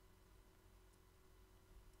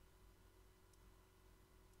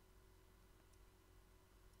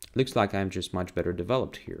 Looks like I'm just much better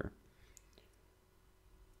developed here.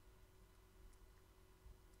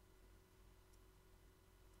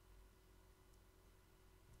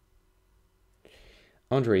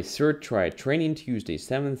 Andrey, third try, training Tuesday,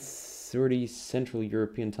 7:30 Central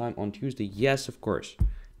European Time on Tuesday. Yes, of course,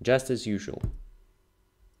 just as usual.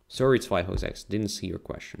 Sorry, it's X. Didn't see your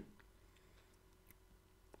question.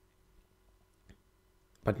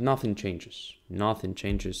 But nothing changes. Nothing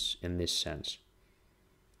changes in this sense.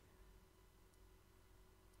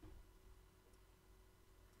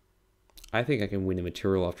 I think I can win the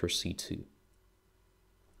material after c2.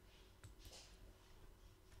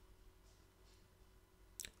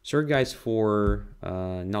 Sorry guys for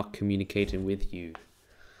not communicating with you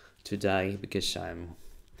today because I'm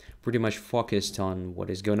pretty much focused on what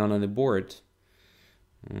is going on the board.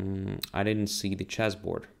 I didn't see the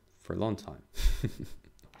chessboard for a long time.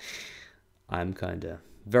 I'm kinda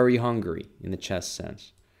very hungry in the chess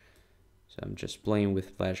sense. So I'm just playing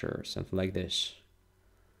with pleasure or something like this.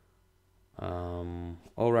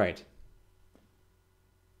 All right.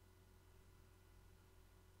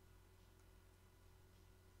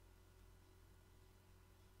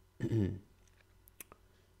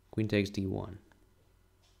 Queen takes d1.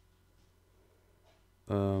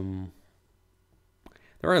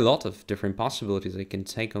 There are a lot of different possibilities. I can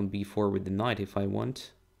take on b4 with the knight if I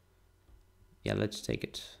want. Yeah, let's take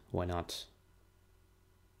it. Why not?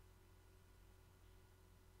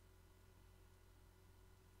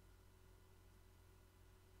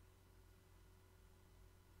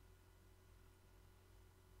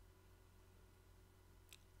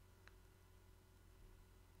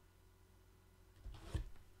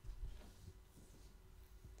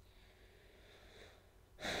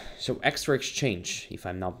 So extra exchange, if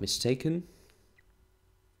I'm not mistaken.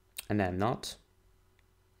 And I'm not.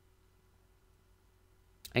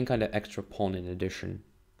 And kind of extra pawn in addition.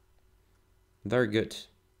 Very good.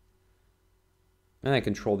 And I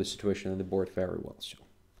control the situation on the board very well. So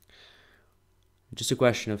just a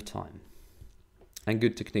question of time. And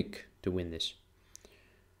good technique to win this.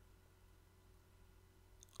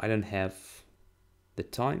 I don't have the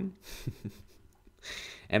time.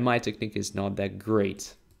 And my technique is not that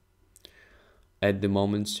great at the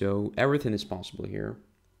moment, so everything is possible here.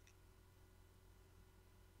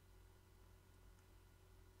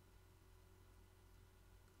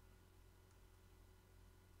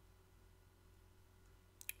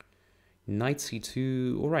 Knight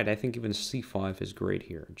c2, all right, I think even c5 is great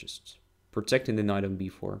here, just protecting the knight on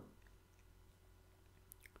b4.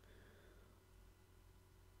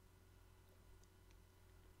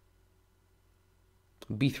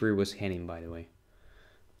 b3 was hanging, by the way.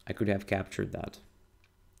 I could have captured that.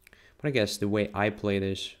 But I guess the way I play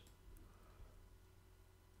this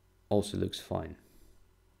also looks fine.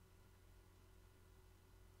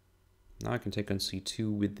 Now I can take on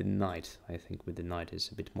c2 with the knight. I think with the knight is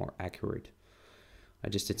a bit more accurate. I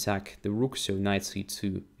just attack the rook, so knight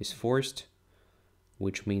c2 is forced,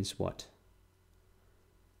 which means what?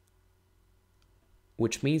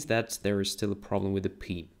 Which means that there is still a problem with the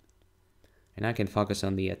p. And I can focus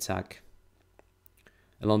on the attack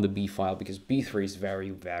along the b file, because b3 is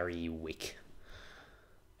very, very weak.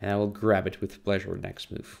 And I will grab it with pleasure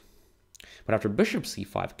next move. But after bishop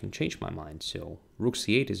c5 I can change my mind, so rook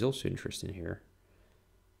c8 is also interesting here.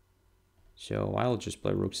 So I'll just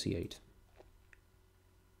play rook c8.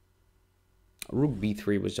 Rook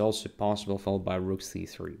b3 was also possible, followed by rook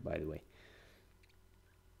c3, by the way.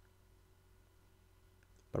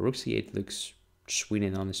 But rook c8 looks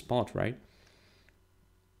swinging on the spot, right?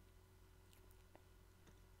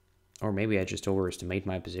 Or maybe I just overestimate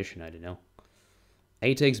my position, I don't know.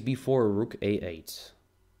 A takes b4, rook a8.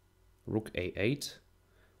 Rook a8.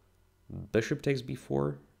 Bishop takes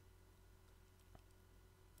b4.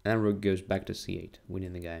 And rook goes back to c8,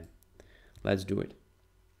 winning the game. Let's do it.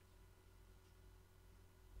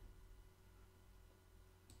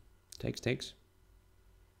 Takes.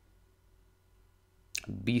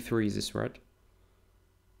 b3 is the threat.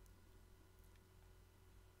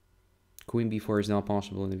 Queen b4 is now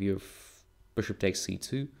possible in the view of bishop takes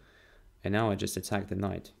c2. And now I just attack the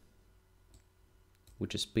knight,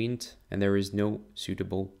 which is pinned, and there is no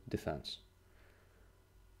suitable defense.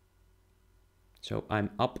 So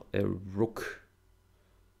I'm up a rook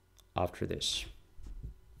after this.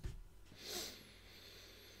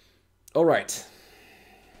 All right.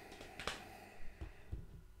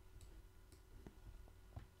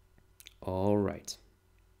 All right.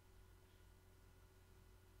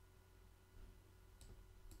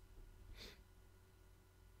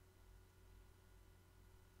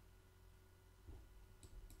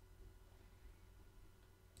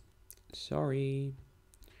 Sorry.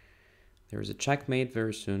 There's a checkmate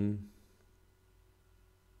very soon.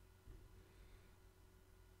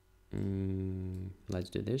 Let's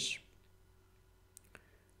do this.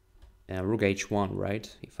 Rook h1,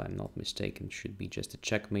 right? If I'm not mistaken, should be just a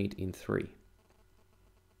checkmate in 3.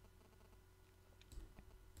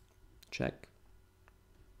 Check.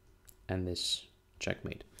 And this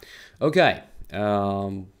checkmate. Okay.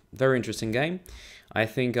 Very interesting game. I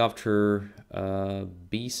think after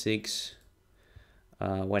b6,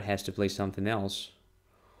 white has to play something else.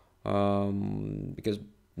 Because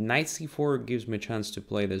knight c4 gives me a chance to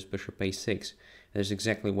play this bishop a6. That's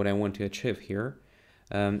exactly what I want to achieve here.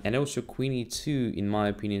 And also queen e2, in my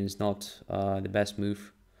opinion, is not the best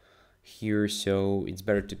move here. So it's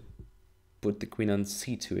better to put the queen on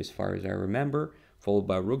c2 as far as I remember. Followed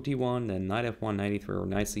by rook d1, then knight f1, knight e3, or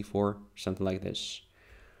knight c4, something like this.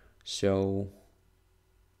 So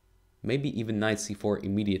maybe even knight c4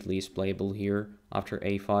 immediately is playable here after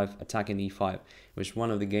a5, attacking e5. It was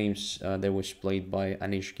one of the games that was played by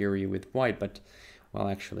Anish Giri with white, but, well,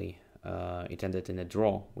 actually, it ended in a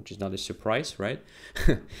draw, which is not a surprise, right?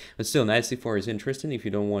 But still, knight c4 is interesting if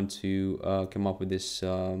you don't want to come up with this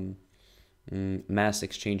mass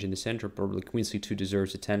exchange in the center. Probably queen c2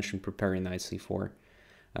 deserves attention, preparing knight c4.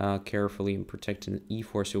 carefully and protecting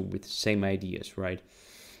e4, so with same ideas, right?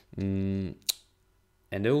 And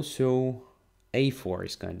also a4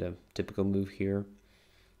 is kind of typical move here.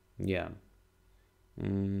 Yeah.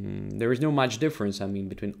 There is no much difference, I mean,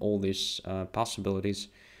 between all these possibilities.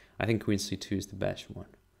 I think queen c2 is the best one,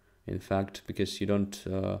 in fact, because you don't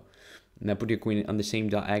now put your queen on the same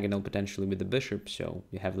diagonal potentially with the bishop, so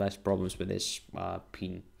you have less problems with this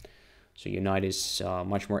pin. So your knight is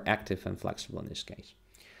much more active and flexible in this case.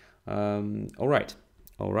 All right.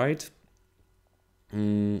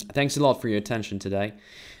 Thanks a lot for your attention today.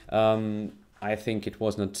 I think it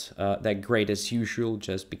was not that great as usual,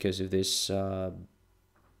 just because of this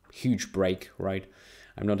huge break, right?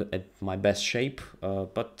 I'm not at my best shape,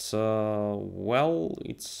 but well,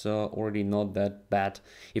 it's already not that bad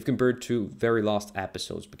if compared to very last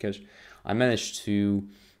episodes, because I managed to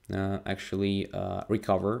actually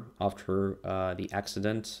recover after the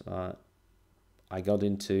accident I got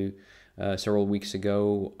into several weeks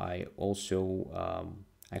ago. I also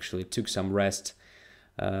actually took some rest,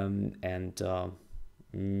 and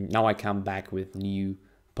now I come back with new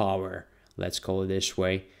power, let's call it this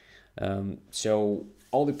way. So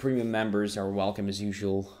all the premium members are welcome as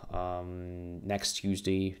usual next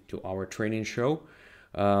Tuesday to our training show.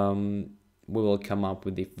 We will come up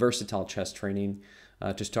with the versatile chess training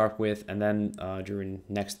to start with, and then during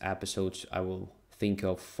next episodes I will think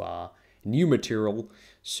of new material,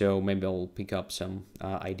 so maybe I'll pick up some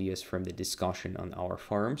ideas from the discussion on our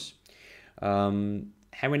forums.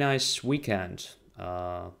 Have a nice weekend.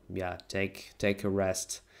 Yeah, take a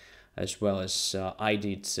rest, as well as I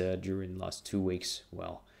did during the last 2 weeks.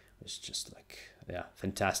 Well, it was just like, yeah,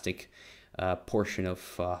 fantastic portion of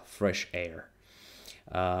fresh air.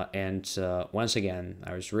 And once again,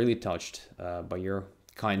 I was really touched by your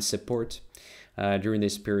kind support during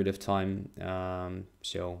this period of time.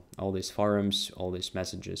 So all these forums, all these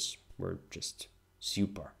messages were just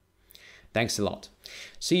super. Thanks a lot.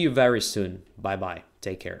 See you very soon. Bye bye.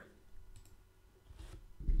 Take care.